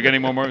got here? You got any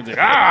more? He's like,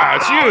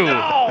 it's you.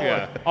 No!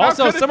 Yeah.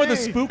 Also, some of the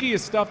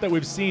spookiest stuff that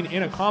we've seen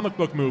in a comic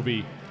book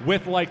movie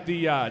with like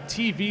the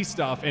TV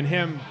stuff and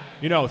him,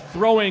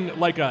 throwing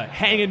like a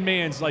hanging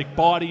man's like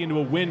body into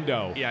a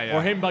window,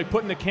 or him like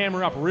putting the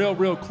camera up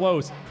real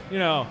close.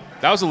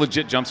 That was a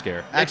legit jump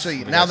scare.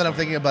 Actually, now that I'm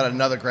thinking about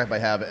another gripe I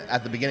have,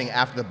 at the beginning,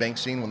 after the bank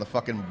scene, when the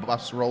fucking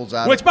bus rolls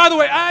out. Which, by the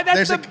way,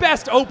 that's the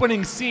best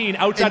opening scene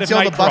outside of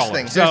Nightcrawler. Until the bus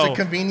thing. There's a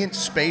convenient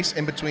space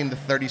in between the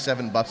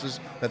 37 buses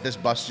that this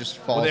bus just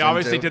falls into. Well, they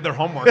obviously did their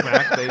homework,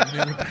 Mac. They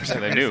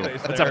knew.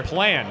 It's a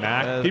plan,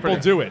 Mac. People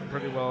do it.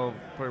 Pretty well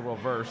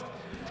versed.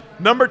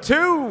 Number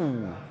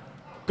 2.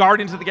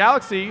 Guardians of the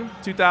Galaxy,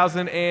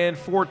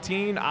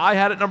 2014. I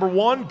had it number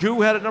 1.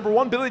 Goo had it number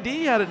 1. Billy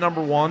D had it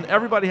number 1.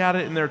 Everybody had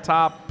it in their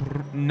top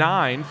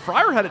 9.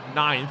 Fryer had it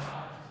 9th.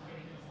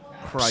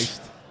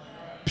 Christ.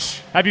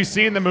 Have you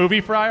seen the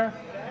movie, Fryer?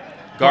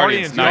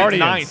 Guardians.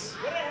 9th.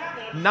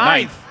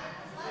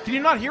 Can you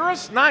not hear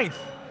us? 9th.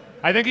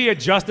 I think he had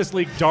Justice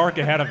League Dark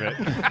ahead of it.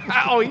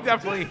 Oh, he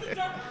definitely.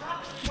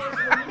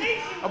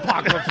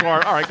 Apocalypse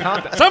War. All right,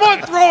 calm down.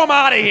 Someone throw him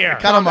out of here.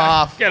 Cut him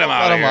off. Get him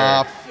out Cut of him here.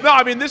 off. No,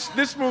 I mean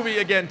this movie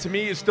again to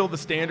me is still the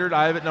standard.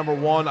 I have it number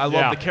 1. I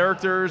love the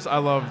characters. I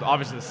love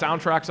obviously the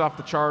soundtrack's off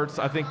the charts.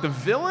 I think the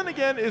villain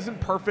again isn't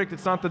perfect.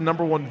 It's not the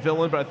number 1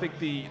 villain, but I think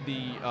the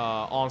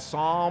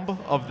ensemble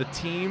of the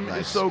team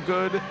is so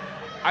good.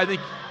 I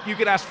think you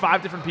could ask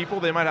 5 different people.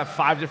 They might have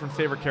 5 different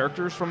favorite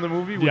characters from the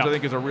movie, which I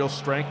think is a real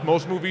strength.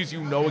 Most movies,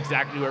 you know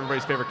exactly who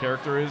everybody's favorite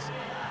character is.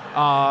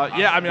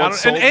 And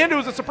it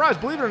was a surprise.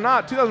 Believe it or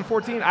not,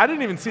 2014, I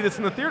didn't even see this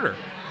in the theater.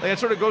 Like, it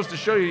sort of goes to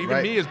show you,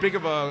 even me, as big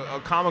of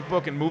a comic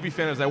book and movie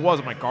fan as I was,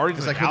 I'm like,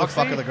 Guardians of the Galaxy? Who the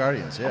fuck are the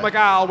Guardians? Yeah. I'm like,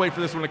 I'll wait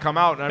for this one to come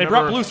out. And they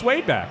brought Blue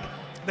Suede back.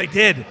 They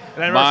did. And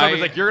I remember somebody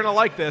was like, you're going to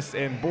like this,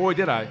 and boy,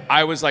 did I.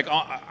 I was like,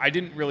 I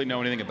didn't really know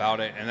anything about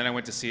it, and then I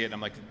went to see it, and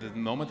I'm like, the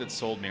moment that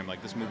sold me, I'm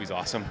like, this movie's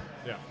awesome.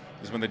 Yeah.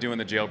 Is when they're doing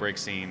the jailbreak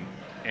scene,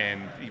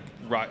 and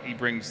he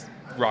brings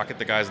Rocket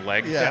the guy's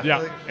leg.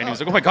 Yeah. And he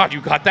was like, "Oh my God,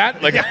 you got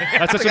that? Like,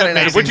 that's such an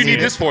amazing what'd you need scene.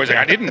 this for?" He's like,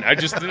 "I didn't. I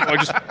just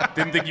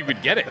didn't think you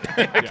would get it.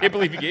 I can't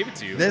believe he gave it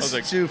to you." This I was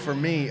like, too, for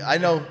me, I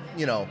know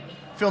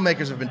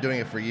filmmakers have been doing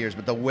it for years,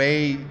 but the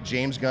way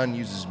James Gunn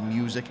uses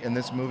music in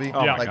this movie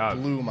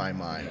blew my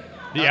mind.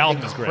 The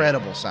album is great.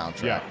 Incredible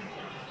soundtrack. Yeah.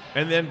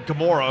 And then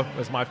Gamora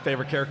is my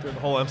favorite character in the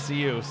whole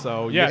MCU.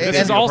 So this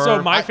is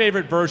also my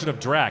favorite version of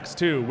Drax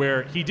too,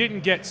 where he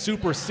didn't get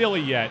super silly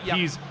yet.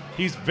 Yep.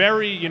 He's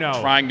very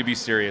trying to be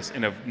serious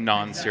in a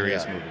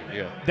non-serious movie.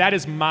 Yeah. That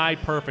is my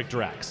perfect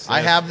Drax.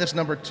 I have this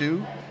number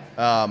 2,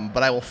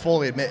 but I will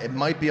fully admit it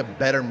might be a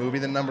better movie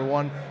than number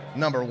 1.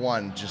 Number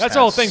 1 just that's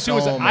the whole thing so too.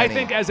 Is many. I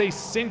think as a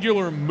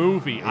singular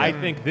movie, I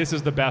think this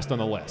is the best on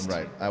the list.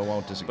 Right, I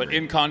won't disagree. But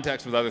in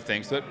context with other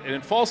things, and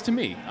it falls to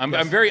me.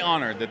 I'm very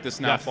honored that this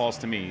now falls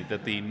to me.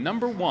 That the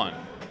number 1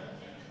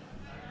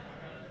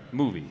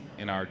 movie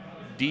in our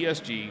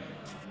DSG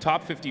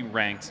top 50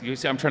 ranked. You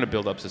see, I'm trying to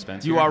build up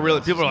suspense. You are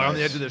really. People are on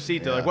the edge of their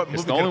seat. They're like, "What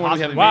movie?" The only one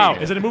we haven't Wow,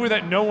 made. is it a movie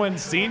that no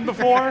one's seen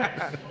before?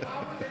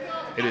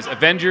 It is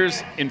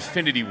Avengers: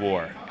 Infinity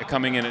War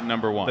coming in at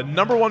number 1. The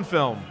number 1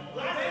 film.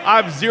 I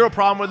have zero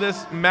problem with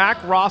this.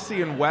 Mac,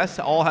 Rossi, and Wes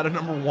all had a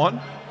number 1.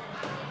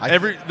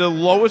 The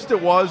lowest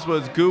it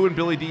was Goo and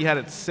Billy D had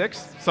it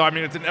 6th. So I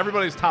mean, it's in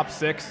everybody's top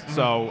 6.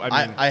 So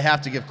I mean, I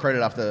have to give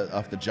credit off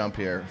the jump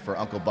here for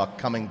Uncle Buck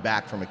coming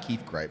back from a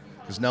Keith gripe,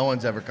 because no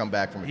one's ever come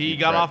back from a Keith gripe. He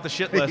got off the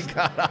shit list.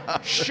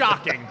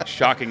 Shocking.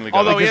 Shockingly.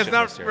 Although he has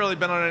not really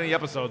been on any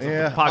episodes of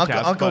the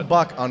podcast. Uncle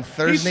Buck on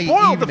Thursday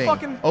spoiled the evening,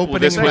 fucking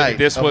opening night.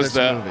 This was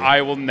the. movie.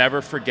 I will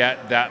never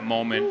forget that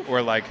moment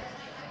where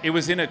it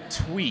was in a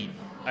tweet.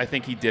 I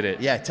think he did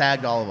it. Yeah,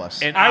 tagged all of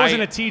us. And I was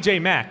in a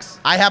TJ Maxx.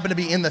 I happened to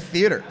be in the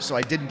theater, so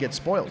I didn't get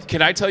spoiled.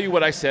 Can I tell you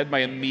what I said? My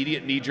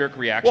immediate knee-jerk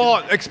reaction.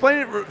 Well, explain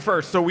it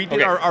first. So we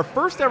did our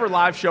first ever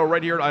live show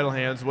right here at Idle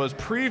Hands was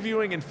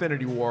previewing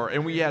Infinity War,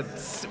 and we had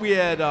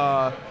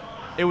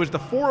It was the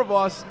four of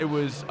us. It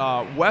was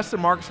Wes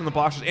and Marcus from the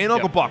Boxers and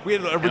Uncle Buck. We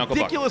had a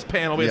ridiculous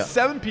panel. We had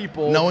 7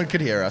 people. No one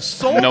could hear us.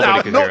 Sold Nobody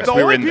out. could hear us. The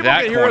We were only in people that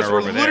that could hear us corner were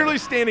over there. literally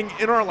standing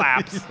in our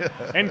laps.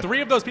 And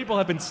 3 of those people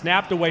have been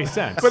snapped away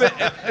since. But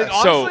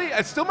honestly,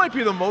 it still might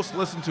be the most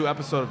listened to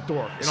episode of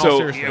Dork. In all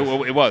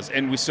seriousness. It was,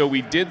 and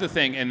we did the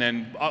thing, and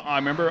then I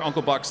remember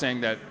Uncle Buck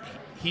saying that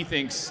he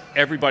thinks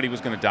everybody was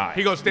going to die.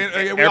 He goes, we all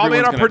Everyone's made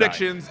our gonna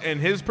predictions, and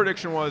his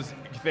prediction was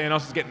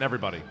Thanos is getting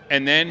everybody.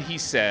 And then he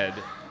said,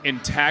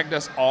 and tagged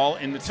us all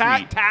in the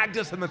tweet. Tagged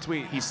us in the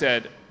tweet. He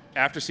said,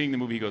 after seeing the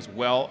movie, he goes,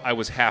 well, I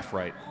was half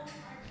right.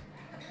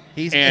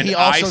 He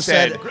also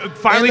said,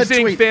 finally in the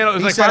seeing tweet, Thanos.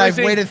 He Like, said, finally I've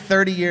seeing- waited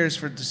 30 years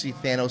to see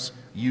Thanos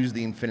use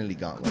the Infinity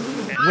Gauntlet,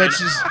 which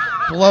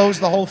blows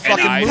the whole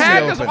fucking I movie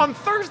tagged open. us on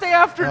Thursday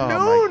afternoon.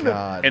 Oh my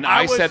God. And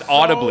I was said so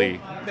audibly,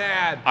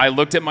 mad. I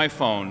looked at my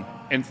phone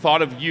and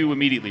thought of you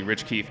immediately,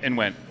 Rich Keefe, and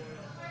went,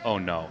 oh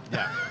no.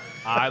 Yeah.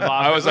 I lost.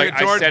 I was Look like, at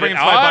George I said it. bringing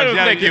Oh, Spike Buck.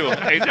 Yeah, thank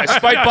you. A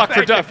Spike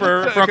Buck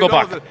for Uncle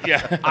Buck.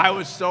 Yeah. I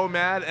was so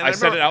mad. And I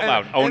said it out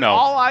loud. Oh, no.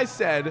 All I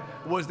said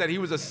was that he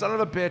was a son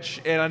of a bitch,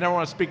 and I never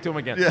want to speak to him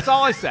again. That's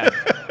all I said.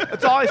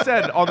 That's all I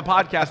said on the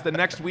podcast the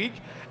next week.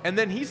 And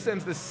then he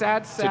sends this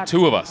sad sack To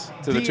 2 of us.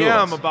 To the DM 2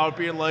 of us. about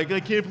being like, I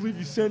can't believe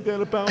you sent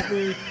that about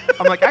me.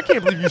 I'm like, I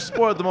can't believe you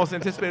spoiled the most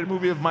anticipated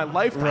movie of my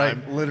lifetime.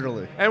 Right,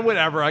 literally. And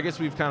whatever. I guess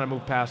we've kind of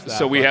moved past that.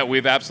 So but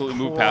we've absolutely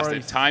moved past it.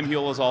 Christ. Time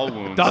heals all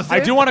wounds. Does I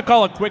do want to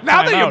call a quick Now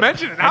time that you out.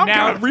 mention it, And I'm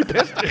now kind of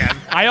re-pissed again.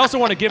 I also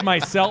want to give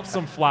myself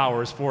some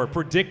flowers for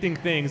predicting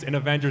things in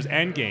Avengers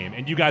Endgame,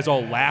 and you guys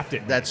all laughed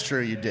at me. That's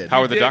true, you did.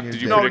 Howard the Duck? Did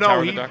you No, predict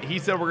Howard the he, Duck? he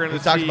said we're going We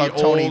to talked see about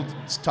Tony old.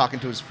 talking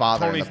to his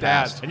father Tony's in the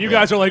dad. past. And you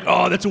guys are like,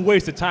 oh, that's a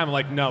waste of time. I'm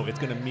like, no, it's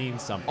going to mean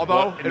something.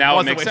 Although Now it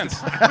was a makes waste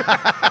sense. of time.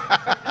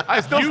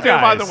 I still you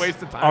stand by guys the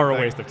waste of time. are a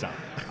thing. waste of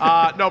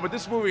time. No, but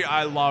this movie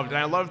I loved, and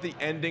I loved the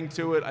ending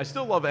to it. I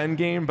still love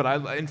Endgame,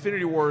 but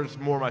Infinity War is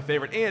more my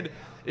favorite. And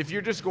if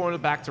you're just going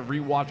back to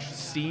rewatch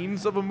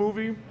scenes of a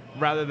movie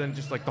rather than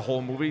just like the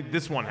whole movie,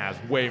 this one has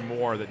way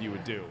more that you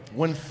would do.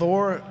 When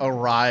Thor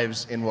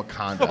arrives in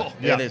Wakanda,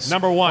 Yeah. it is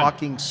Number one.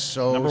 fucking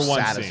so Number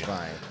one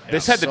satisfying.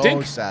 This had the So dink.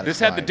 This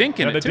satisfying. had the dink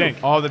in Yeah, it, the too. dink.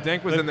 Oh, the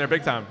Dink was in there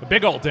big time. The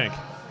big old dink.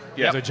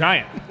 Yeah. He's a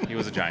giant. He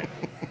was a giant.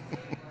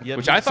 Yeah,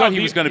 Which I thought he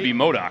he- was going to be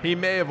MODOK. He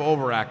may have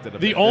overacted a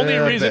The bit. only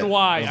Yeah, a reason bit.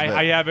 why A bit.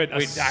 I have it a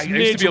Wait, I used to be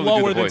smidge able to do the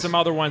lower than voice. some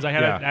other ones, I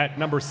had it Yeah. at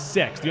number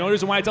 6. The only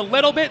reason why it's a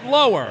little bit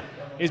lower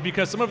is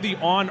because some of the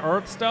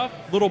on-Earth stuff,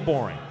 a little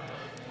boring.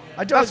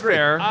 I don't That's agree.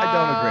 fair.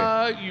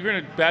 I don't agree. You're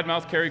going to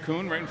badmouth Carrie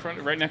Coon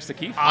right next to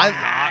Keith?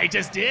 I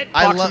just did.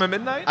 Proxima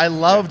Midnight? I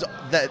loved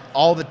that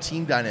all the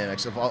team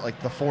dynamics of all, like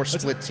the 4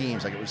 split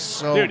teams. Like it was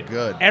so Dude,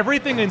 good.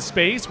 everything in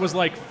space was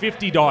like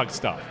 50 dog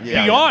stuff.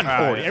 Yeah. Beyond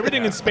Yeah. 40.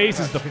 Everything in space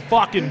is the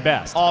fucking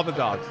best. All the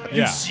dogs.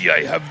 Yeah. See,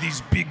 I have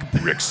these big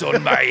bricks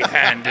on my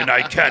hand, and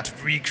I can't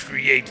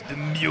recreate the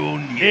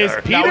Mjolnir. Is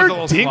That Peter was a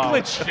little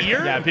Dinklage slow.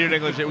 here? Yeah, Peter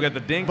Dinklage. We got the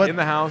Dink in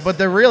the house. But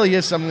there really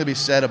is something to be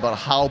said about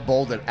how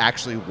bold it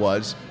actually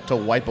was to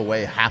wipe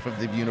away half of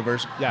the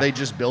universe Yeah. they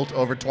just built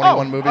over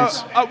 21 movies.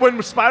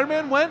 When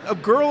Spider-Man went, a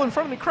girl in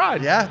front of me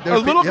cried. Yeah, there a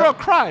was little yeah. girl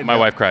cried. My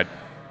wife cried.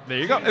 There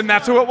you go. And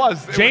that's who it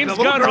was. James the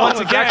little Gunn girl once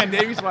was again. Jackson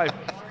Davies' wife.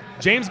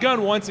 James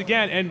Gunn once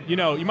again, and you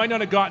know, you might not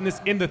have gotten this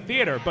in the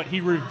theater, but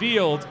he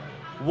revealed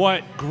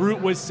what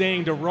Groot was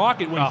saying to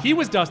Rocket when he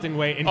was dusting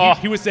away, and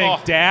he was saying,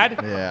 "Dad,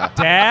 Yeah.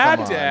 Dad,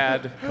 Come on.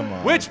 Dad. Come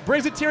on. which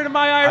brings a tear to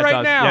my eye It right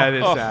does. now. Yeah, it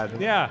is Oh, sad.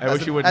 Yeah, I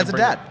wish you wouldn't. As a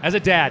bring dad. as a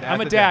dad, I'm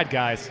As a a dad, dad.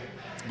 guys.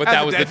 But As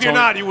that a was dad. the If you're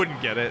tone- not, you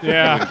wouldn't get it. You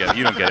Yeah, don't get it.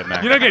 You don't get it,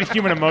 Mac. you don't get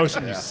human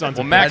emotion, you sons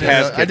Well, of Mac I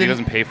has didn't- kids. He didn't-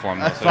 doesn't pay for them.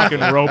 Though, so fucking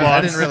robots.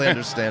 I didn't really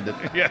understand it.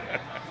 yeah.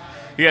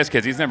 He has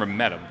kids. He's never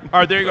met them.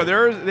 All right, there you go.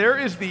 There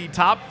is the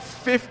top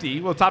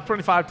 50. Well, top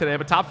 25 today,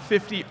 but top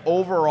 50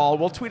 overall.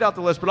 We'll tweet out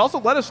the list, but also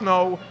let us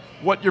know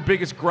what your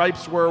biggest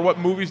gripes were. What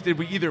movies did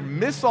we either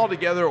miss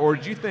altogether, or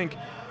did you think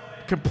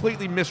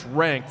completely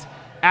misranked?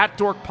 At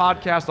Dork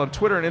Podcast on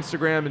Twitter and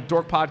Instagram, and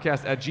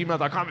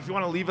dorkpodcast@gmail.com if you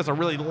want to leave us a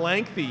really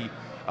lengthy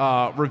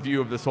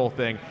review of this whole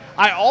thing.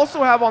 I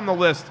also have on the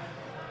list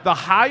the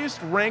highest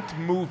ranked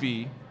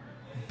movie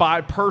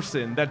by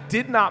person that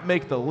did not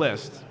make the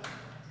list.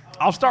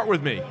 I'll start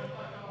with me.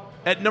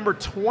 At number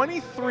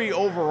 23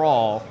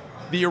 overall,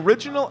 the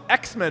original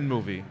X-Men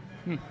movie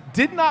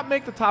did not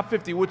make the top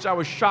 50, which I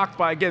was shocked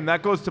by. Again,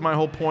 that goes to my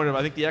whole point of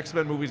I think the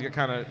X-Men movies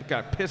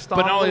got pissed off.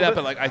 But not only a that,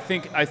 little but like I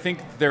think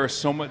there are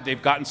so much.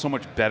 They've gotten so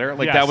much better.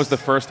 Like Yes. that was the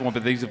first one,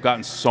 but these have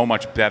gotten so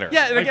much better.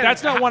 yeah, and Like, again,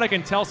 that's not one I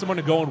can tell someone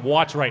to go and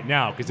watch right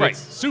now because Right. it's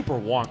super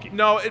wonky.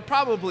 No, it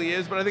probably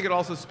is, but I think it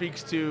also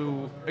speaks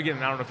to, again,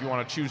 I don't know if you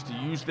want to choose to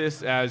use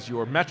this as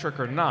your metric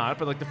or not,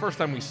 but like the first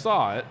time we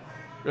saw it,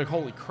 you're like,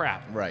 holy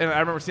crap. Right. And I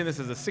remember seeing this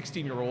as a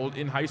 16-year-old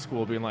in high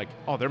school being like,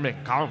 oh, they're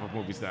making comic book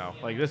movies now.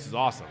 Like, this is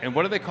awesome. And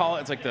what do they call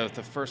it? It's like the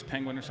first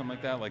penguin or something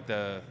like that. Like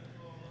the.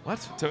 What?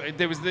 So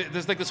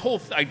there's like this whole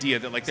idea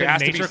that like Is there it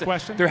has a to be nature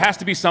question? there has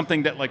to be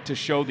something that like to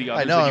show the I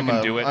others know that you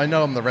can do it. I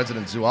know I'm the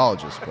resident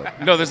zoologist,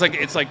 but No, there's like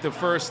it's like the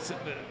first.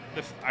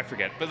 I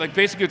forget, but like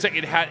basically it's like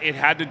it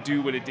had to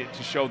do what it did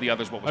to show the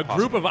others what was A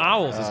possible. group of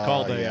owls is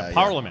called yeah, a yeah.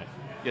 parliament.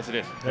 Yes, it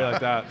is. Yeah,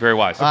 like that. Very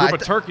wise. A group I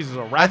of turkeys is a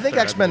raptor. I think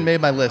X-Men made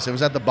my list. It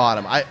was at the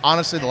bottom. I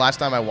honestly, the last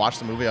time I watched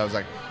the movie, I was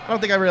like, I don't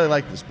think I really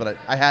like this, but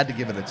I had to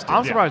give it its due.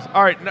 I'm surprised.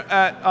 All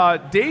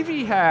right,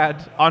 Davey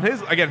had on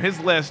his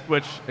list,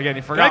 which again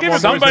he forgot. give more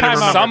him movies than he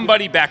remembered.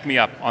 Somebody back me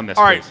up on this.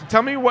 All right, please.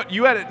 tell me what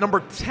you had at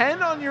number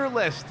 10 on your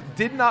list.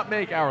 Did not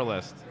make our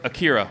list.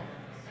 Akira.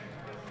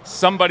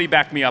 Somebody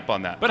back me up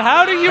on that. But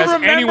how do you Has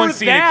remember anyone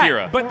seen that?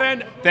 Akira? But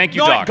then, Thank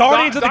you, no, Doc.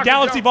 Guardians of the Dr.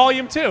 Galaxy Jones.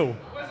 Volume 2.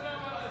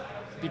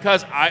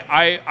 Because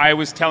I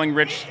was telling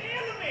Rich,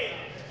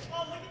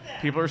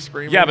 People are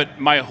screaming. yeah, but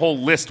my whole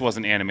list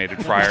wasn't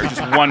animated, Fryer.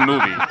 Just one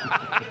movie.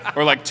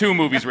 Or like 2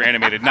 movies were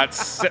animated, not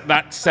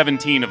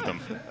 17 of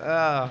them.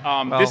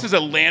 This is a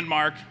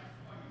landmark,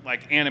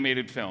 like,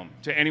 animated film.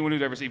 To anyone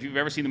who's ever seen, if you've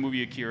ever seen the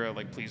movie Akira,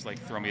 like, please, like,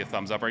 throw me a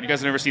thumbs up. Or you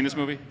guys have never seen this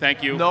movie?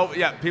 Thank you. No,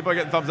 yeah, people are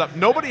getting thumbs up.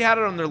 Nobody had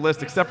it on their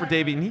list except for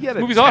Davey, and he had it.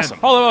 Movie's 10th. awesome.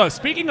 Hold on.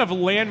 Speaking of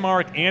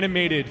landmark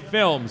animated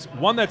films,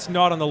 one that's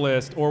not on the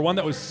list, or one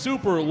that was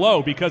super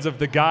low because of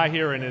the guy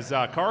here in his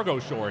cargo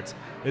shorts,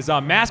 is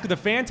Mask of the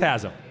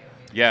Phantasm.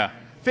 Yeah,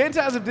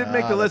 Phantasm did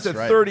make the list at that's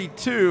right.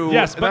 32.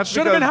 Yes, and but that's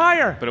should have been because-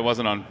 higher. but it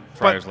wasn't on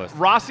Fryer's But list.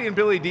 Rossi and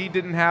Billy D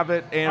didn't have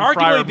it, and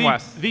Fryer and Arguably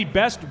West. the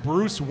best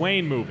Bruce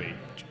Wayne movie.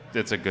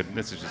 This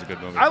is just a good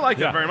movie. I like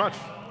Yeah. it very much.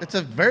 It's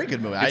a very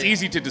good movie. It's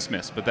easy to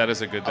dismiss, but that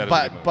is a good. That is a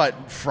but good movie.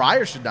 but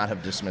Fryer should not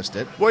have dismissed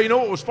it. Well, you know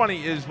what was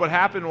funny is what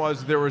happened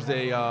was there was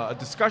a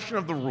discussion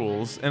of the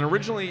rules, and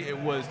originally it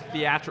was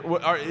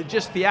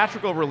just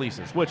theatrical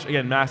releases, which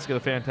again, Mask of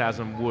the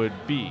Phantasm would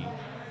be.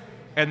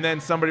 And then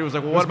somebody was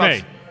like, "Well, what was about?" me.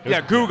 It was-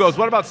 Yeah, Goo goes,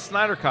 "What about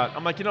Snyder Cut?"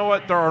 I'm like, you know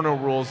what? There are no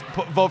rules.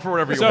 Vote for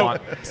whatever you So,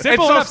 want.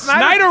 simple And so enough,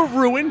 Snyder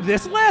ruined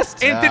this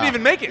list. and didn't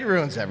even make it. He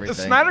ruins The everything.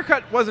 Snyder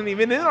Cut wasn't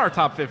even in our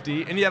top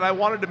 50, and yet I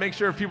wanted to make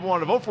sure if people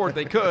wanted to vote for it,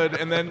 they could.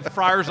 And then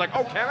Fryer's like,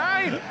 "Oh, can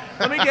I?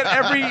 Let me get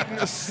every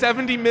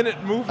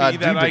 70-minute movie that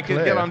do I can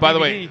get declare. on By the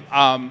DVD."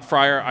 way,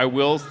 Fryer, I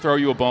will throw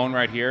you a bone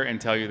right here and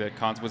tell you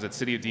that was it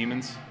City of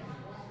Demons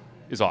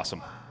is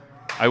awesome.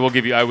 I will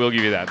give you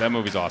that. That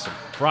movie's awesome.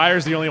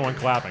 Fryer's the only one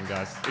clapping,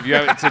 guys. If you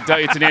have,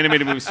 it's an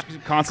animated movie,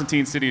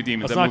 Constantine City of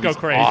Demons. Let's that not go movie's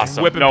crazy.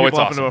 Awesome. Whipping no, people it's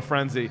up awesome. into a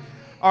frenzy.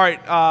 All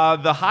right,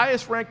 the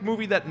highest ranked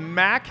movie that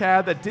Mac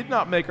had that did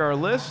not make our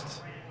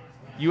list,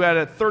 you had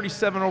at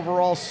 37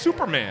 overall,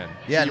 Superman.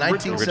 Yeah, The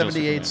original-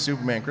 1978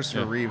 Superman,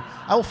 Christopher Reeve.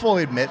 I will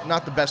fully admit,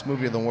 not the best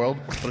movie in the world,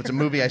 but it's a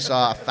movie I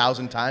saw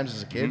 1,000 times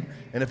as a kid.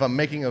 And if I'm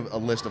making a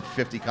list of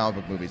 50 comic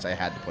book movies, I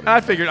had to put it I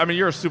in there. figured, I mean,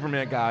 you're a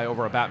Superman guy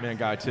over a Batman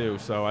guy too,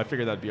 so I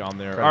figured that'd be on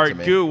there. Credit All to right,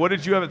 me. Goo, what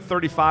did you have at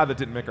 35 that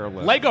didn't make our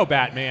list? Lego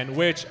Batman,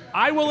 which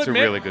I will It's a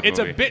admit, really good it's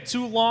movie. a bit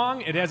too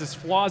long. It has its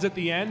flaws at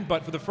the end,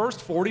 but for the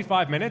first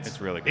 45 minutes, It's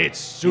really good.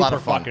 It's Lot super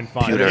of fun. fucking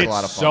fun. Pewter's a It's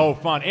lot of fun. so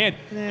fun, and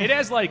it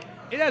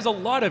has a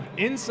lot of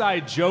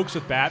inside jokes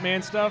with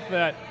Batman stuff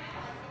that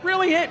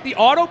really hit. The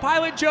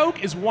autopilot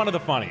joke is one of the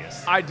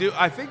funniest. I do.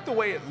 I think the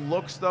way it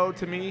looks, though,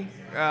 to me,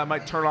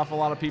 might turn off a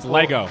lot of people.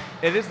 Lego.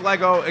 It is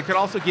Lego. It could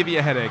also give you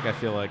a headache, I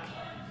feel like.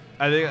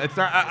 I think it's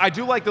not. I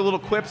do like the little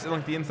quips and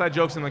like the inside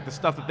jokes and like the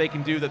stuff that they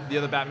can do that the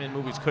other Batman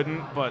movies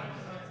couldn't, but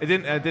it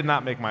didn't. It did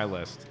not make my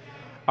list.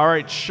 All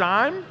right,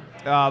 Shime.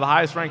 The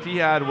highest ranked he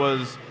had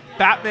was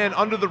Batman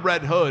Under the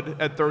Red Hood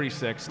at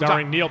 36. which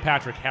Starring Neil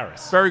Patrick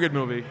Harris. Very good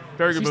movie.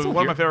 Very Is good he movie. still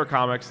One of my here? favorite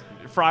comics.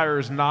 Fryer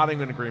is nodding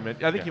in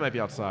agreement. I think he might be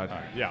outside.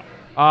 Yeah.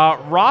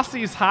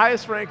 Rossi's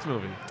highest ranked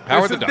movie.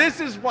 Howard the Duck.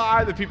 This is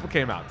why the people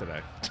came out today.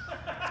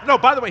 No,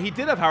 by the way, he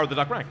did have Howard the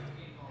Duck ranked.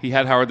 He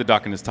had Howard the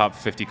Duck in his top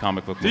 50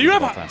 comic book Do movies you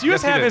of all have? time. Do you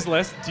guys Yes, he have did. his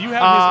list? Do you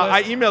have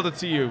I his list? emailed it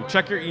to you.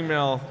 Check your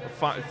email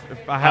if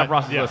I have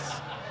Rossi's yeah. list.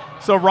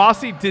 So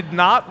Rossi did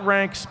not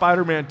rank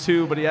Spider-Man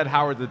 2, but he had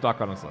Howard the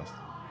Duck on his list.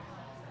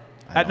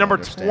 I At don't number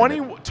understand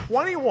it.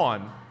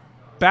 21,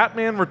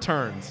 Batman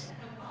Returns.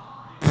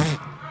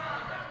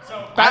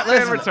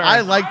 Listen, Returns.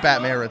 I like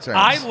Batman Returns.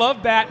 I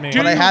love Batman.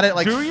 but I had it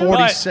like do you?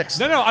 46.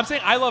 No, I'm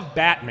saying I love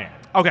Batman.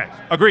 Okay,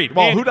 agreed.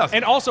 Well, and, who doesn't?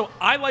 And also,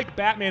 I like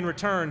Batman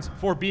Returns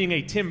for being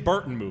a Tim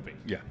Burton movie.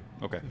 Yeah.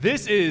 Okay.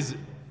 This is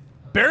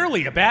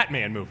barely a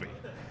Batman movie.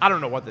 I don't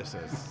know what this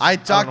is. I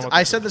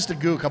said this to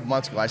Goo a couple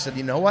months ago. I said,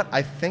 you know what?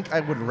 I think I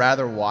would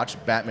rather watch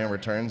Batman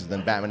Returns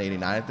than Batman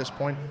 89 at this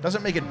point.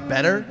 Doesn't make it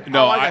better.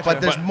 No,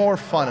 but there's more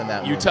fun in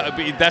that You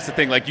movie. but that's the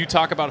thing. Like, you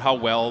talk about how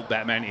well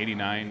Batman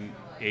 89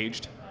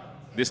 aged.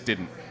 This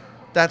didn't.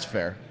 That's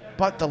fair.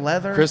 But the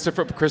leather.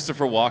 Christopher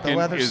Walken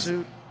leather is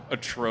suit.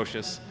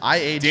 atrocious. I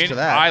aged to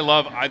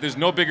that. There's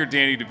no bigger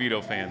Danny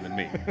DeVito fan than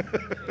me.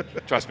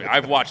 Trust me.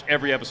 I've watched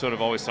every episode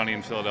of Always Sunny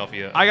in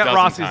Philadelphia. I got a dozen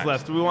Rossi's times.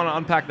 list. Do we want to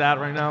unpack that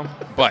right now?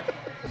 But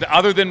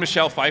other than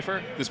Michelle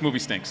Pfeiffer, this movie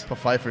stinks. But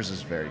Pfeiffer's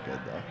is very good,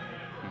 though.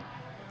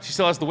 She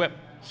still has the whip.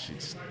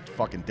 She's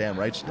fucking damn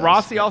right she does.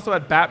 Rossi also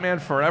had Batman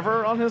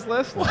Forever on his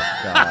list.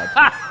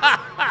 God.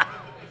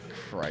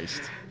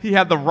 Christ. He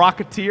had The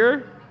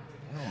Rocketeer.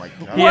 Oh, my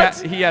God.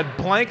 He had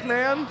Blank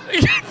Man.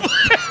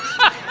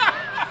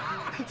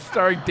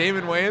 Starring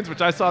Damon Wayans,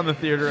 which I saw in the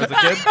theater as a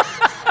kid.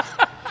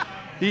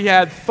 He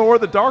had Thor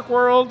the Dark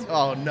World.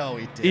 Oh, no,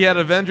 he did. He had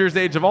Avengers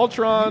Age of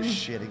Ultron. You're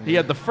shitting me. He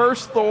had the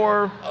first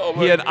Thor. Oh he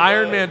my had God.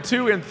 Iron Man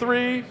 2 and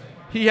 3.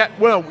 He had,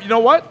 well, you know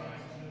what?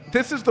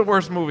 This is the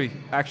worst movie,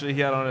 actually,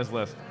 he had on his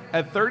list.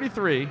 At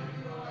 33,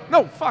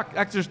 no, fuck,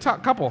 actually, there's a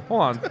couple.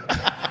 Hold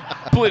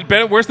on.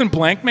 Better, worse than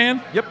Blank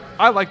Man? Yep,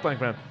 I like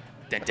Blank Man.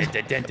 Dun, dun,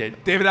 dun, dun, dun.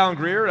 David Allen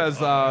Greer as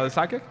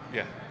sidekick.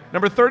 Yeah.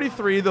 Number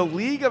 33, The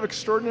League of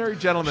Extraordinary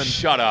Gentlemen.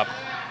 Shut up.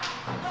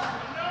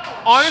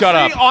 Honestly, Shut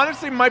up.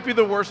 honestly, might be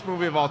the worst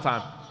movie of all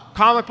time.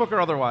 Comic book or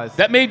otherwise.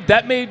 That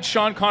made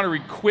Sean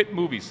Connery quit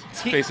movies,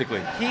 basically.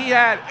 He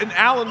had, and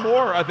Alan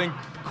Moore, I think,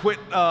 quit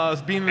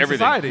being in Everything.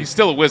 society. He's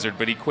still a wizard,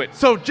 but he quit.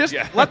 So just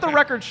Yeah. let the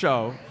record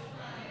show,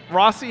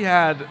 Rossi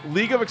had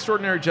League of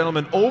Extraordinary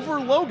Gentlemen over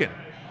Logan.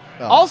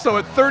 Also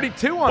at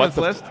 32 on his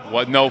list.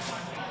 What? No.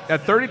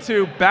 At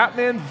 32,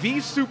 Batman v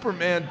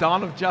Superman: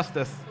 Dawn of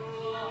Justice.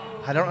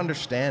 I don't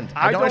understand.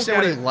 I don't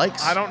understand get what he it.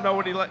 likes. I don't know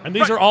what he likes. And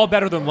these are all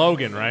better than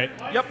Logan, right?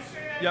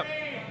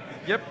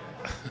 Yep.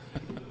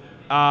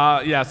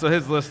 Yeah, so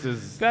his list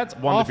is That's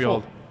one awful. to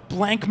behold.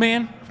 Blank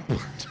Man?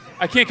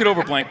 I can't get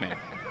over Blank Man.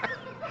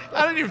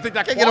 I don't even think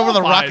that Can't get over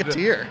the qualified.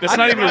 Rocketeer. That's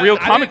not even a real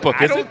comic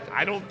book, is it?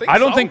 I don't think I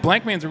don't so. think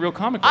Blank Man's a real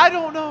comic book. I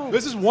don't know.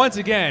 This is once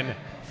again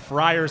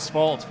Fryer's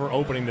fault for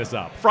opening this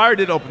up. Fryer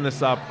did open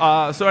this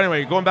up. So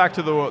anyway, going back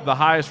to the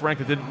highest rank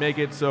that didn't make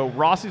it. So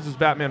Rossi's was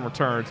Batman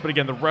Returns, but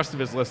again, the rest of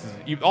his list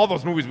is all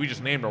those movies we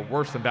just named are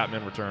worse than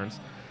Batman Returns.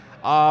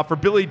 For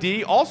Billy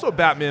D, also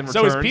Batman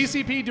So Returns. is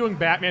PCP doing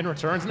Batman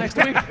Returns next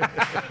week?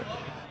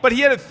 But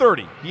he had it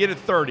 30. He had it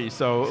 30,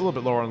 so a little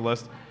bit lower on the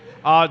list.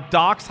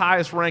 Doc's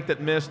highest rank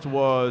that missed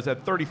was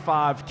at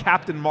 35,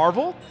 Captain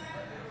Marvel.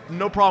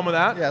 No problem with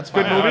that. Yeah, it's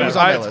Good fine. movie. It was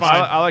on my It's list.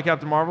 fine. I like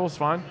Captain Marvel. It's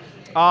fine.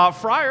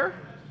 Fryer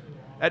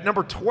at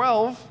number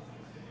 12,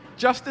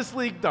 Justice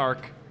League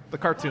Dark, the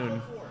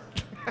cartoon.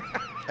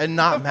 And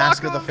not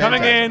Mask of the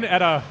Coming Phantasm.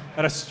 in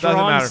at a strong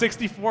matter.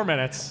 64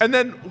 minutes. And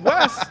then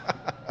Wes,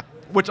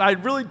 which I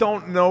really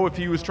don't know if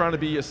he was trying to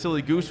be a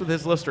silly goose with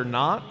his list or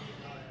not,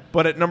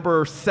 but at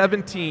number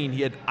 17,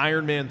 he had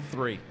Iron Man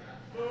 3.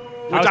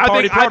 Which How's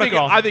Party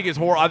Protocol? I think is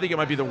horrible. I think it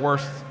might be the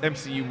worst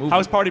MCU movie.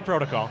 How's Party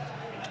Protocol?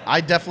 I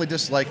definitely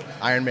dislike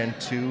Iron Man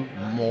 2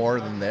 more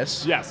than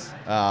this. Yes.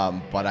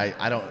 But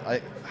I don't.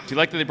 Do you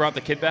like that they brought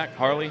the kid back,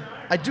 Harley?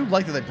 I do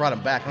like that they brought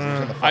him back because he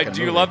was in the fucking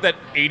Do you movie. love that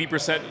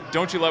 80%?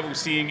 Don't you love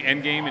seeing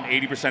Endgame and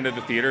 80% of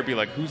the theater be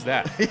like, who's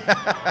that? In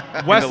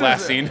the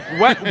last scene.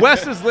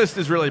 Wes's list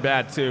is really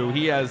bad too.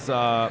 He has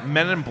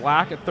Men in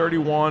Black at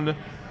 31.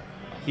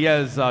 He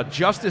has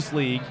Justice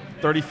League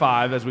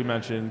 35, as we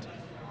mentioned.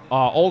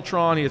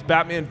 Ultron. He has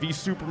Batman v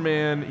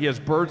Superman. He has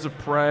Birds of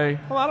Prey.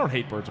 Well, I don't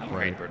hate Birds of Prey.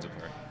 Great Birds of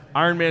Prey.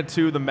 Iron Man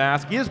 2, The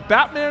Mask. He has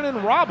Batman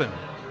and Robin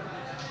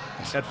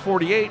at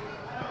 48.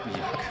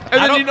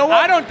 And then you know what?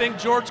 I don't think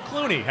George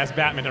Clooney has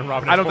Batman and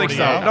Robin at I don't think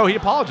 48. so. No, he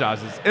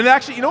apologizes. And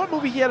actually, you know what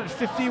movie he had at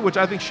 50, which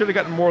I think should have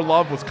gotten more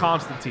love, was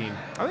Constantine.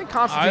 I think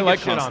Constantine I like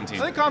gets shit on.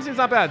 Constantine. I think Constantine's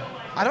not bad.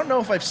 I don't know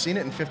if I've seen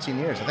it in 15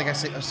 years. I think I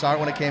saw it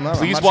when it came out.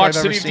 Please I'm not watch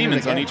sure I've ever City of seen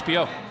it Demons on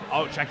again. HBO.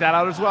 Oh, check that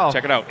out as well.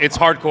 Check it out. It's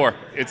hardcore.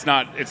 It's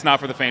not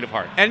for the faint of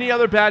heart. Any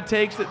other bad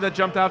takes that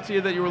jumped out to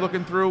you that you were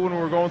looking through when we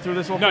were going through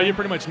this whole No, thing? you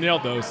pretty much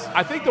nailed those.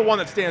 I think the one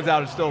that stands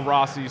out is still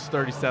Rossi's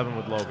 37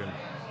 with Logan.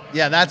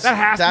 Yeah, that's That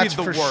has to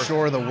be the for worst.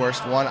 sure the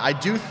worst one. I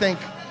do think.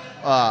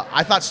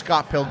 I thought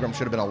Scott Pilgrim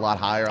should have been a lot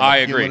higher on I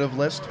the agree. cumulative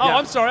list. Oh, Yeah.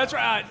 I'm sorry. That's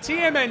right.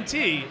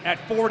 TMNT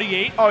at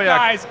 48. Oh, yeah.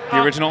 Guys,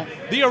 The original?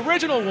 The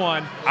original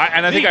one. I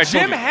think the I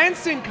told Jim you.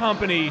 Henson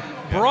Company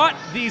brought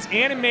these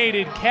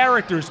animated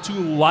characters to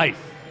life.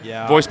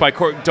 Yeah. Voiced by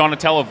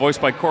Donatello,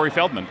 voiced by Corey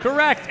Feldman.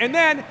 Correct. And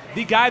then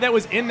the guy that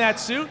was in that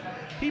suit,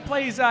 he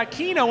plays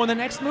Kino in the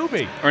next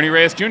movie. Ernie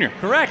Reyes Jr.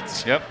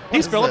 Correct. Yep. What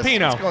He's is this?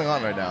 Filipino. What's going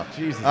on right now?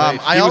 Jesus I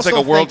H. He was like also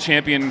a world think-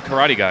 champion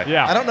karate guy.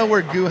 Yeah. I don't know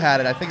where Goo had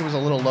it. I think it was a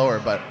little lower,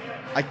 but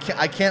I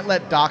can't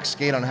let Doc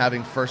skate on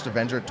having First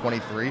Avenger at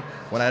 23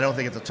 when I don't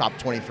think it's a top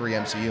 23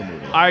 MCU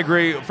movie. I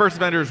agree. First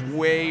Avenger's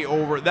way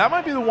over. That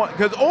might be the one,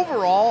 because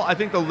overall, I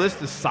think the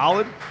list is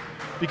solid.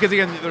 Because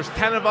again, there's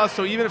 10 of us,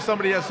 so even if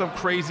somebody has some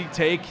crazy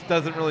take, it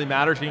doesn't really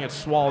matter. She can get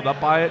swallowed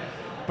up by it.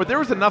 But there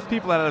was enough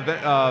people that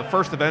had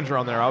First Avenger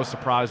on there I was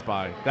surprised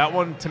by. That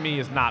one, to me,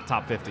 is not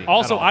top 50.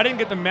 Also, at all. I didn't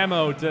get the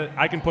memo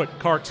I can put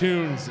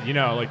cartoons,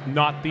 like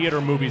not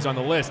theater movies on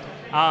the list.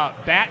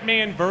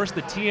 Batman vs.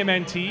 the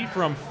TMNT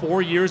from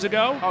 4 years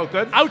ago. Oh,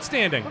 good.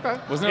 Outstanding. Okay.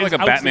 Wasn't there It's like a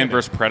Batman outstanding.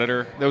 versus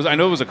Predator? I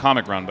know it was a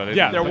comic run, but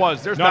Yeah, There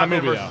was. There's Not a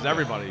Batman movie, versus though.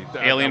 everybody.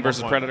 Alien at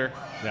versus one point. Predator.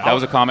 Yeah. That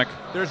was a comic.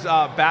 There's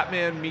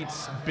Batman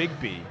meets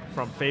Bigby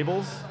from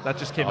Fables. That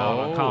just came out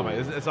on a comic.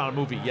 It's not a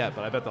movie yet,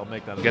 but I bet they'll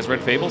make that. You guys read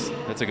Fables?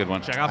 That's a good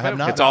one. Check out I have Fables.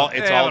 not. It's all They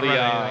the haven't read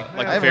anything.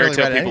 like I the haven't fairy really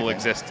tale read people anything.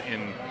 exist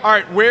in. All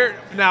right, where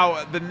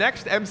now the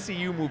next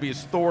MCU movie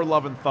is Thor: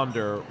 Love and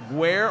Thunder.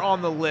 Where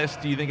on the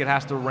list do you think it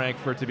has to rank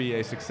for it to be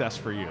a success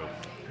for you?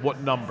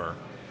 What number?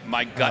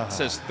 My gut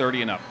says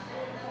 30 and up.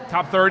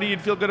 Top 30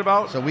 you'd feel good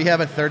about? So we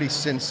have at 30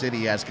 Sin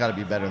City. Has got to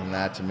be better than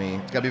that to me.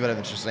 It's got to be better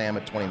than Shazam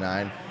at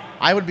 29.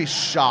 I would be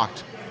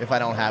shocked if I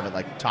don't have it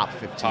like top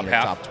 15 Top or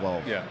half. top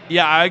 12. Yeah.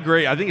 Yeah, I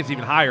agree. I think it's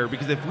even higher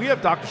because if we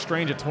have Doctor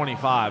Strange at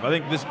 25, I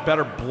think this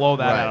better blow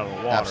that Right. out of the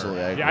water.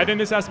 Absolutely. I agree. Yeah, I think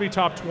this has to be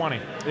top 20.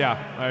 Yeah,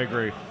 I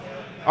agree.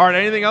 All right,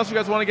 anything else you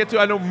guys want to get to?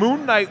 I know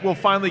Moon Knight we'll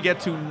finally get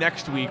to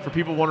next week. For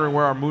people wondering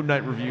where our Moon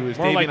Knight review is,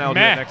 More Davey like and I will do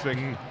meh it next week.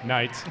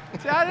 Night.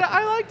 See,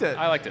 I liked it.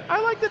 I liked it. I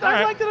liked it. All I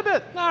right. liked it a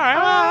bit. All right.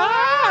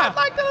 I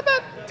liked it a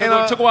bit.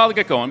 It took a while to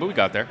get going, but we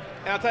got there.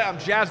 And I'll tell you, I'm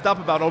jazzed up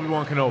about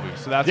Obi-Wan Kenobi.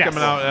 So that's Yes.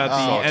 coming out at the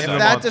end If of the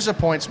that month.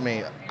 disappoints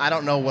me, I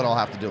don't know what I'll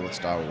have to do with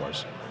Star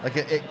Wars. Like,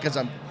 because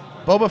I'm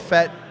Boba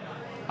Fett.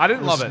 I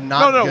didn't was love it.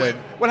 not no. good.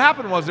 What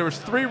happened was there was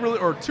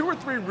two or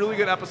three really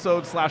good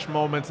episodes /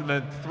 moments, and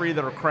then 3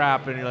 that are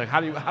crap. And you're like,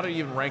 how do you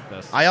even rank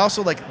this? I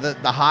also like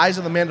the highs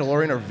of the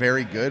Mandalorian are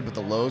very good, but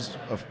the lows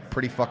are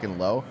pretty fucking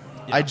low.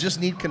 Yeah. I just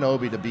need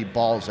Kenobi to be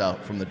balls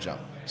out from the jump.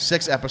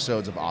 6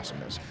 episodes of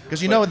awesomeness,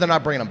 because you know they're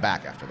not bringing him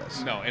back after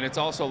this. No, and it's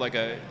also like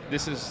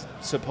this is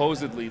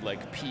supposedly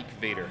like peak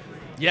Vader.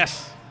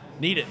 Yes,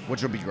 need it.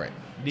 Which would be great.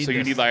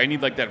 I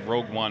need like that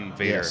Rogue One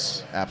Vader.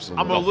 Yes,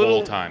 absolutely. I'm the a little.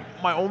 whole time.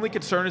 My only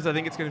concern is I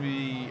think it's going to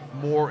be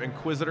more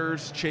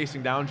Inquisitors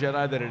chasing down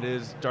Jedi than it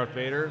is Darth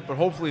Vader. But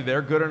hopefully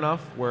they're good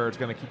enough where it's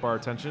going to keep our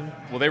attention.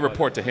 Well, they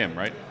report to him,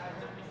 right?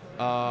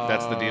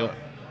 That's the deal.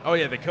 Oh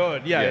yeah, they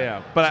could.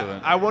 Yeah. But So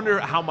then- I wonder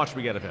how much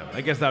we get of him.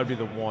 I guess that would be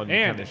the one kind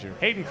And of issue.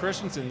 Hayden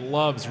Christensen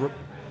loves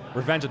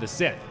Revenge of the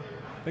Sith.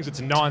 Thinks it's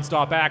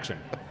nonstop action.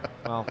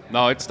 Well,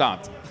 No, it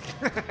stopped.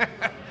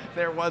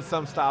 there was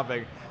some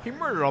stopping. He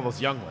murdered all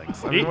those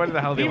younglings. I mean, what the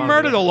hell? He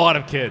murdered a lot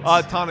of kids.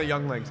 A ton of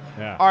younglings.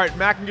 Yeah. All right,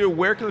 Mac and Goo,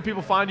 where can the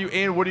people find you,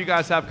 and what do you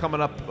guys have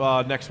coming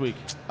up next week?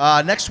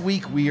 Next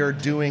week we are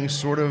doing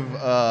sort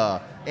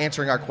of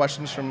answering our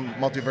questions from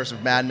Multiverse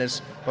of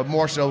Madness, but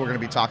more so we're going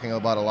to be talking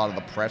about a lot of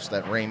the press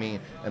that Raimi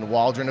and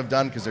Waldron have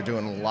done, because they're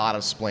doing a lot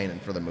of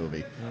splaining for the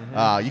movie.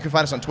 You can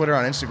find us on Twitter,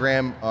 on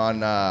Instagram,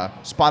 on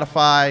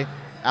Spotify,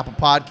 Apple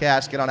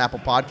Podcasts. Get on Apple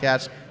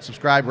Podcasts,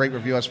 subscribe, rate,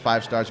 review us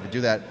 5 stars. If you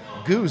do that,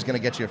 Goo's going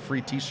to get you a free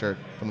T-shirt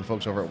from the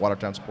folks over at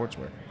Watertown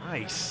Sportswear.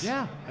 Nice.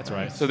 yeah, that's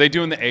right. So they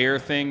doing the Air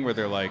thing where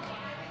they're like,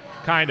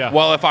 Kinda.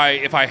 well, if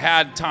I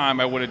had time,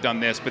 I would have done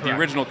this, but the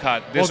original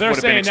cut, Well, this they're would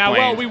have been saying now,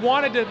 explained. well, we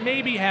wanted to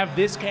maybe have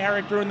this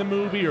character in the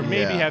movie, or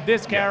maybe Yeah. have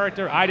this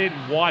character. I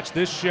didn't watch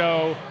this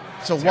show.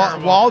 So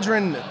Terrible.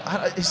 Waldron,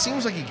 it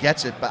seems like he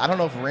gets it, but I don't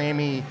know if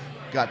Raimi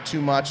got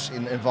too much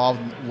involved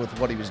with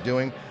what he was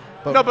doing.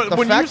 But No, but the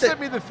when you fact sent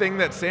me the thing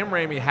that Sam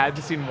Raimi had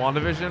to see in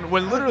WandaVision,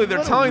 when literally they're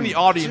What are telling we the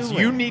audience, doing?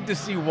 you need to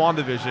see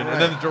WandaVision,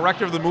 and then the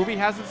director of the movie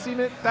hasn't seen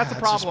it, that's a That's just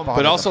problem.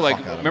 bothering But also, the like,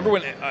 fuck out of remember me.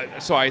 when?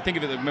 So I think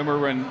of it. Remember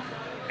when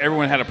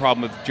everyone had a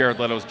problem with Jared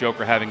Leto's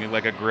Joker having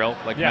like a grill,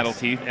 like Yes. metal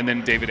teeth, and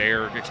then David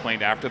Ayer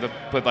explained after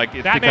but like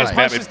it's Batman because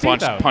punched his Batman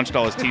teeth out. punched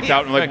all his teeth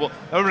out, and like, well,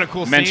 that would have been a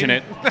cool mention scene.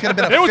 it. Could have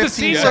been a There was a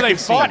 15 scene where they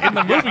second fought scene. in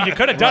the movie. You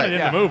could have done Right, it in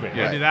Yeah. the movie.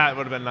 Maybe that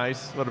would have been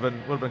nice. Would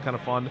have been kind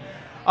of fun.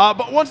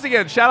 But once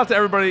again, shout out to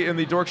everybody in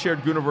the Dork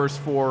Shared Gooniverse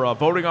for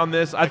voting on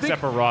this. I think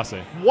Except for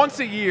Rossi. once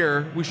a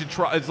year we should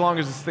try, as long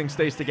as this thing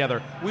stays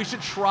together, we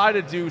should try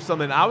to do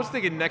something. I was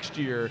thinking next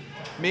year,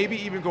 maybe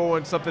even go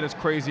on something as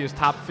crazy as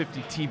top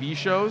 50 TV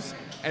shows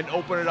and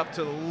open it up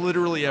to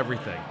literally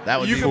everything. That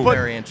would you be can put,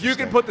 very You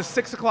interesting. can put the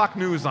 6 o'clock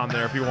news on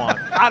there if you want.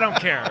 I don't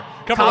care.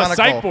 Couple of Chronicle.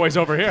 sight boys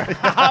over here.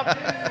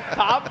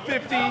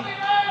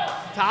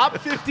 Top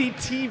 50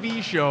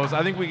 TV shows.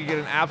 I think we could get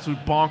an absolute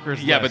bonkers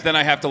Yeah, list. but then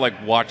I have to like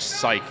watch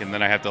Psych, and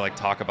then I have to like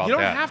talk about you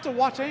don't that. have to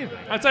watch anything.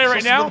 I'll tell you right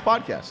Listen to now, the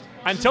podcast.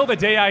 until the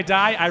day I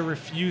die, I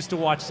refuse to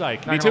watch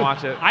Psych. Not gonna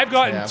watch it. I've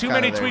gotten Yeah, I'm too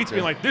kinda many there, tweets too.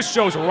 being like, this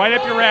show's right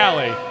up your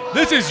alley.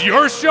 This is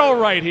your show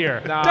right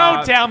here. Nah,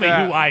 Don't tell me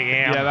that- who I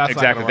am. Yeah, that's not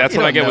Exactly. gonna That's You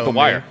what I don't get with know The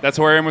Wire. me. That's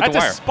where I am with That's The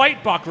a Wire.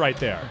 spite buck right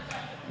there.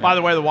 By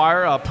the way, The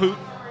Wire, Poot,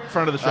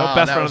 friend of the show, Oh, best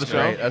that friend of was the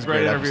show. great. That was a great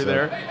great interview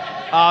episode. there.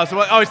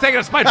 He's taking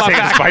a spite buck taking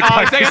a back. spite buck.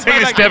 He's He's taking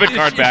his spite debit back.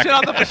 card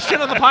back. Shit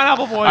on the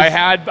Pineapple Boys. I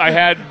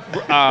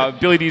had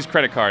Billy D's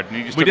credit card, and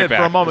he just We took did it back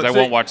for a moment. because I So-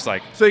 won't watch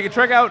Psych. So you can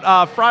check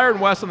out Fryer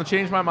and West on the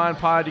Change My Mind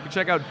pod. You can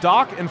check out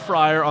Doc and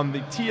Fryer on the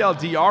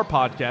TLDR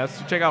podcast.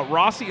 You check out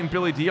Rossi and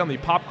Billy D on the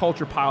Pop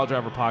Culture Pile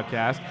Driver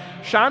podcast.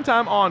 Shine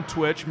Time on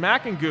Twitch.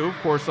 Mac and Goo,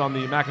 of course, on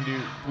the Mac and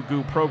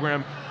Goo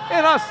program.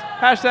 And us,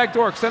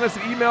 #Dork. Send us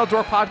an email,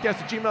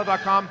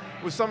 dorkpodcast@gmail.com,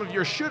 with some of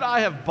your should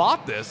I have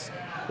bought this.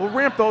 We'll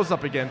ramp those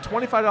up again.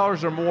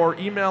 $25 or more.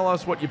 Email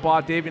us what you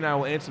bought. Davey and I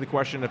will answer the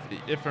question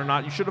if or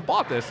not you should have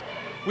bought this.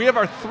 We have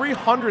our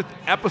 300th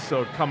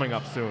episode coming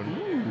up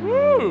soon.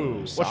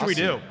 Woo! What should we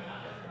do?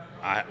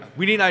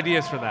 We need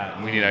ideas for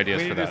that. We need ideas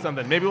we need for to do that.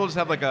 something. Maybe we'll just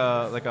have like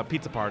a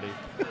pizza party.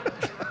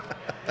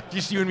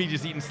 Just you and me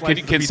just eating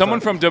slices of Can pizza. someone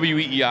from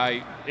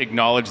WEEI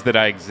acknowledge that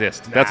I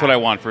exist? That's what I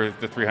want for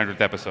the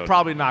 300th episode.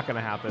 Probably not going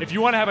to happen. If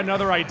you want to have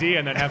another idea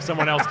and then have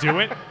someone else do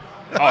it,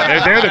 Oh,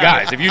 they're the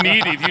guys. If you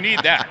need that, if you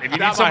That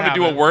need someone might to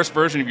do a happen. worse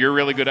version of your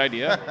really good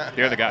idea,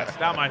 they're the guys.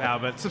 That might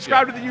happen.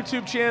 Subscribe to the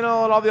YouTube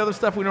channel and all the other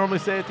stuff we normally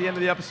say at the end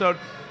of the episode.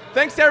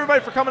 Thanks to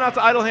everybody for coming out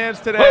to Idle Hands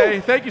today.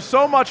 Woo! Thank you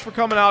so much for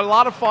coming out. A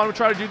lot of fun. We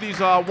try to do these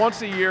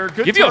once a year.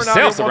 Good Give turnout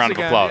yourselves here a once round of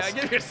again. applause.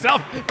 Yeah, give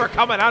yourself for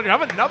coming out here.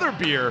 Have another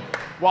beer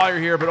while you're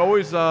here, but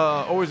always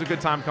a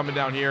good time coming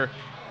down here.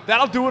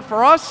 That'll do it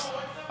for us.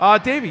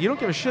 Davey, you don't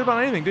give a shit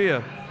about anything, do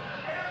you?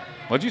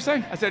 What'd you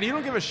say? I said, you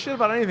don't give a shit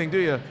about anything, do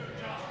you?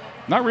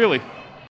 Not really.